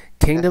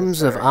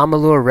 Kingdoms of necessary.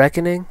 Amalur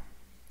Reckoning,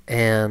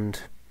 and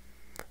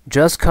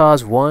Just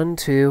Cause 1,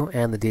 2,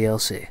 and the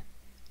DLC.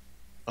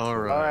 All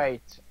right.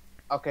 Alright.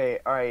 Okay,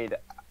 alright.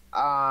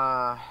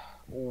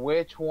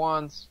 Which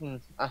ones?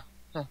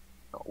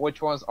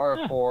 Which ones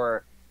are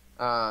for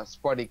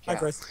Spuddy Hi, Cats?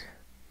 Chris.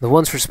 The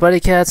ones for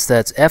Spuddy Cats,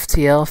 that's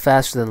FTL,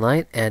 Faster Than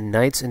Light, and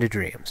Nights into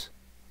Dreams.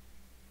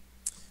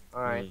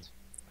 Alright.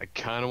 I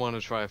kind of want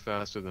to try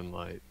Faster Than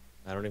Light.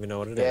 I don't even know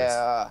what it is.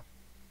 Yeah.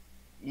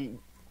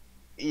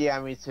 Yeah,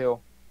 me too.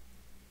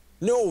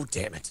 No,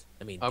 damn it.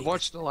 I mean, I've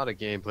watched a lot of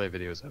gameplay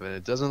videos of it.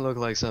 It doesn't look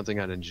like something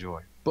I'd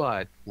enjoy.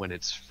 But when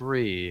it's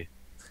free,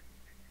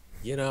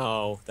 you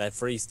know, that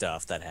free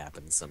stuff that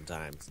happens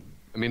sometimes.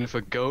 I mean, if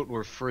a goat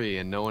were free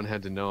and no one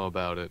had to know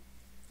about it,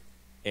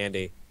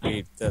 Andy,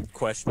 the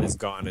question is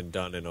gone and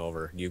done and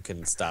over. You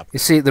can stop. You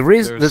see, the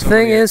reason, There's the so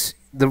thing many- is,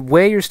 the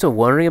way you're still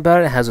wondering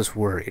about it has us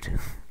worried.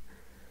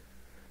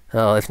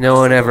 Oh, if no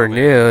one ever Oh, man.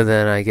 knew,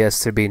 then I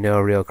guess there'd be no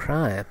real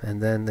crime.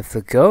 And then if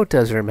the goat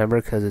doesn't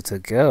remember because it's a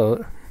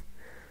goat,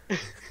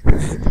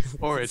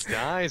 or it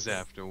dies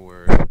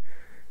afterward.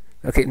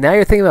 okay, now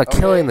you're thinking about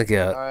killing the Okay,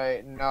 goat.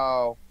 Alright,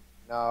 no.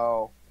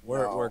 No.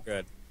 We're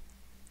good.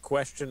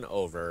 Question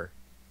over.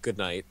 Good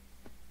night.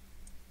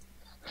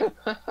 What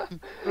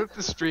if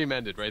the stream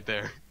ended right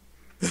there?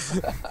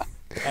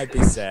 I'd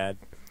be sad.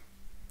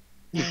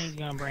 He's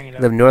gonna bring it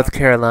up. Live North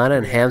Carolina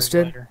and 3 hours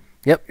Hampstead. later.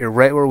 Yep, you're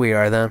right where we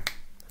are then,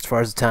 as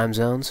far as the time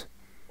zones.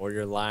 Or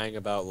you're lying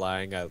about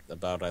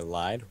I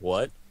lied.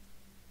 What?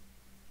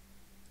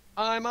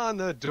 I'm on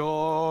the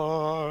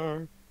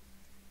door.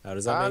 How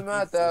does that I'm make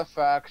at you the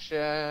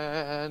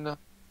faction.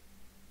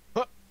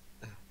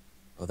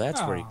 Oh,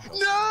 that's where he Oh. goes.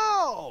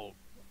 No!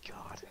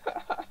 God.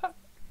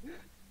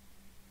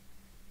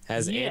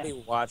 Has Yeah. Andy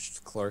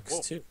watched Clerks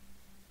Whoa. 2?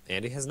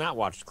 Andy has not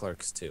watched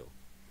Clerks 2.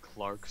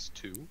 Clark's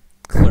 2?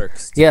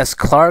 Clerks 2. Yes,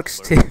 Clark's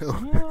Clerks. too.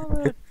 Well,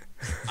 that-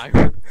 I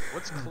heard.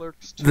 What's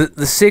Clerk's 2?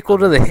 The sequel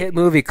to the hit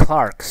movie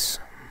Clark's.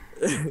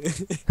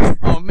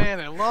 Oh man,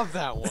 I love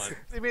that one.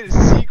 They made a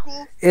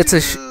sequel?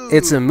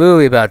 It's a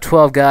movie about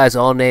 12 guys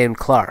all named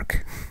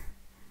Clark.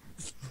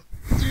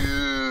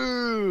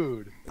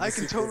 Dude! I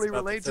can sequel's totally about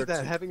the relate to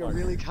that, 13th having a Clark.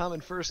 really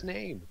common first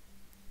name.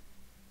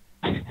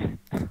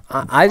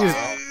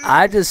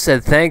 I just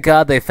said thank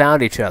God they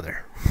found each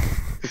other.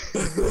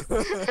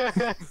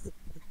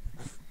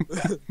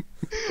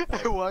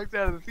 I walked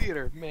out of the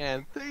theater.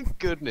 Man, thank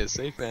goodness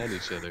they found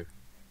each other.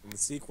 And the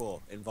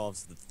sequel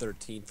involves the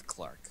 13th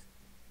Clark.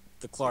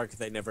 The Clark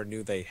they never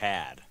knew they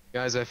had.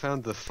 Guys, I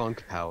found the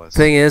Funk Palace.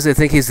 Thing is, they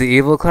think he's the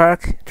evil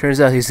Clark.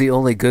 Turns out he's the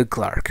only good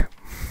Clark.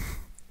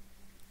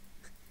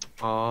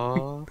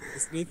 Aww.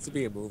 This needs to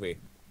be a movie.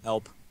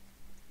 Help.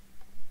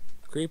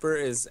 Creeper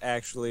is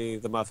actually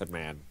the Muffin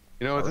Man.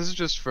 You know what? This is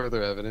just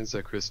further evidence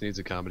that Chris needs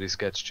a comedy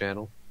sketch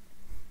channel.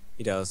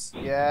 He does.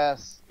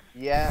 Yes.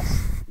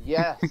 Yes.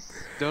 Yes.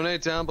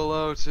 Donate down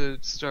below to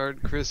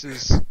start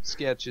Chris's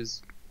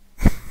sketches.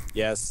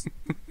 Yes.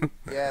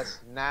 Yes.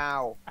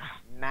 Now.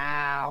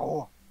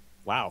 Now.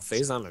 Wow,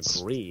 Faison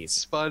agrees.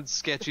 Spud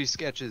sketchy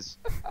sketches.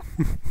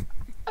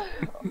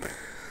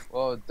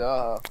 Well,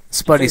 duh.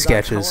 Spuddy Faison, How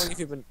sketches. long have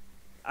you been...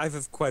 I have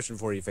a question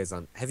for you,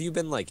 Faison. Have you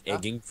been, like,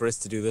 egging Chris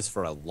to do this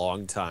for a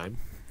long time?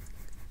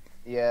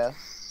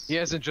 Yes. He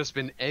hasn't just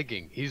been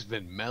egging, he's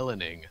been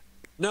melaning.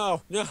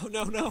 No, no,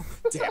 no, no.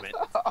 Damn it.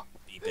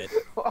 Beep it.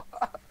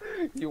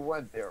 You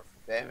went there.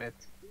 Damn it.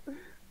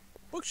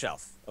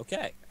 Bookshelf.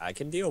 Okay, I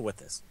can deal with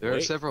this. There are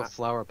Wait, several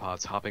flower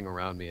pots hopping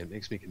around me. It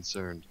makes me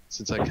concerned,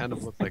 since I kind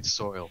of look like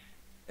soil.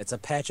 It's a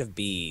patch of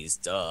bees.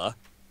 Duh.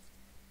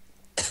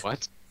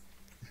 What?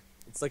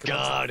 It's like a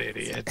God,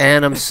 idiot.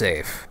 And I'm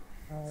safe.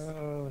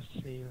 Let's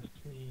see.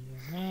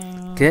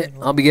 No, Okay,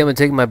 I'll be going to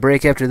take my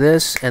break after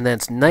this, and then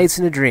it's Nights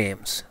into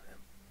Dreams.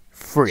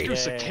 Free. True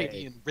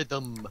circadian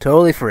rhythm.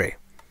 Totally free.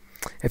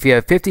 If you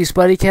have 50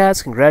 Spuddy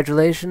Cats,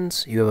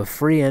 congratulations. You have a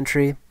free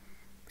entry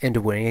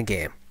into winning a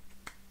game.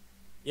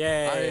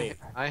 Yay!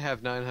 I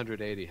have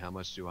 980. How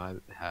much do I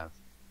have?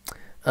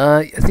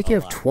 I think you A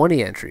have lot.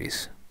 20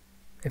 entries.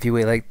 If you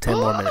wait like 10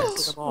 more Look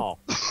minutes. at them all.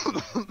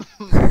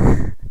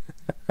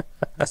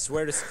 I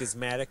swear to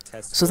Schismatic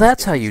Test. So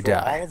that's how you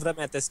die. All of them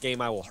at this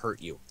game, I will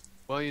hurt you.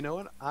 Well, you know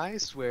what? I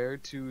swear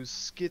to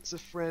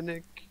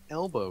schizophrenic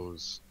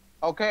elbows.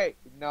 Okay,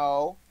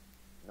 no.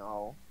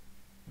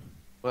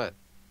 What?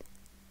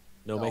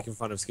 No, No. making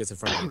fun of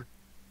schizophrenia.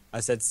 I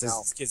said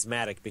No.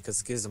 schismatic because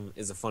schism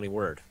is a funny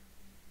word.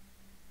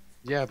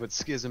 Yeah, but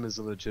schism is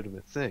a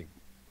legitimate thing.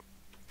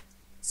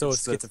 So It's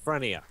is the-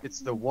 schizophrenia. It's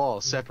the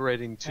wall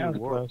separating two That was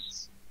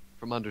worlds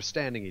from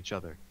understanding each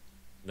other.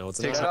 No, it's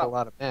It takes not. up a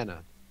lot of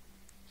mana.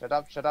 Shut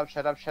up.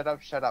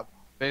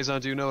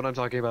 Faison, do you know what I'm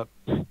talking about?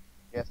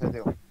 Yes, I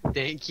do.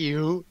 Thank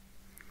you.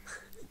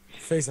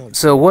 Face on.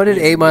 So what did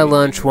Ate My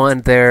Lunch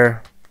want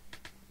their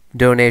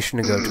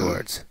donation to go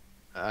towards?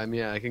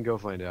 Yeah, I can go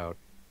find out.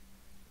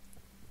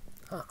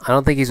 I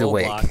don't think he's Full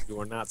awake. block, you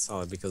are not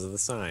solid because of the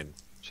sign.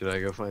 Should I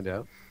go find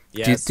out?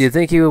 Yes. Do you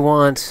think he would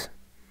want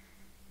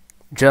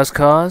Just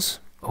Cause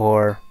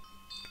or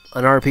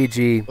an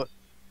RPG What?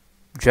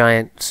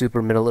 giant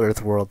super Middle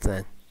Earth world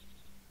thing?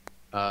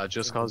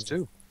 Just Cause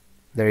 2.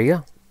 There you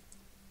go.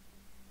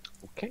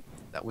 Okay,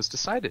 that was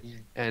decided.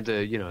 And,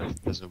 if he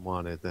doesn't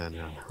want it, then...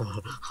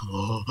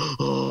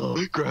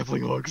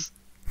 grappling hooks.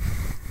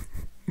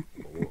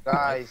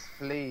 Guys,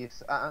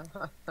 please.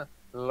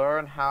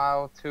 Learn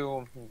how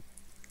to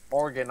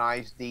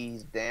organize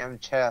these damn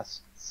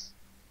chests.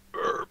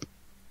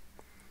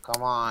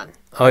 Come on.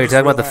 Oh, you're talking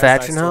about the Realized I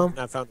faction still home? have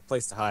not found a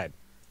place to hide.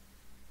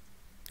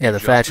 Yeah, the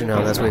Just faction did.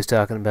 home. That's what he's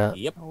talking about.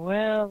 Yep.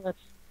 Well, that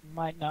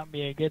might not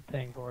be a good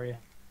thing for you.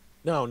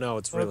 No,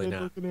 it's really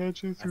not. Looking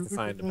at you I have to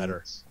find a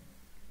better.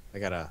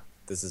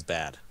 This is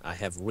bad. I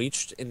have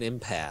reached an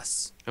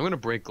impasse. I'm gonna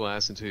break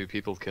glass until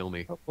people kill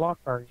me. What block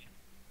are you?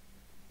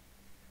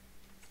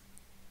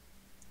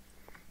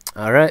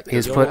 All right,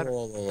 he's put,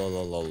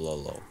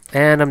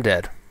 and I'm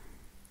dead.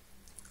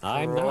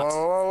 I'm not.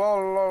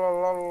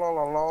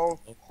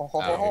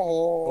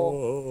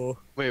 Oh.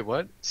 Wait,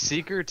 what?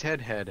 Seeker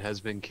Tedhead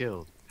has been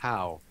killed.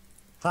 How?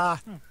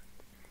 Ha!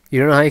 You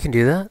don't know how you can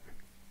do that?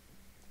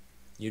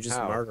 You just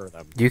How? murder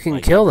them. You can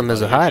Like kill them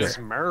as a everybody.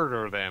 hider.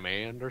 murder them,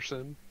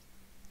 Anderson.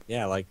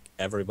 Yeah, like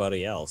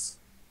everybody else.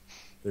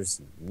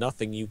 There's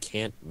nothing you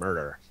can't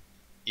murder.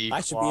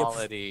 I should be a-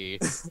 Equality.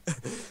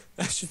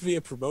 That should be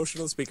a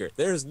promotional speaker.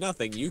 There's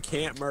nothing you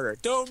can't murder.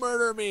 Don't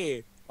murder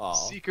me! Aw.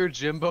 Seeker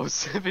Jimbo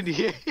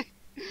 78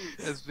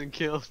 has been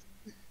killed.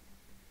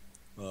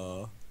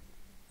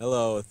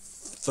 Hello,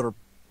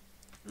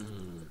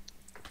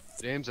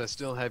 James, I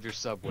still have your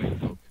subway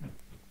Coke.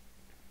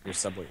 your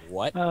subway.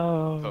 What?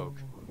 Oh. Poke.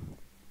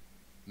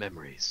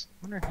 Memories.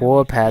 Wonder how Poor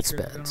many Pat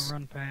sneakers are Spence. gonna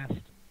run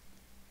past.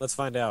 Let's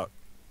find out.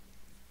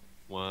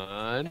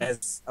 One.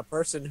 As a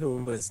person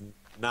who is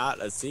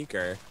not a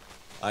seeker,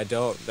 I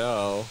don't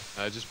know.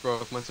 I just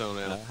broke my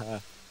toenail.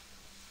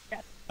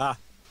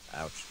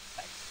 Ouch.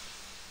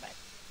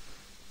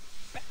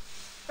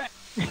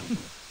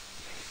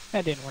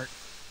 That didn't work.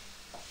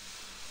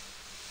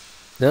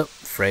 Nope,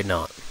 afraid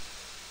not.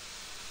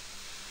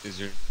 Is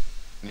your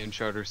name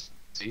Charter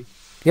C?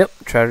 Yep,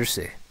 Charter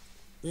C.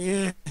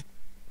 Yeah.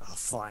 Oh,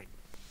 fine.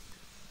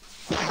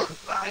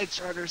 Bye,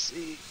 Charter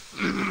C.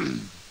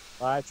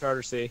 Bye,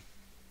 Charter C.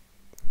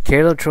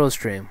 Caleb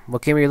Trollstream,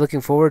 what game are you looking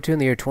forward to in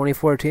the year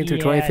 2014 through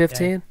Yeah,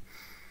 2015?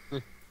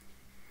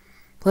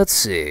 Let's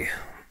see.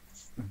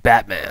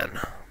 Batman.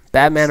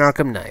 Batman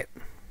Arkham Knight.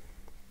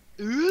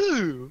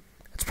 Ooh.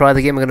 It's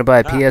probably the game I'm going to buy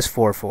a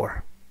PS4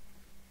 for.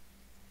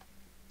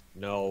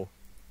 No.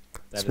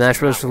 That is Smash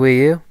Bros. not for Wii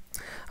U.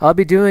 I'll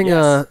be doing Yes.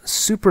 a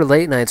super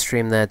late night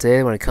stream that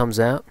day when it comes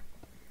out.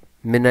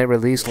 Midnight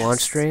release launch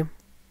Yes. stream.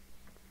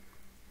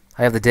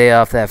 I have the day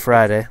off that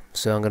Friday,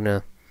 so I'm going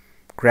to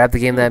grab the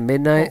game that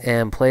midnight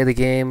and play the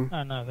game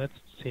Oh no, that's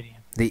Obsidian.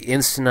 the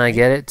instant I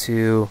get it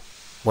to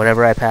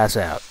whenever I pass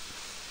out.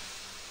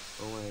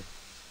 Go away. Go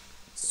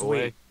Sweet.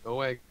 away. Go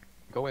away.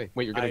 Go away.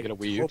 Wait, you're gonna I get a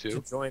Wii U hope too?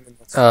 to join in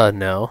that-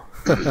 No.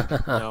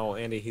 No,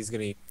 Andy, he's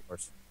gonna eat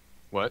yours.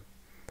 What?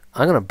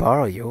 I'm going to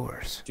borrow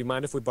yours. Do you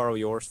mind if we borrow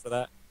yours for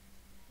that?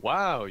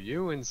 Wow,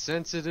 you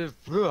insensitive.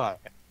 Ugh.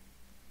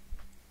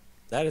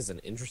 That is an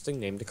interesting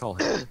name to call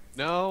him.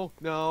 No.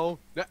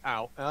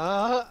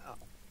 Ow.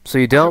 So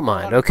you don't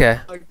mind.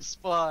 Okay.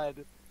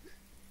 Spud.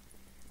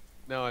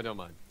 No, I don't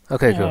mind.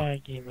 Okay, cool.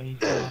 I get what he's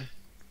doing.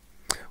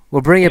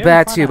 We'll bring it Yeah,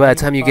 back why to you not? by the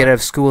You time you can get buy- out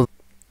of school.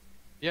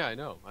 Yeah, I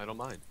know. I don't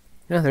mind.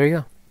 Yeah, there you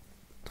go.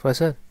 That's what I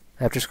said.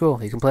 After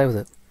school, you can play with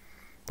it.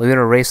 We're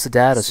gonna erase the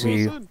data so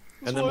you. Wilson,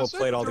 And then we'll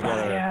play it all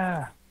together.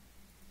 Yeah.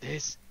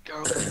 This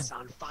girl is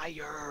on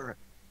fire.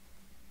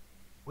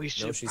 We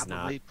should she's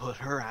probably put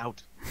her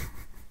out.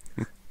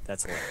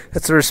 That's hilarious.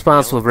 That's a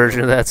responsible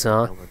version of that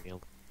song.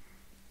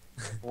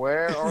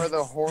 Where are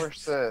the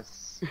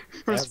horses?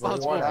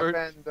 Responsible What ver-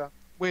 happened?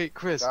 Wait,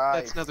 Chris, Guys.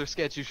 that's another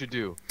sketch you should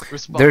do.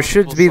 There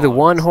should Responsible be the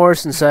one songs.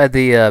 horse inside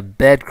the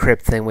bed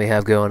crypt thing we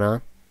have going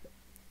on.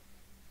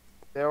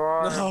 There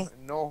are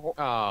No.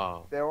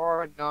 Oh, There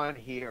are none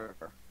here.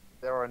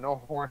 There are no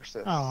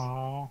horses.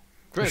 Oh.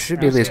 Chris, should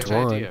be at least sketch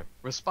one. idea.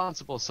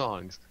 Responsible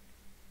songs.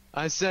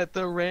 I set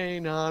the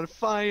rain on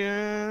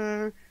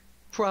fire.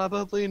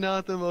 Probably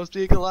not the most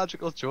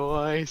ecological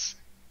choice.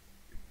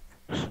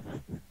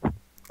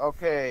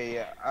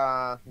 Okay.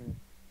 Oh,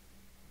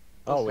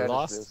 whose we head is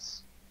lost?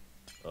 This,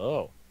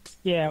 Oh,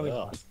 Yeah, we Ugh.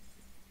 lost.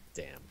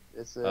 damn.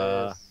 this is.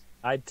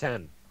 Hide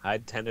 10.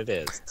 Hide 10 it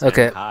is. 10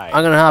 Okay, hide.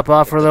 I'm gonna hop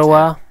off for a Get the little 10.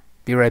 while.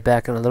 Be right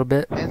back in a little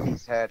bit.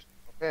 Andy's head.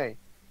 Okay.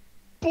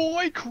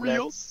 Boy,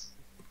 Creels.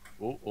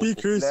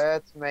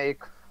 Let's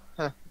make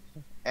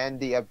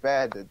Andy a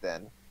bed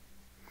then.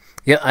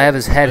 Yeah, I have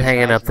his head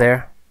hanging up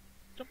there.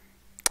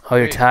 Oh,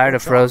 you're Wait, tired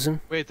of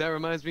Frozen? Wait, that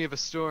reminds me of a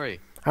story.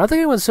 I don't think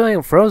anyone's singing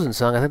a Frozen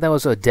song. I think that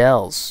was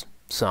Adele's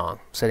song,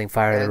 Setting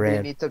Fire to the Andy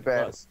Rain. needs a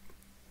bed.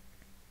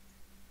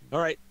 All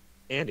right,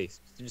 Andy,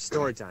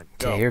 story time.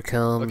 Go. Okay, here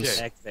comes.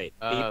 Okay. Activate.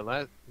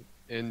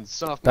 In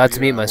sophomore About to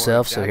year, meet I wore a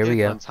myself, so here we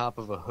jacket go. on top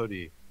of a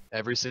hoodie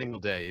every single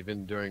day,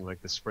 even during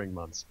like the spring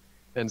months.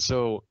 And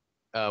so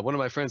one of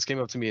my friends came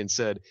up to me and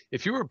said,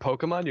 if you were a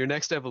Pokemon, your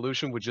next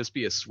evolution would just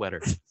be a sweater.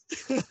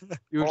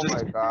 You would Oh just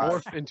my God.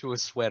 morph into a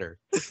sweater.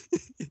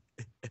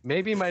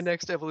 Maybe my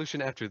next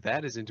evolution after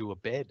that is into a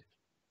bed.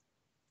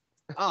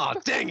 Oh,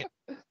 dang it!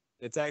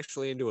 It's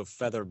actually into a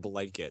feather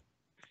blanket.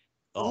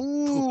 Oh,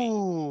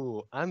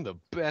 Ooh, I'm the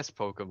best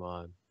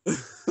Pokemon.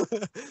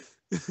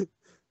 poopy.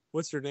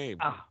 What's your name?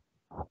 Ah.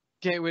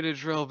 Can't wait to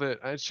drill bit.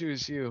 I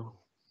choose you.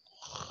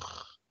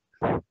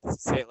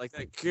 Say it like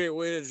that. Can't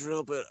wait to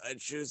drill, but I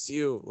choose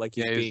you. Like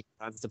he's Yeah, being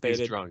constipated.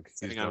 He's drunk. He's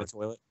Sitting on a drunk.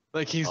 toilet.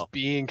 Like he's Oh.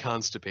 being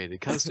constipated.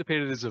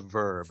 Constipated is a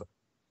verb.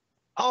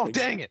 Oh,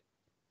 dang it!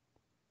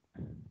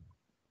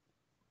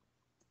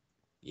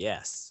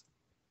 Yes.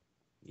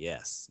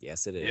 Yes.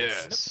 Yes, it is.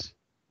 Yes.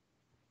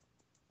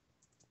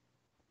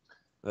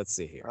 Let's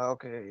see here.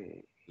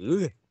 Okay.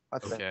 Ugh.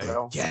 What the Okay.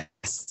 hell?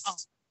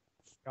 Yes.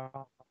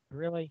 God,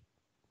 really?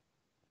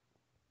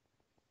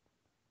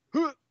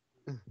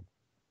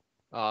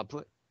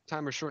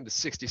 Timer shortened to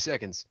 60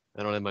 seconds.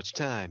 I don't have much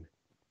time.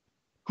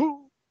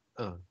 Oh,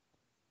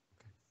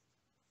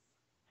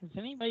 Has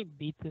anybody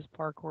beat this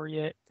parkour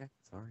yet? Okay.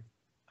 Sorry.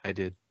 I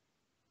did.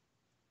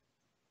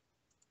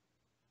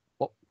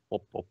 Whoop,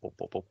 whoop, whoop, whoop,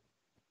 whoop, whoop.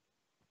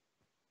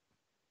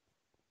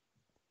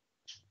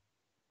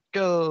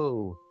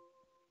 Go!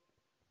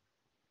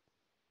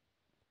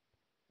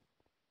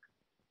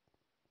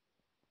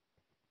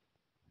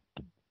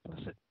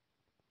 Bless it.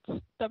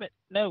 Stop it.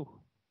 No.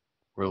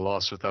 We're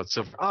lost without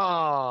silver.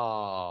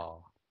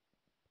 Oh!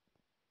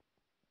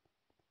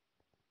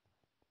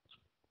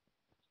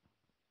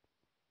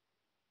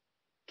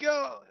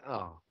 Go!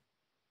 Oh.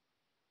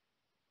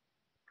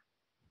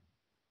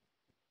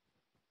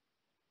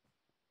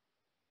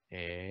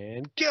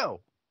 And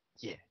go!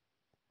 Yeah.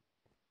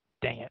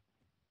 Dang it.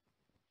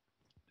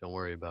 Don't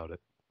worry about it.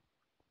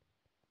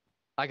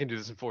 I can do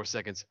this in 4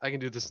 seconds. I can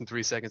do this in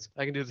 3 seconds.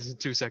 I can do this in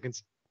 2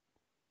 seconds.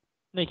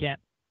 They can't.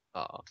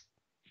 Oh.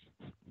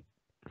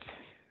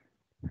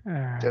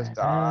 Just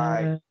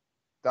die.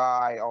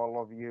 Die,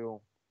 all of you.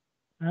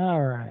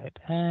 All right.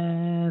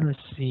 Let's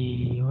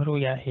see. What do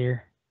we got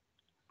here?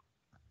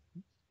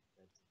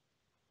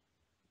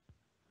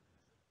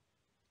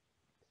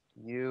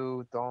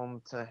 You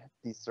don't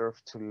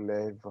deserve to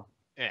live.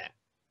 Yeah.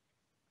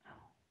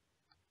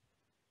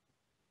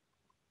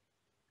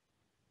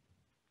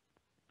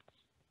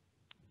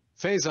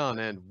 Faison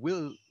and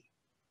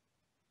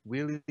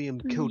William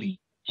Cody.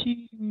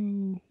 3,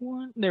 2,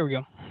 1. There we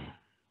go.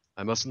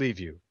 I must leave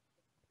you.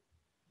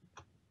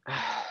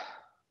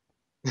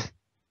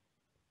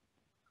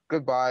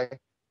 Goodbye.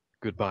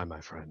 Goodbye,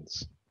 my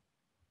friends.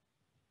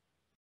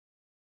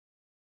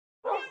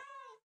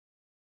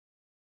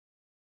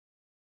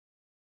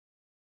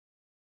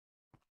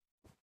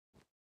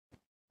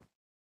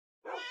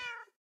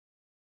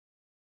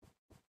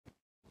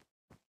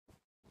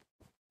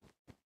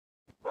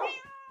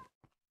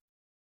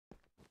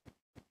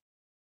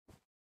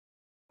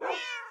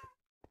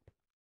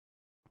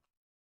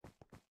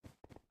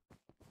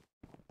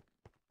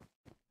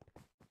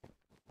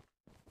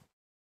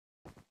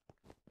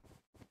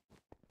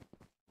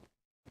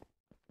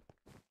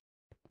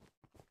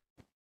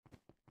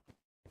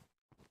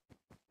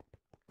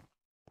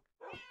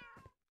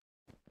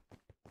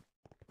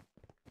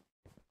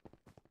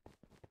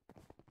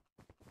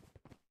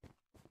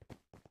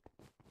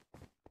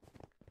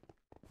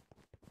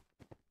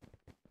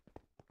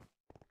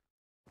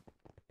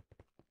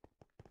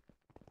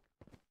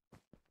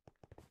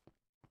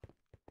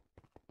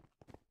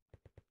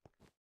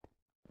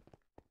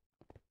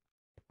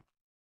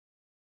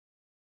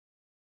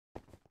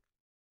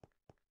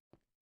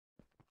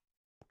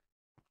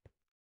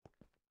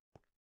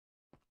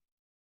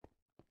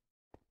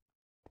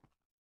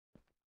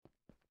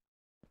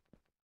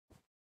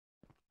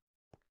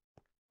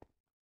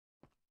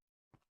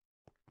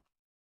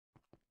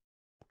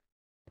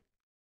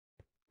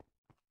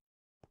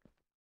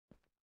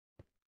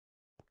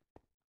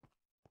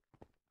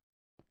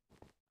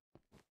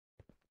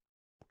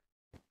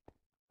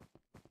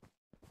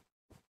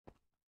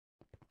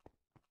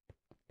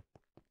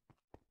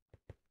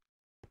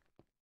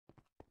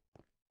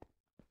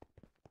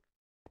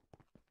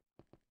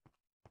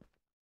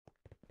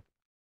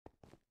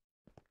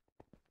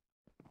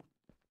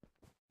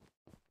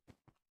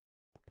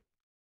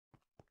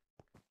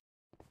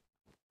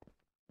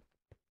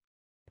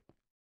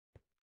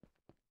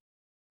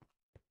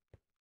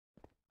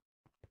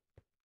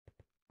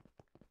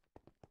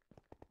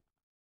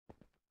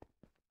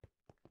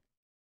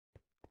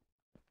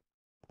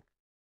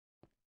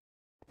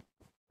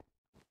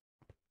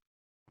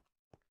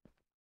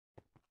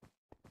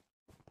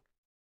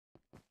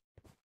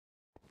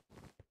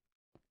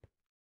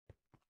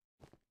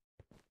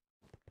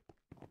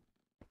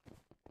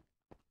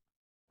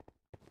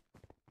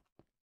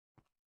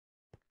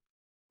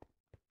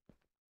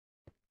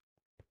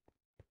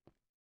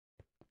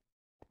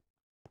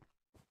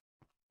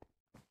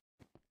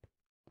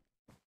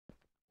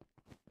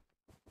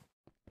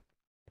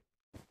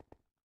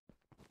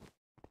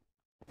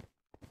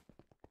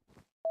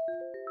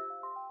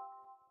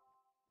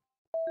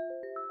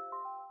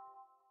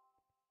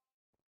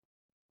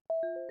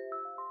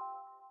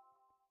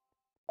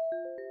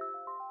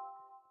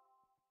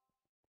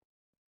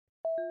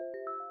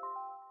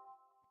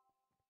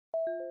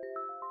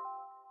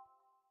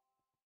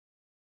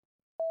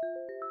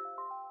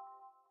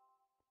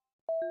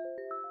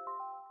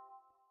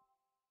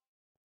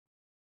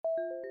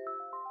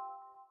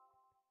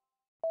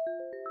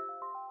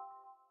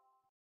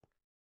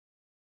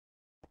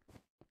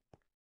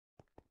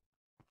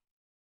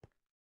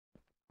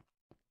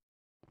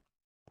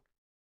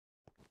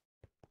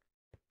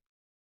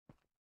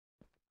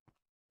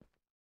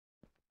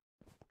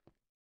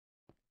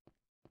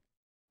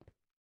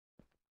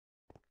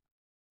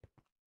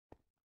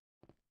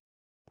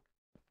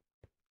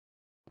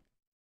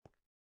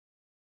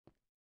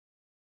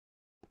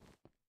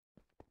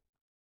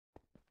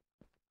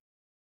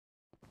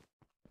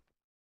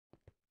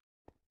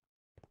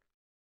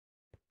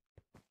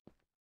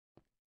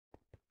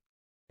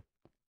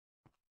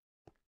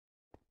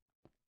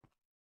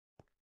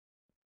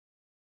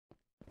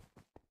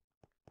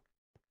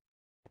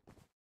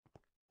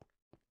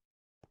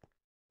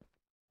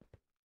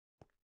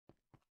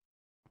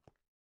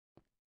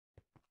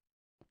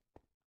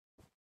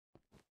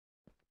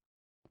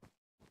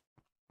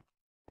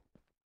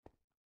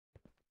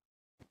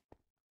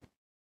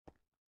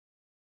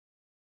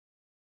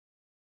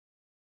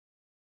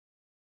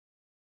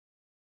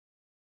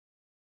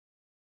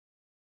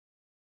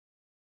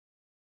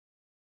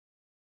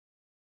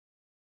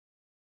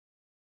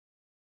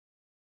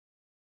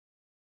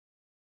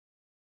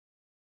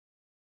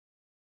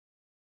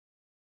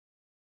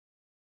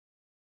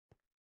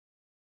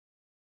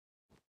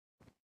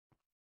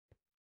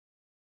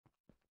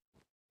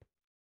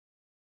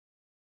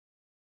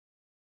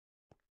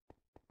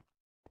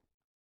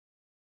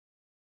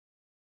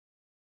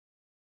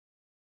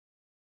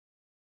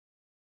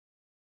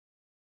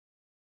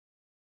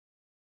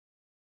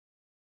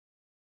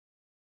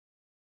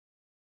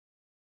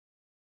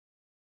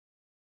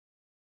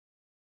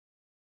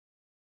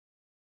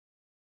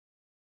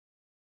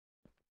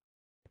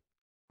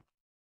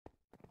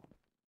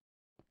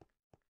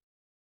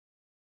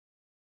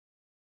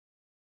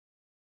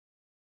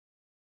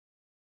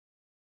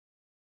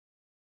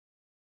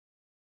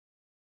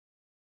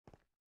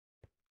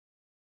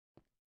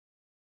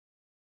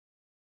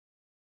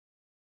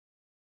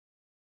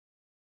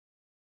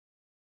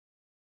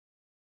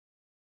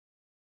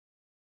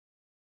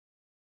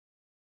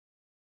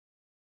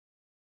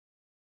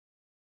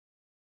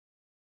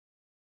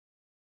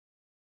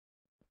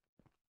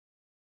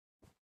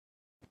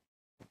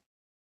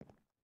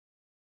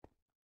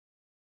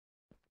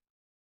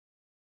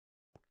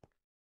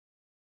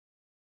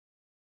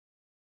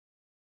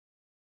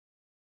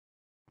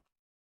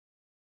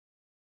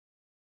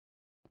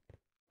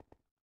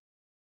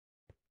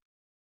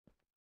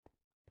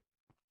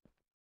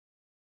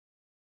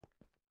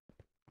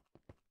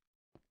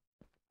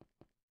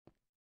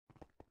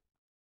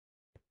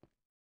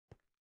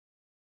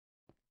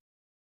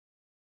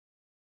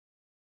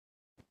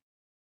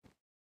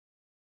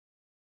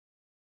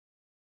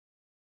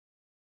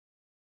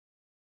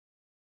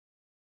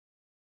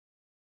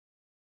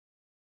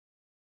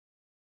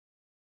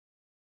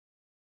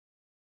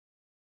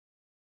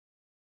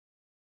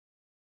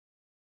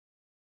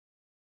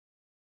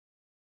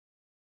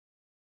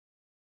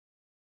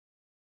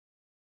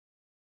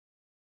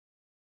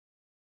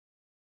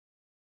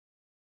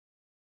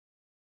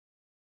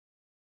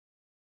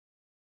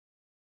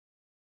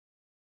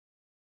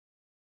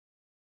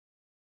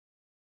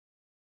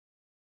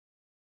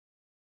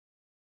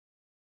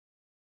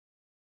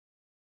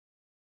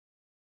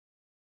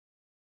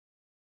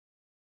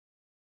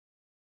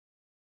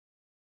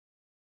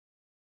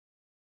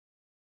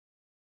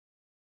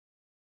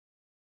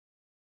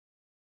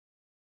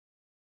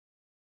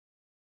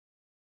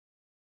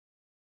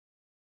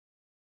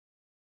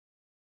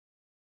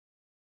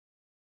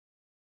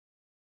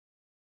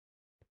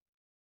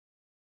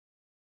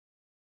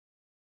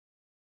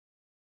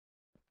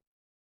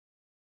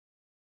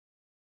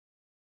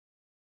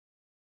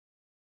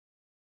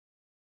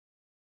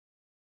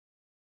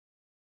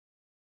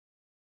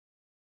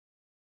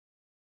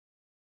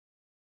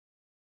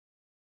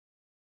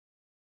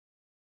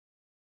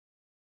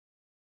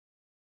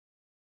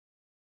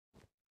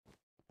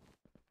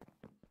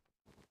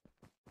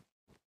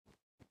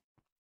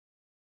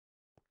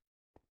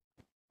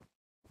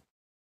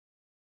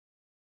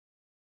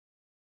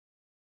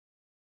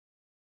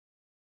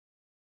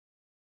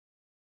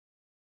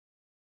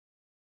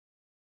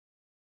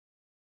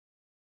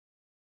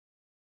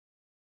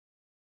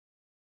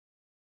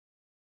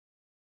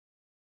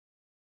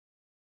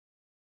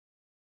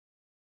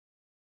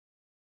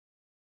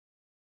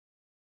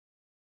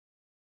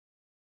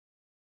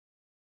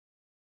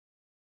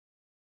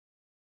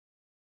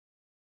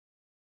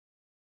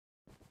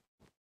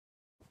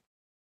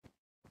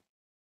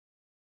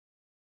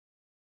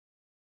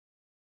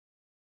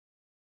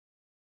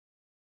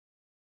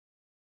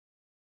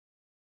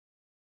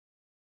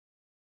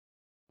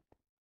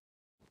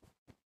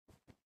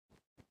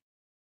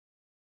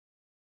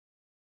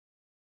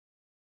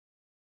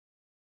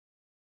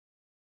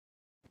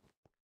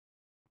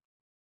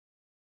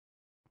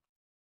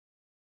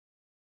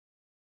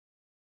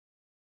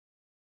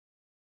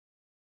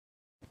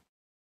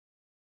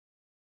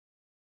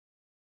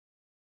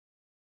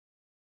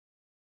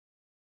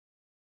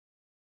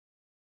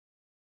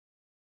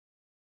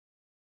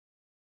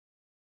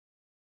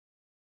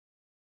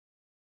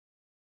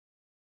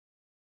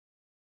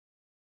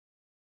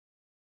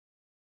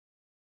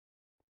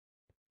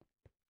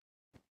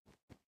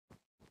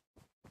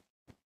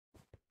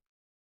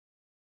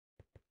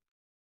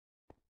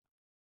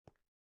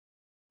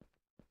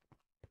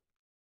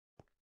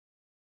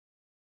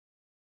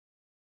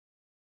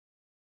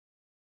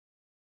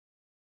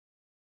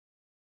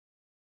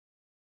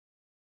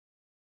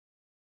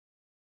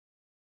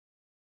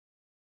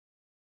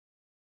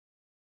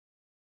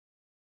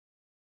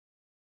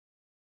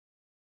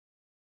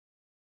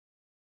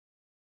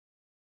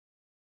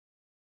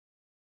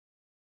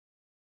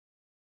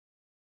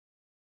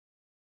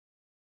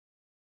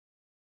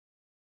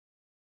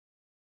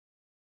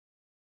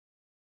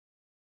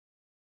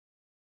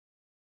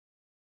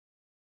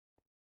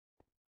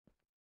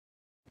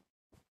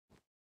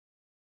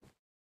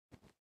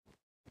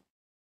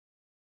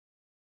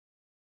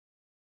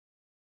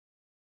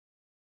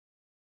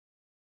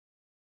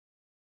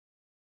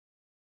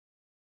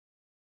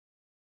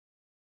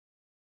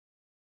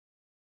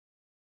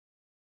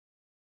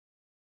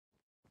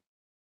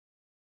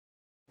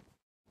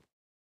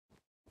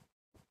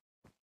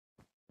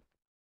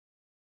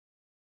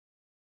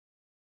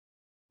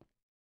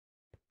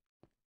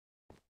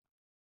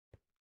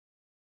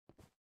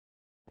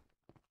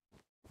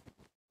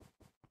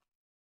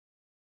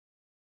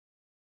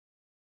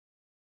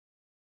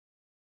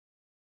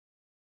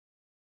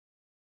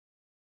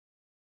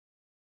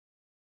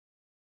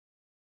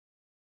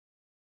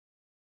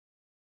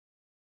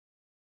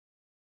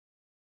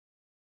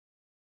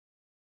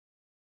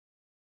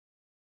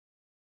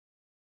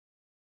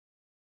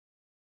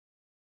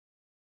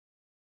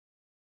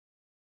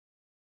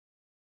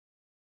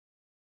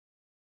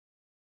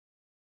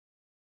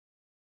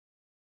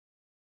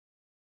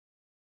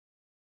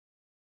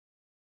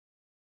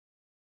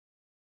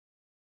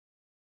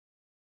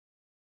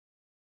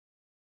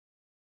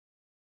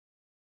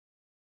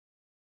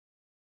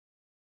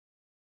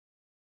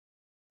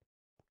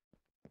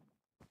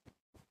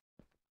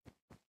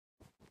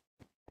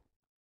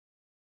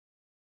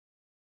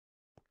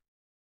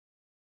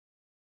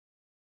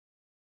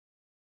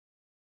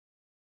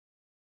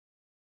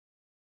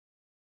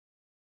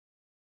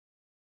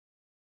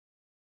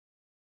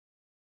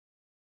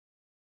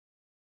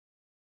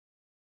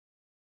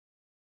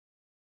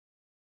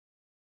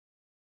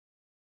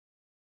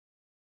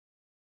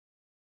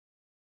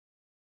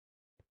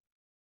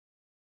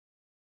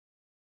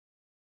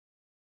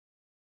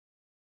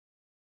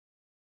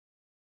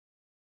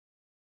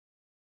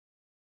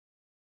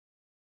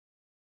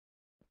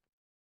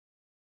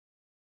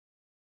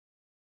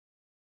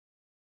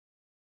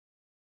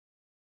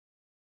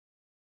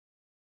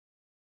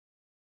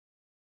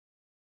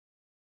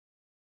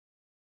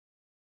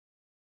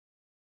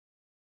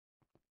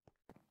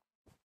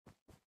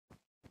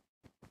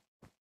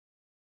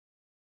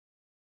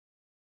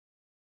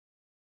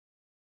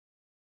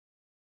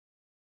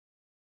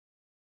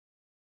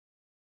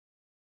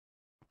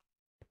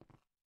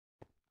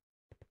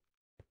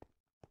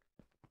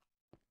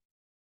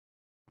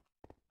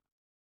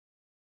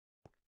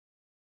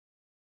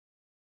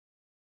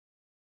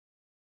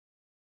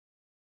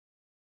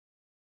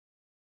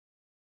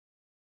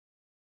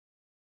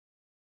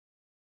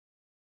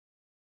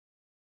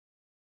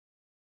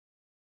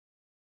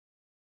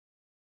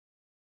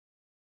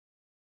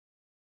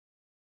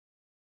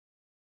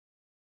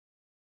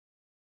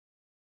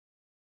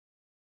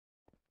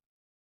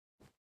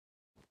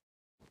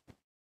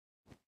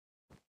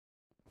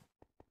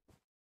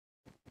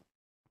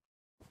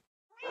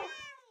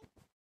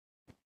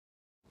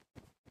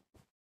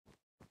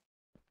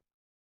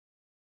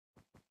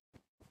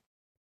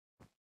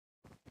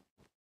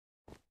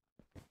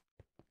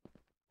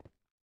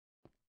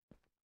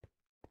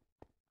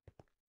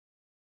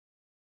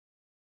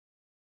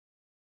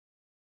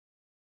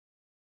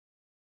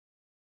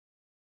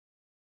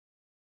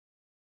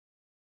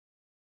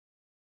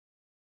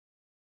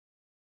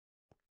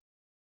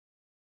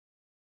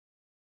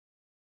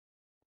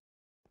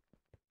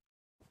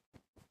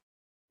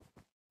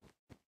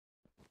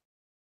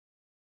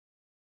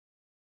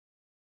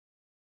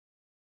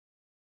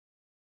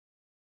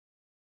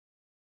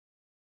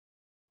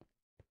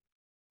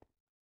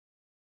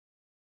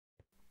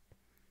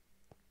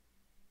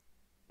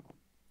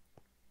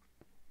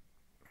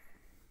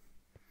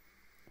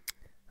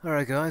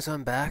 Alright, guys,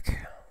 I'm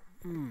back.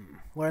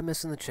 What I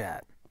miss in the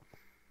chat?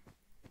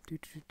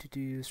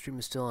 Stream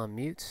is still on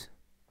mute.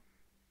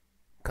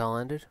 Call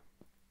ended.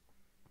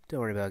 Don't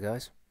worry about it,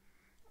 guys.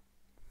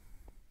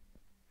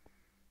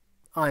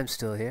 I'm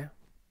still here,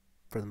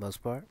 for the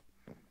most part.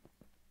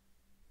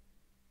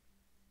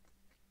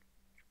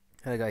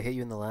 Had a guy hit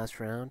you in the last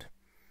round.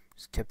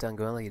 Just kept on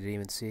going like he didn't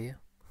even see you.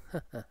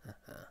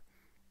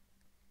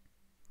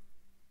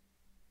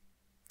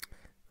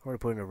 Or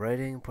putting a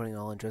writing, putting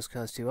all in just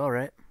cause too.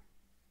 Alright.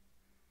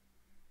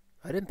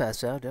 I didn't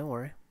pass out, don't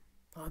worry.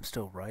 I'm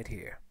still right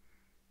here.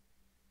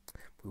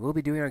 We will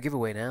be doing our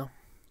giveaway now.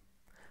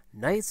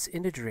 Nights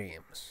into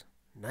Dreams.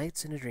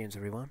 Nights into Dreams,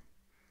 everyone.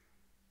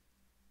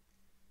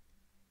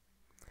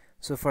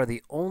 So far,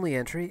 the only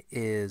entry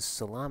is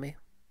Salami.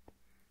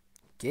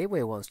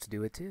 Gateway wants to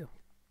do it too.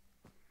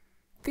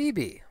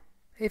 Phoebe.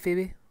 Hey,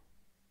 Phoebe.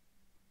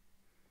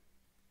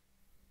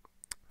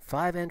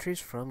 5 entries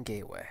from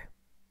Gateway.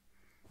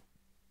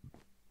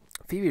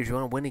 Phoebe, do you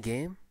want to win a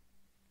game?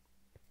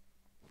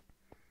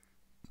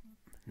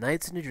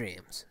 Nights into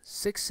Dreams.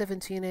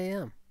 6:17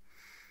 a.m.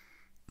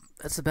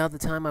 That's about the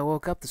time I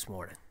woke up this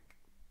morning.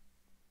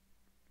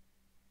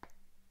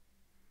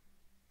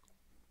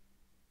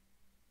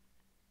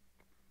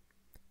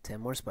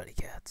 Ten more Spuddy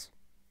Cats.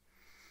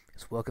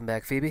 So welcome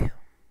back, Phoebe.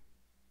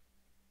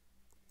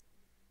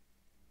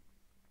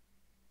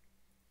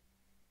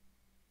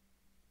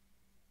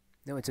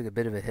 Then we took a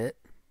bit of a hit.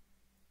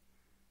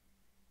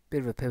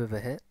 Bit of a pip of a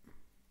hit.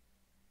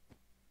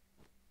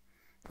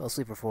 Fell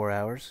asleep for 4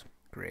 hours.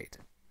 Great.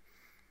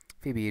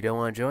 Phoebe, you don't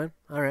want to join?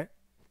 Alright.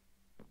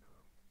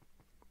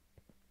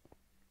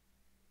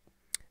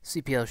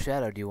 CPL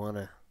Shadow, do you want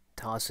to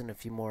toss in a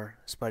few more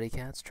Spuddy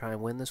Cats? Try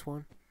and win this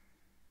one?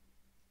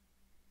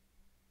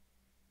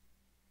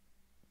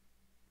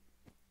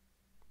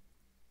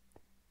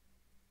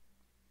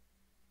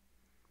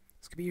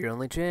 This could be your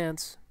only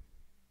chance.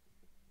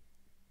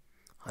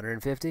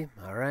 150?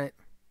 Alright.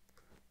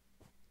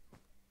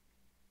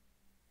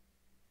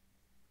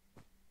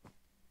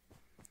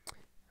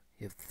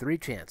 You have 3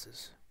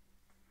 chances.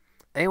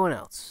 Anyone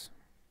else?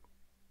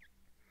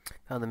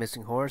 Found the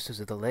missing horse. Is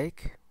it the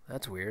lake?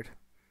 That's weird.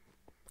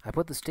 I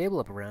put the stable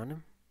up around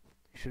him.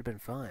 He should have been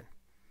fine.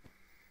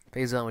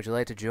 Faison, would you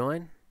like to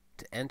join?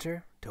 To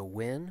enter? To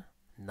win?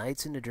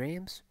 Nights into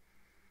Dreams?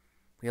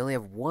 We only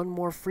have one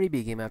more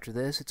freebie game after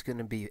this. It's going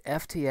to be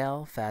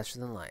FTL, Faster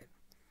Than Light.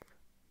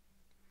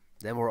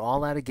 Then we're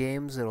all out of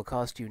games that'll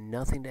cost you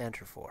nothing to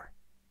enter for.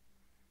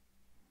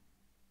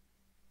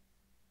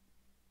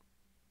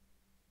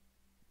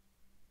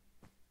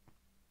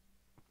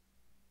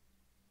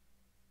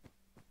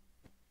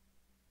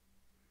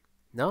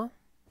 No?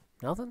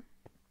 Nothing?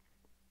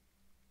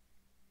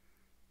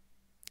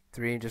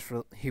 3 just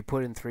for... You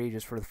put in 3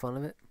 just for the fun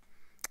of it?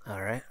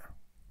 Alright.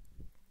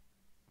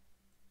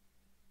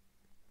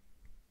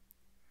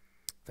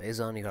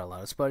 Faison, you got a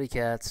lot of Spuddy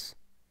Cats.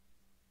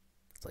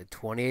 It's like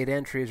 28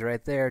 entries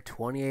right there.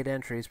 28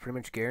 entries, pretty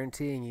much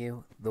guaranteeing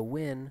you the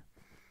win.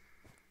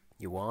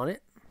 You want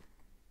it?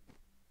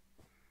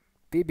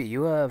 BB,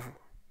 you have...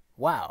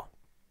 Wow.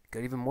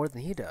 Got even more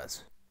than he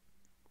does.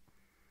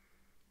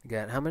 You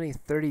got how many?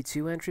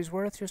 32 entries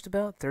worth, just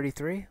about?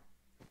 33?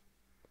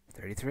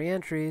 33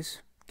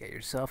 entries. Get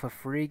yourself a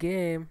free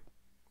game.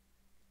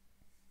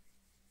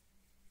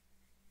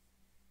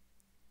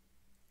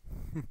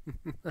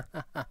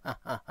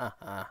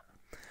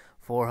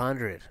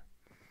 $400.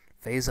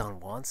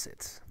 Faison wants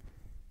it.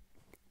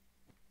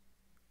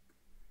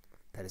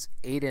 That is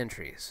 8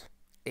 entries.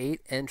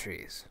 8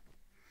 entries.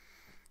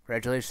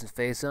 Congratulations,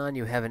 Faison.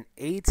 You have an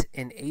 8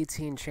 in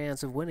 18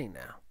 chance of winning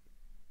now.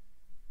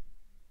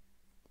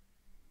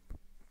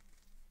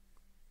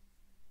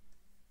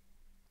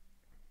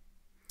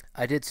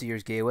 I did see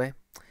yours, Gateway.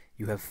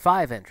 You have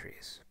 5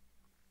 entries.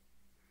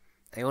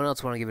 Anyone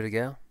else want to give it a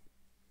go?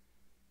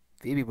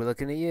 Phoebe, we're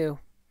looking at you.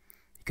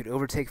 You could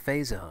overtake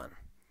Faison.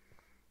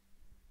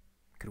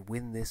 You could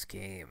win this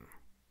game.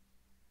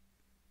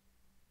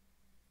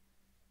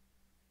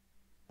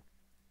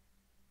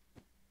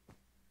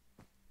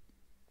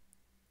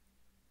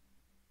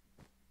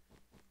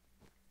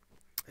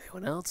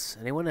 Anyone else?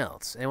 Anyone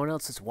else? Anyone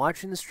else that's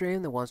watching the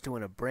stream that wants to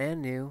win a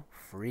brand new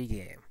free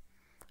game?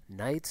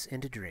 Nights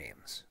into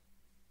Dreams.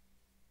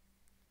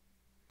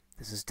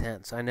 This is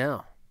tense, I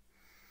know.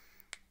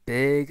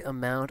 Big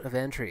amount of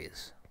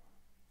entries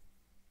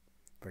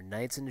for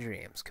Nights into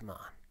Dreams. Come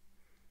on.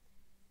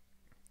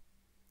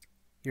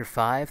 You're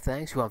 5,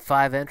 thanks. You want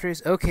 5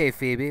 entries? Okay,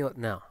 Phoebe.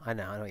 No, I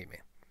know what you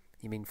mean.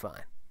 You mean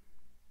fine.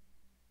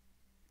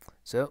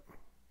 So,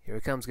 here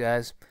it comes,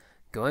 guys.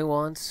 Going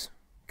once,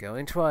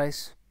 going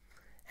twice,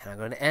 and I'm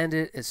going to end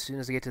it as soon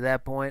as I get to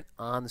that point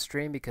on the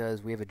stream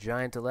because we have a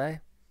giant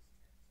delay.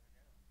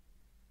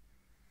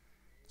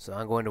 So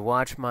I'm going to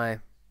watch my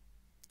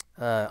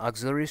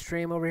auxiliary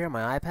stream over here on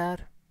my iPad.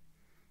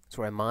 That's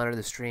where I monitor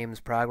the stream's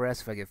progress,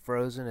 if I get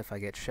frozen, if I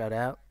get shut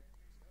out.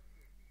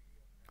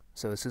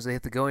 So as soon as I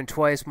hit the going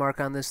twice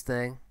mark on this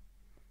thing,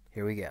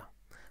 here we go.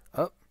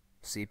 Oh,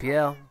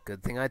 CPL.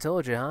 Good thing I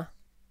told you, huh?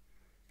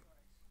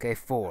 Okay,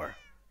 4.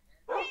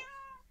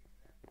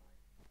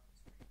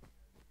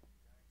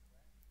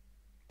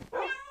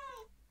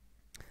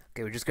 Okay,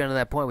 we're just getting to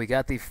that point. We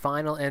got the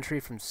final entry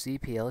from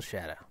CPL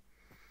Shadow.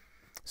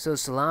 So,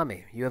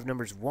 Salami, you have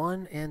numbers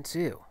 1 and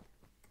 2.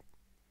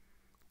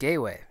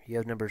 Gateway, you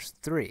have numbers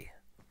 3,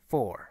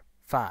 4,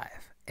 5,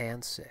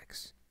 and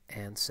 6,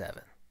 and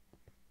 7.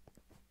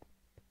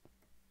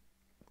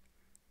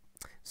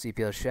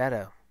 CPL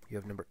Shadow, you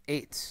have number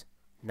 8,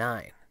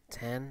 9,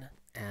 10,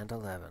 and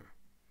 11.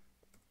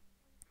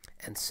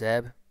 And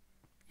Seb,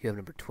 you have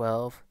number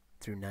 12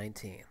 through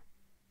 19.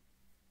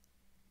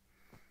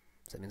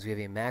 So that means we have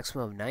a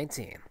maximum of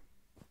 19.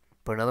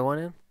 Put another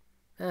one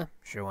in?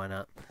 Sure, why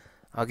not?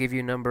 I'll give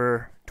you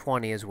number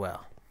 20 as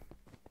well.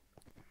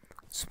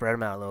 Spread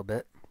them out a little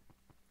bit.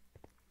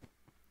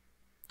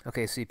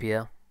 Okay,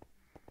 CPL.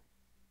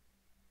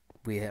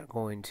 We are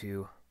going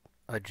to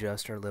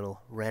adjust our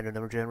little random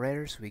number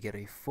generator so we get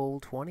a full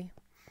 20.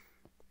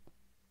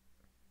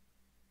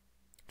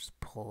 Just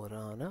pull it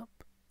on up.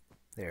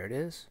 There it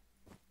is.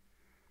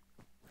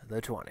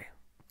 The 20.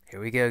 Here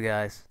we go,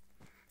 guys.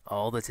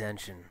 All the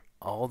tension,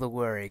 all the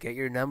worry. Get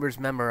your numbers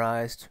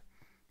memorized.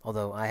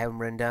 Although I have them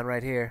written down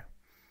right here.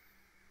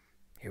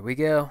 Here we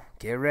go.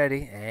 Get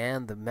ready.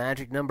 And the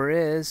magic number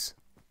is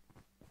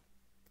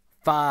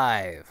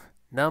 5.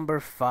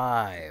 Number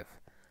 5.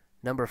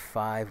 Number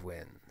 5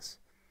 wins.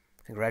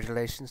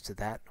 Congratulations to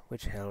that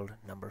which held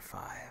number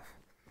 5.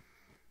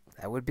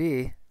 That would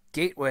be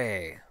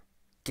Gateway.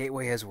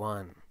 Gateway has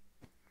won.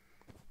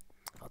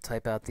 I'll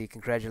type out the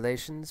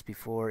congratulations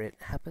before it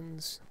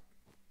happens.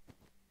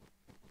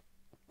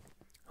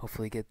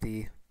 Hopefully get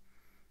the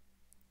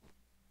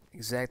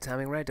exact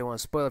timing right. Don't want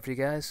to spoil it for you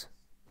guys.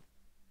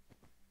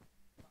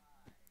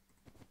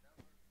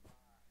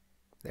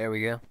 There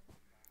we go.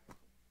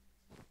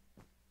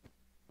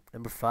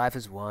 Number 5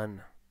 has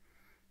won.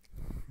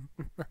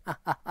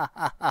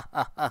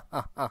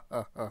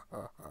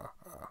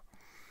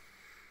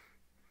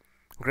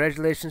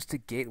 Congratulations to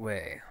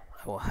Gateway.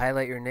 I will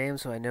highlight your name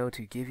so I know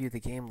to give you the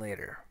game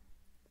later.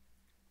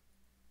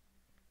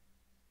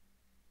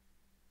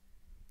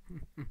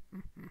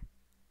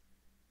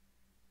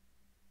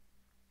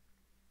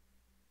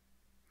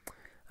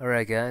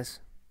 Alright, guys.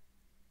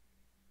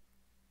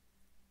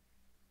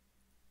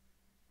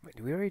 Wait,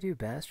 did we already do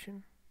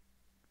Bastion?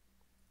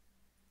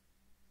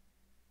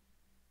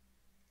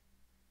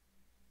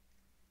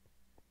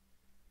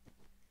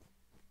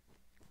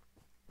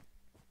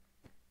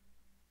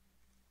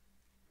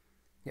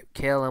 Yep,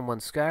 KLM won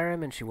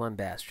Skyrim and she won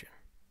Bastion.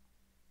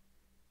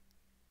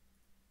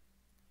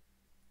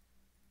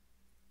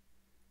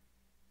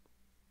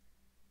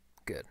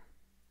 Good.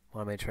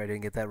 Want to make sure I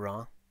didn't get that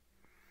wrong?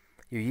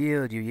 You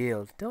yield, you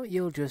yield. Don't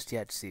yield just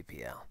yet,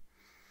 CPL.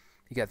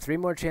 You got 3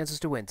 more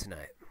chances to win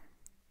tonight.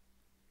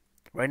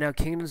 Right now,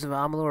 Kingdoms of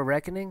Amalur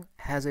Reckoning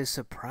has a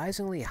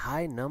surprisingly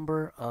high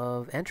number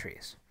of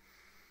entries.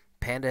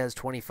 Panda has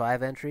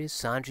 25 entries,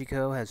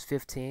 Sanjiko has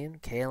 15,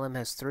 KLM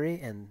has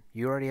 3, and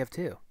you already have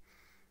 2.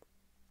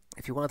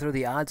 If you want to throw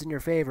the odds in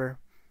your favor,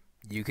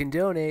 you can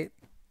donate.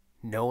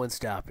 No one's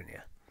stopping you.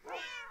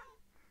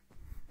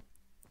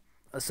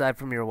 Aside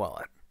from your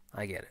wallet.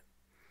 I get it.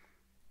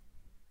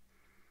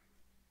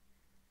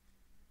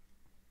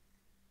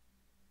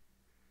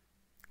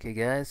 Okay,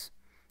 guys.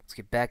 Let's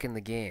get back in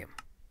the game.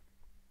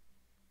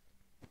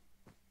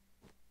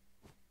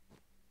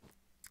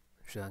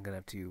 So I'm going to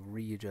have to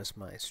readjust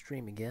my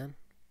stream again.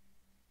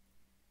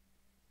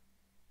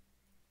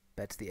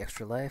 Back to the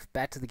extra life.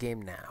 Back to the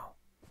game now.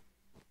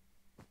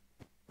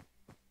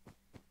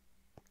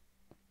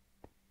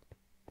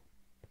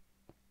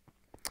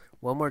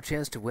 One more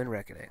chance to win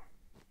Reckoning.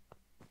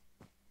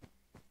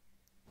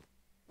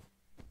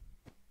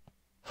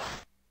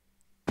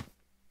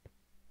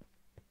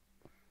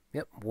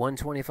 Yep,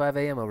 1:25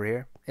 a.m. over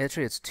here.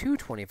 Actually, it's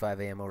 2:25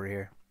 a.m. over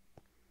here.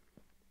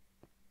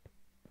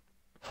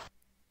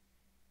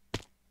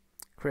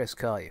 Chris,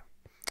 call you.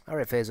 All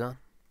right, Faison.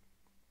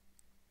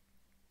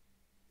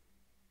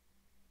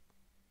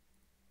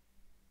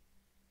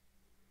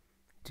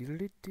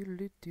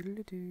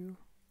 Doodle-doo.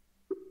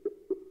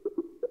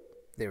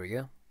 There we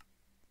go.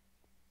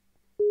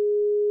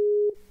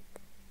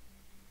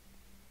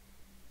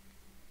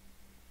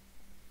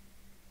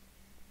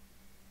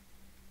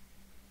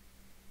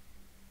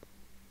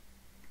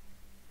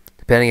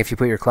 Depending if you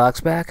put your clocks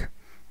back,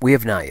 we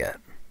have not yet.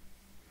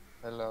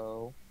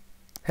 Hello.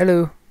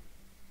 Hello.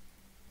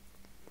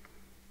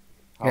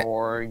 How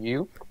are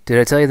you? Did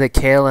I tell you that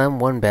KLM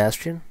won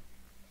Bastion?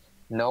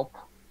 Nope.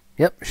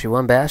 Yep, she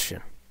won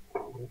Bastion.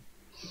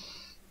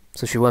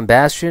 So she won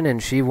Bastion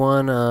and she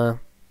won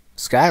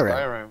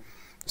Skyrim.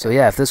 So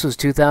yeah, if this was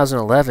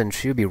 2011,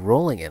 she would be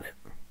rolling in it.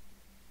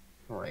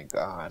 Oh my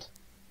god.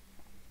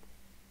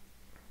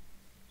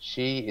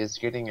 She is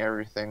getting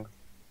everything.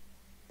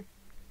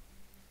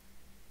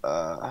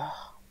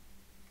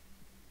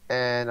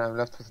 And I'm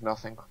left with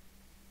nothing.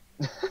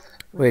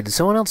 Wait, did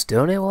someone else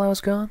donate while I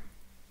was gone?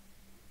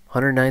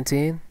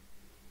 119?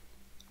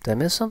 Did I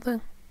miss something?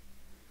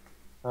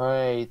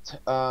 Alright,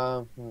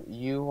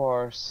 you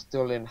are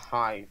still in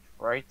Hive,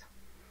 right?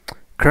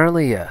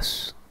 Currently,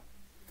 yes.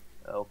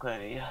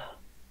 Okay.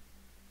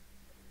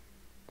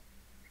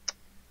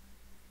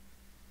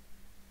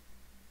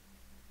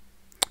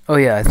 Oh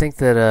yeah, I think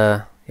that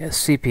yeah,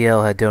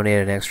 CPL had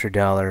donated an extra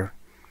 $1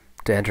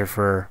 to enter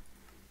for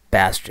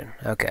Bastion.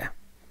 Okay.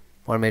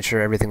 Want to make sure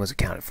everything was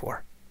accounted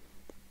for.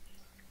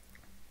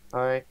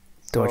 Alright.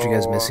 Don't want you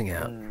guys missing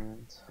out.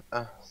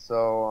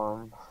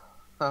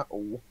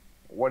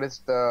 What is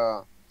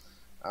the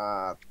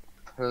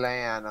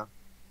plan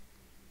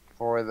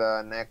for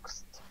the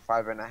next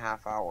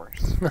 5.5 hours?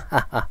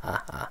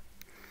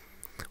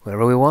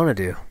 Whatever we want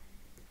to do.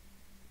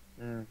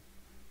 Mm.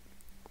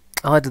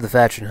 I'll head to the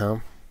faction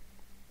home.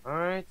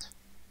 Alright.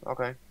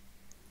 Okay.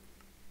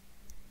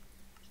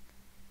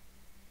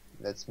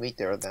 Let's meet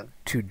there then.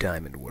 2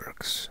 Diamond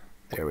Works.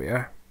 There we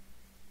are.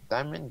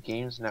 Diamond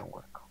Games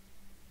Network.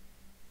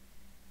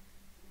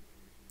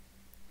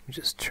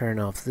 Just turn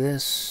off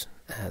this.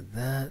 Add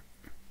that.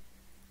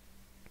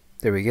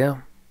 There we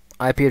go.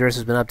 IP address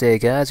has been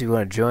updated, guys. If you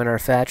want to join our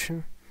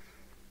faction,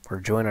 or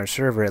join our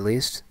server at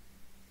least.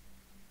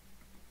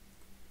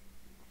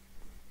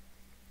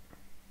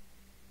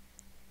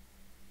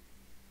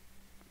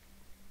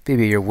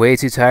 Phoebe, you're way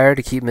too tired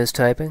to keep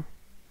mistyping?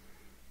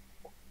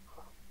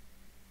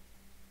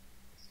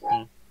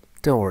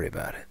 Don't worry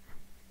about it.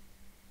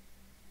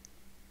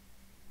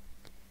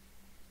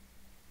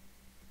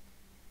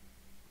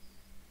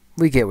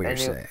 We get what you're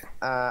saying.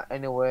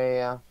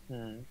 Anyway,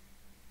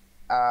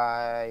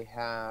 I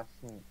have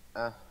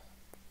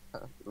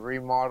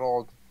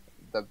remodeled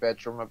the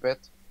bedroom a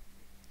bit.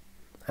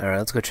 Alright,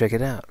 let's go check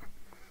it out.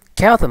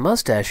 Cal with a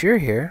mustache, you're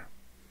here.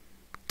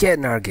 Get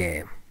in our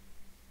game.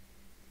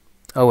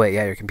 Oh wait,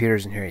 yeah, your computer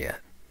isn't here yet.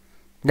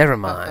 Never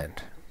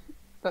mind.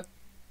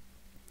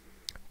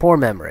 Poor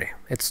memory.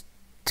 It's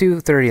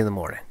 2:30 in the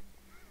morning.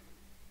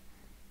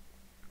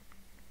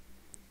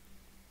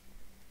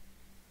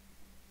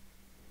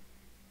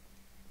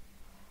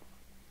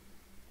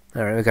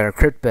 Alright, we got our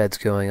crypt beds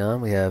going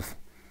on. We have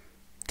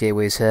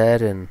Gateway's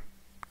head and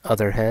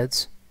other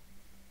heads.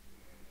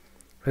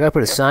 We gotta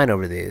put a sign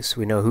over these so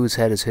we know whose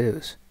head is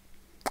whose.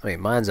 I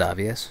mean, mine's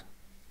obvious.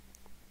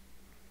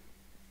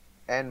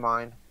 And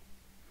mine.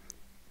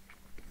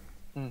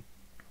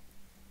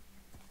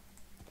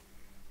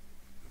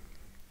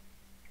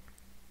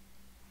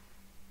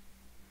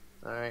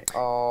 Alright,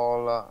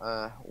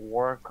 I'll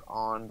work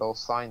on those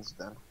signs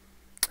then.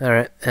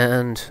 Alright,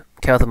 and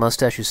Cal with the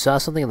mustache, you saw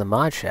something in the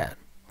mod chat.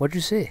 What'd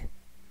you see?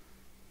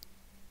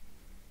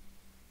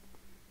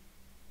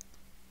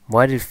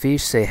 Why did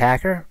Fish say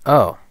hacker?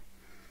 Oh.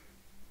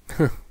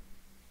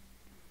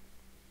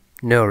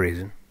 No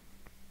reason.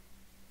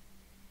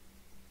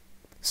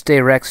 Stay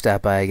Rex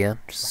stopped by again,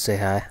 just to say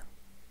hi. It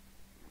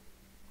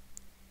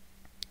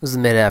was the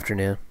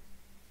mid-afternoon.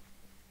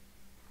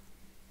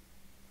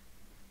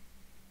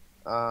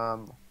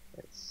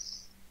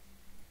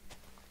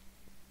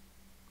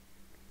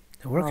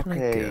 Where can I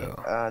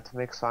go? To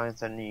make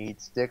signs I need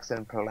sticks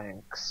and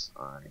planks.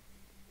 Alright.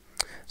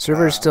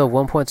 Server is still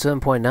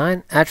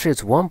 1.7.9. Actually,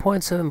 it's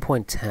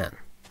 1.7.10.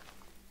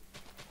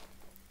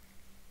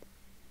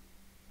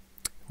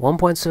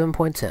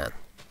 1.7.10.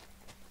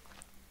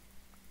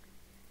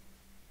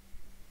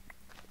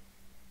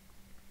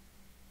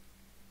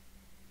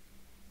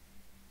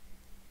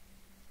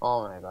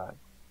 Oh my god.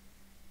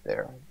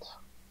 There.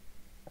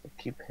 I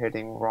keep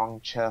hitting wrong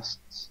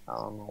chests. I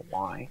don't know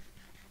why.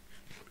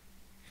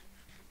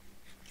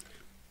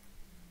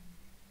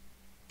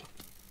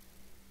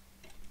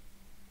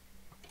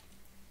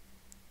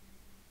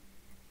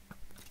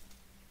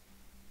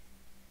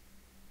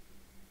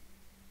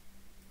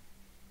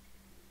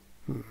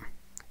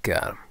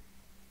 Got him.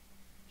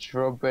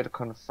 Drobit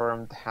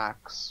confirmed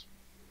hacks.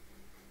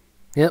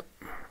 Yep.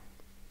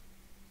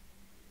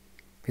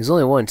 He's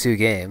only won 2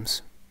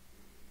 games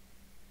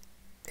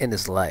in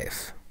his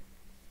life.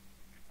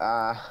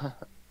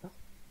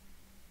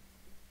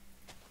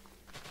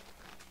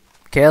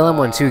 KLM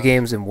won 2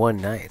 games in 1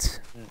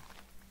 night.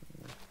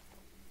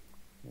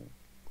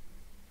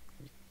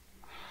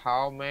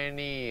 How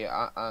many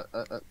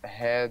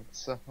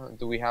heads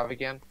do we have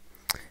again?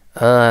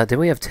 Didn't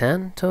we have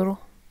 10 total?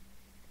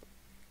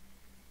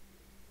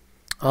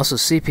 Also,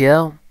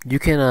 CPL, you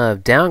can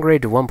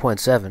downgrade to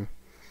 1.7. You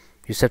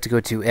just have to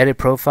go to Edit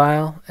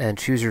Profile and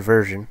choose your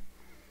version.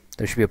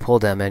 There should be a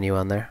pull-down menu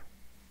on there.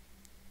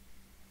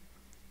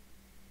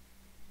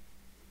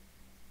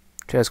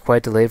 Chat's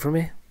quite delayed for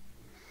me.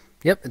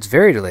 Yep, it's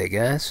very delayed,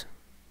 guys.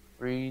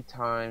 3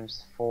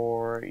 times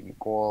 4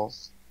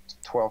 equals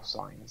 12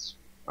 signs.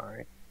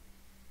 Alright.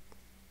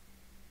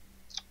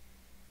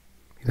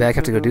 You back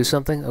have to go do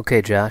something?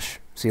 Okay,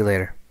 Josh. See you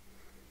later.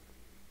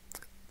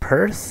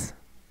 Perth?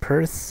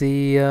 Perth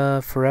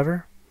the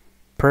forever?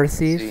 Perth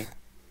thief?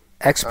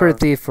 Expert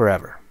thief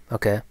forever.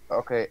 Okay.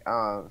 Okay,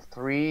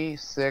 3,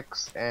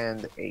 6,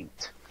 and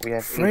 8. We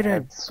have 8 Afraid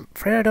heads.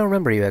 I don't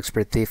remember you,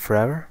 Expert Thief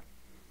Forever.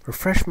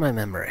 Refresh my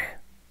memory.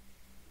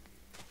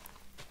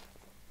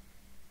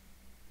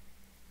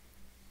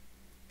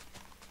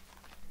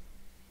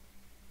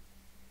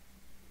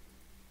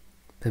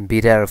 Then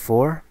beat out of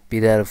 4.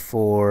 Beat out of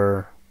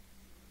 4.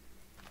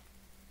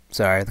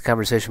 Sorry, the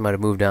conversation might have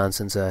moved on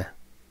since I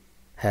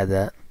had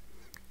that.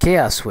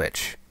 Chaos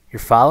Switch. You're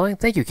following?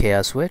 Thank you,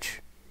 Chaos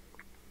Switch.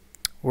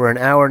 We're in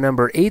hour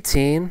number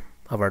 18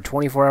 of our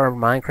 24-hour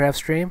Minecraft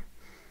stream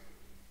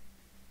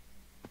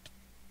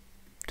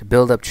to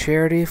build up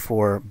charity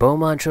for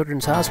Beaumont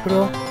Children's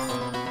Hospital.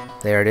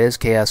 There it is,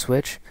 Chaos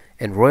Switch,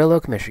 in Royal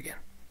Oak, Michigan.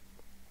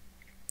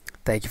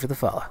 Thank you for the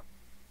follow.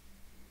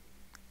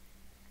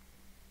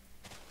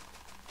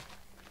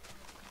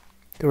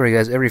 Don't worry,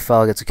 guys. Every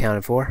follow gets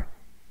accounted for.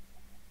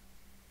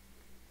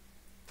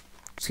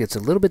 Just gets a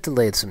little bit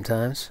delayed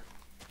sometimes.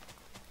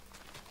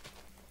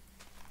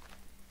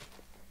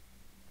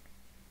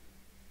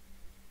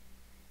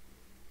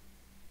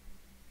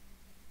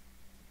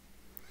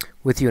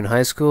 With you in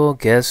high school,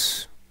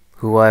 guess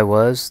who I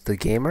was? The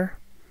gamer?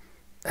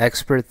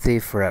 Expert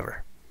thief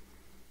forever.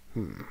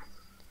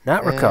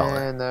 Not recalling.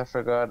 And I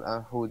forgot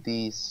who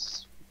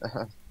these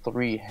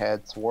 3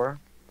 heads were.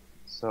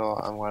 So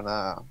I'm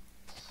gonna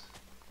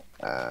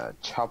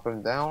chop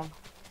them down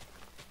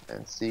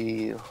and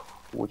see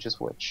which is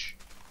which.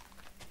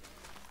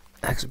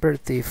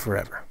 Expert thief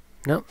forever.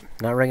 Nope,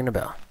 not ringing a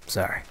bell.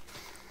 Sorry.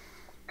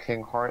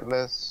 King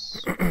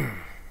Heartless.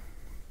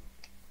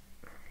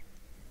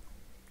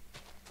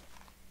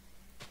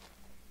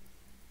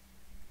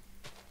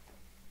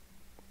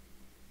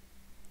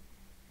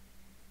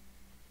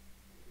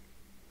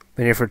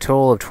 Been here for a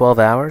total of 12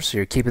 hours, so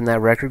you're keeping that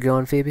record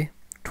going, Phoebe?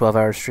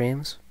 12-hour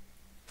streams?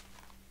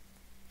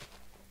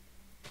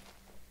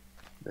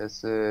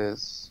 This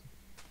is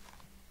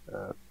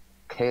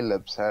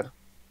Caleb's head.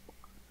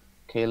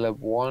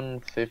 Caleb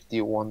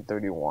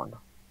 15131.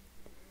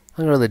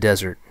 I'll go to the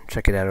desert.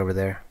 Check it out over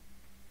there.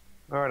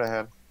 Go right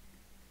ahead.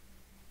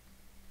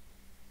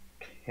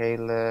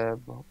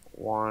 Caleb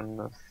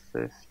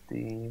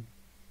 150.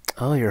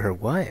 Oh, you're her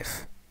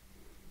wife.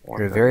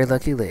 You're a very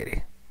lucky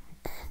lady.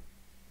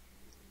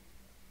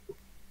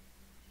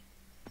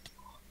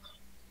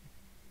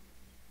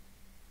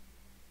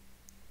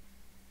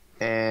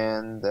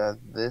 And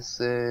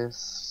this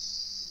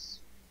is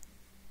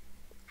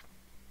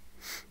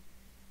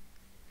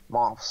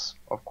Moths,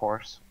 of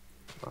course.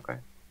 Okay.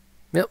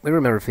 Yep, we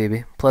remember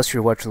Phoebe. Plus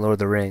you're watching Lord of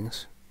the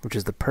Rings, which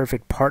is the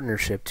perfect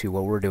partnership to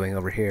what we're doing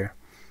over here.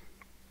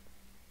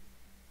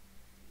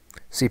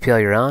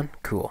 CPL, you're on?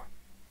 Cool.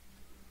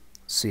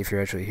 See if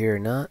you're actually here or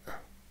not.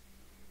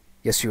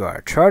 Yes, you are.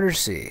 Charter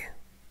C.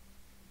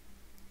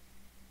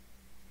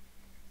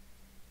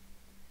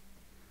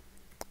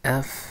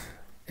 F.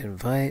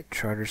 Invite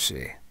Charter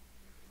C.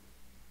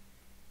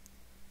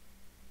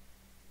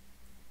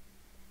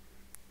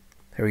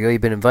 There we go.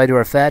 You've been invited to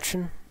our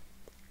faction.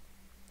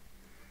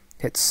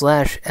 Hit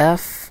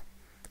 /F.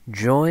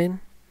 Join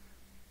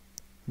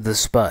the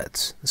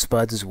Spuds. The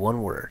Spuds is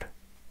one word.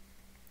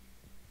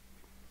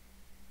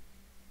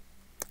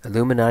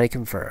 Illuminati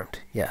confirmed.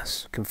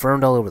 Yes,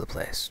 confirmed all over the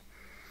place.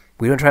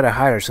 We don't try to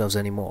hide ourselves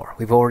anymore.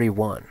 We've already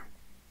won.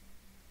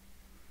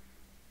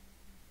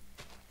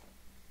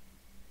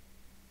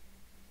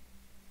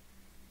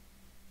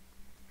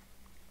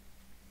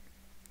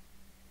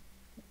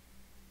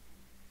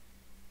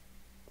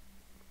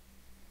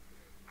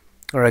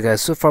 Alright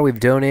guys, so far we've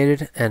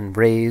donated and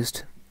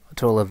raised a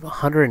total of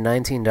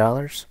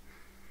 $119.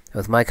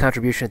 With my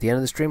contribution at the end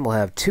of the stream, we'll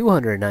have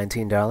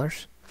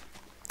 $219.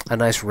 A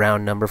nice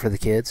round number for the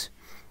kids.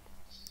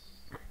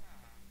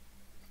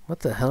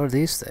 What the hell are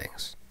these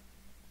things?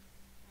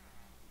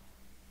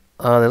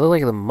 They look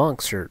like the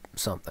monks or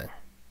something.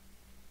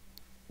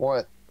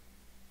 What?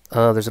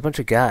 There's a bunch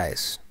of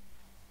guys.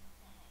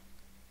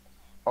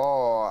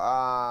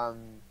 Oh,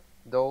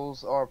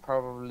 those are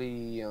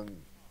probably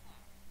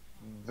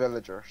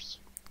villagers.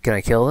 Can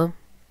I kill them?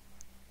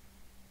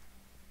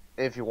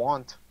 If you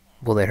want.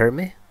 Will they hurt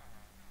me?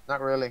 Not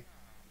really.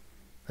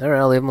 Alright,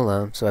 I'll leave them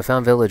alone. So I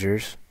found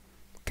villagers.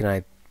 Can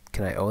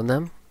I own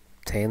them?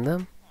 Tame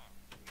them?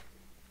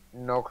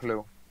 No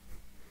clue.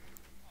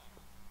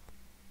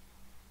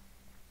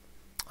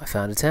 I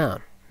found a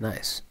town.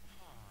 Nice.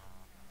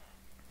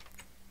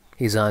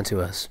 He's on to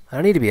us. I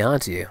don't need to be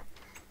on to you.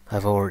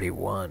 I've already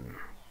won.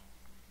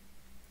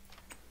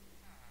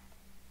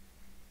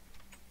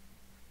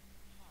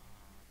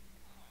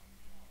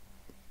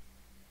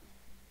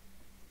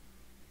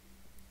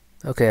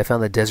 Okay, I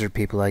found the desert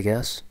people, I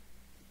guess.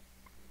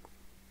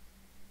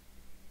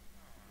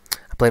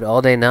 I played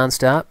all day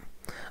non-stop.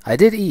 I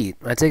did eat.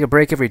 I take a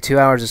break every 2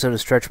 hours or so to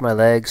stretch my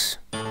legs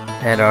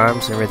and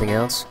arms and everything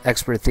else.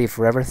 Expert Thief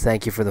Forever,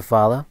 thank you for the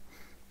follow.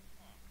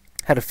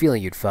 Had a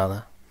feeling you'd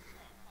follow.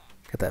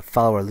 Got that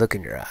follower look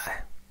in your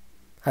eye.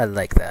 I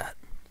like that.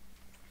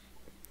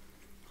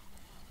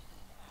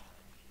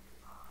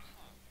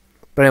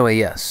 But anyway,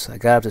 yes, I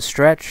got up to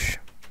stretch.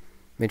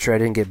 Made sure I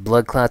didn't get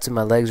blood clots in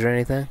my legs or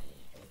anything.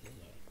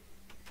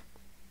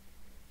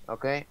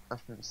 Okay,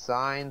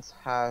 signs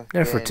have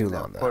Never been for too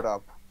long, though. put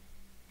up.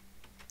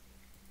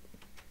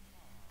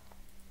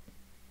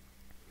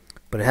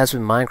 But it has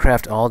been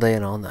Minecraft all day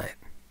and all night.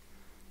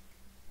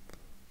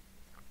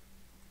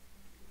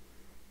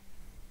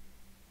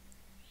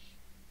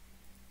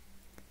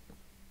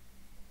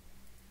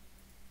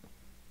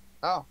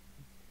 Oh,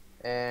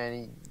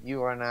 and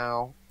you are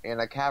now in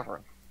a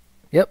cavern.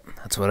 Yep,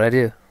 that's what I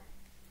do.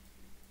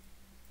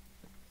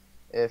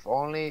 If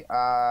only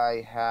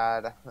I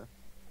had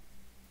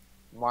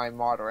my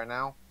mod right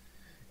now,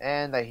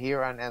 and I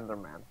hear an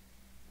Enderman.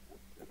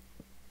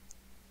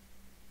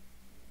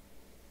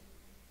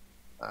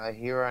 I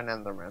hear an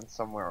Enderman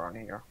somewhere around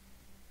here.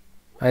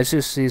 I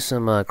just see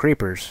some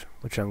creepers,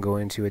 which I'm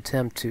going to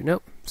attempt to...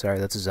 Nope, sorry,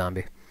 that's a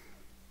zombie.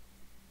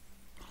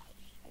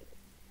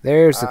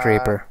 There's the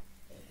creeper.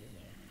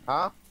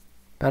 Huh?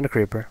 Found a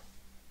creeper.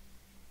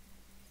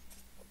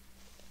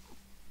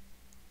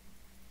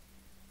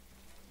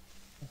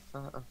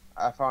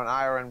 I found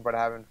iron, but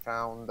I haven't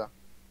found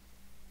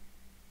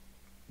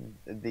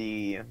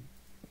the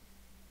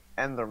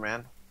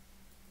Enderman.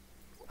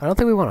 I don't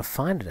think we want to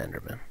find an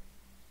Enderman.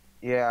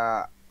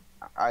 Yeah,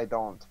 I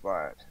don't,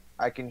 but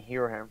I can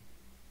hear him.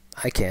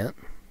 I can't.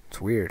 It's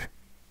weird.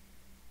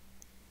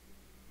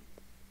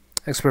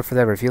 Expert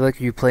Forever, if you like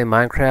you play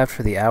Minecraft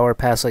for the hour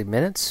past like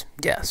minutes,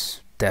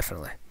 yes,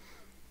 definitely.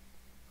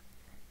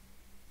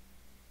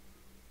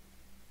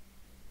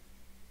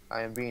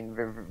 I am being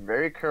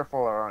very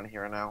careful around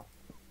here now.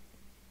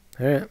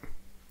 Alright.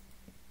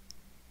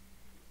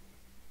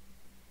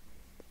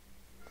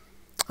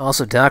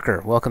 Also,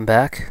 Docker, welcome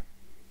back.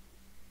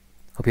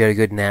 Hope you had a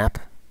good nap.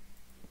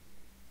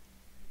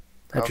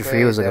 After for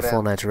you was like a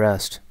full night's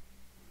rest.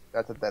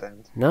 That's a dead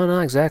end. No,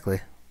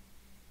 exactly.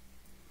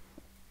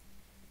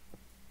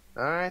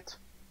 Alright.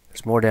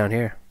 There's more down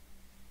here.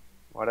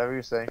 Whatever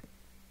you say.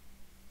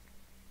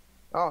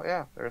 Oh,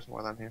 yeah, there's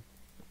more down here.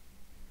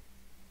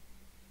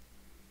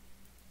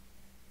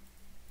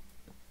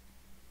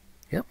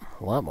 Yep,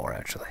 a lot more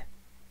actually.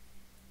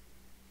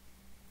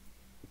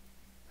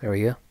 There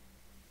we go.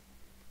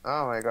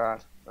 Oh my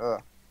god.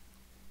 Ugh.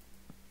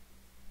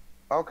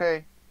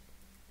 Okay.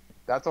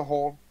 That's a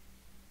hole.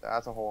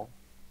 That's a hole.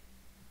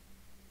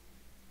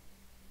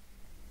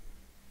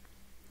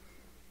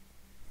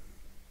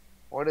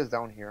 What is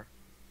down here?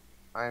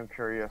 I am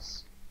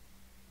curious.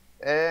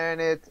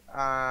 And it's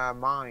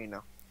mine.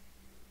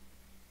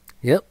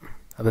 Yep,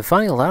 I've been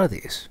finding a lot of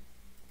these.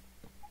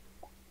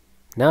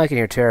 Now I can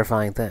hear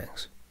terrifying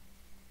things.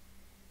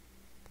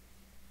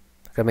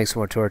 I gotta make some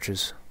more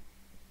torches.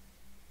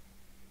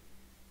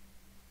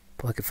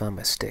 But I can find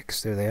my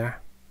sticks. There they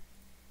are.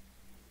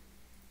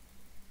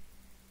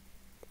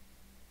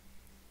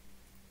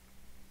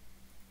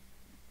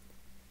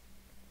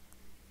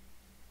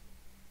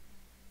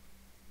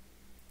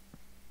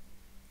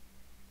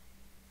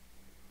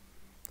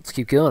 Let's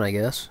keep going, I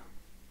guess.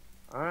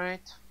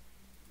 Alright.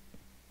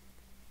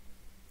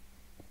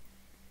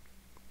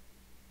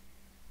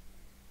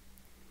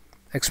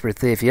 Expert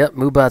Thief. Yep,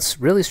 Moobot's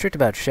really strict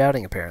about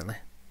shouting, apparently.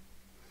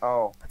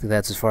 Oh. I think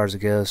that's as far as it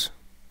goes.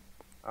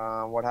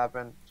 What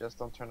happened? Just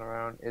don't turn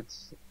around.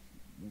 It's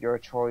your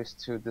choice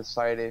to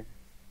decide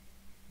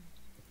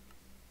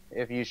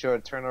if you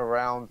should turn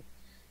around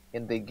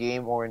in the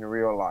game or in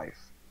real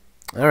life.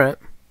 Alright.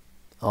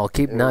 I'll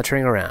keep not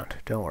turning around.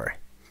 Don't worry.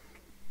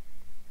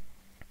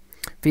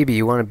 Phoebe,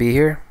 you want to be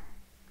here?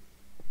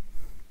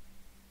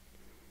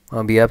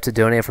 Want to be up to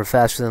donate for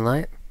Faster Than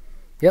Light?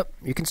 Yep,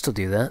 you can still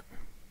do that.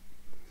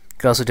 You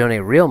can also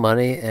donate real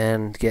money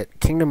and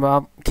get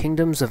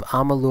Kingdoms of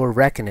Amalur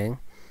Reckoning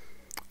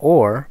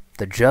or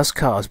the Just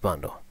Cause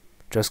bundle.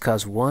 Just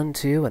Cause 1,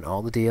 2, and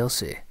all the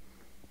DLC.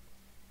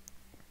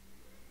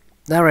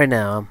 Not right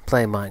now, I'm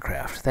playing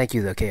Minecraft. Thank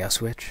you, though, Chaos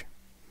Switch.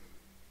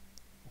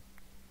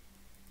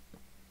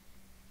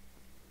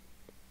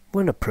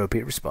 What an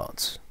appropriate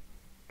response.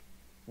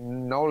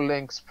 No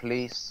links,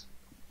 please.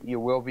 You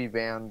will be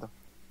banned.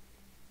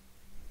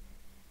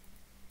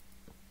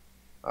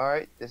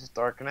 Alright, this is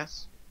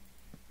darkness.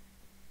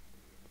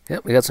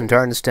 Yep, we got some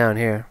darkness down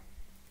here.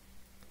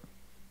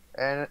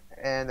 And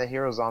the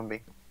hero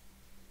zombie.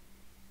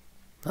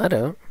 I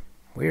don't.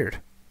 Weird.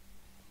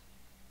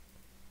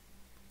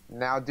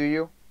 Now do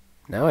you?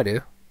 Now I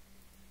do.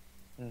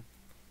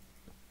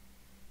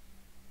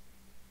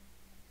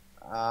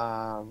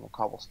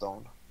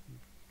 Cobblestone.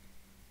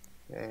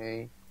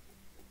 Okay.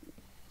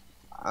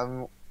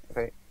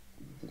 Okay.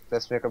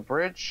 Let's make a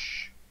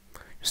bridge.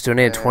 Just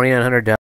donated $2,900.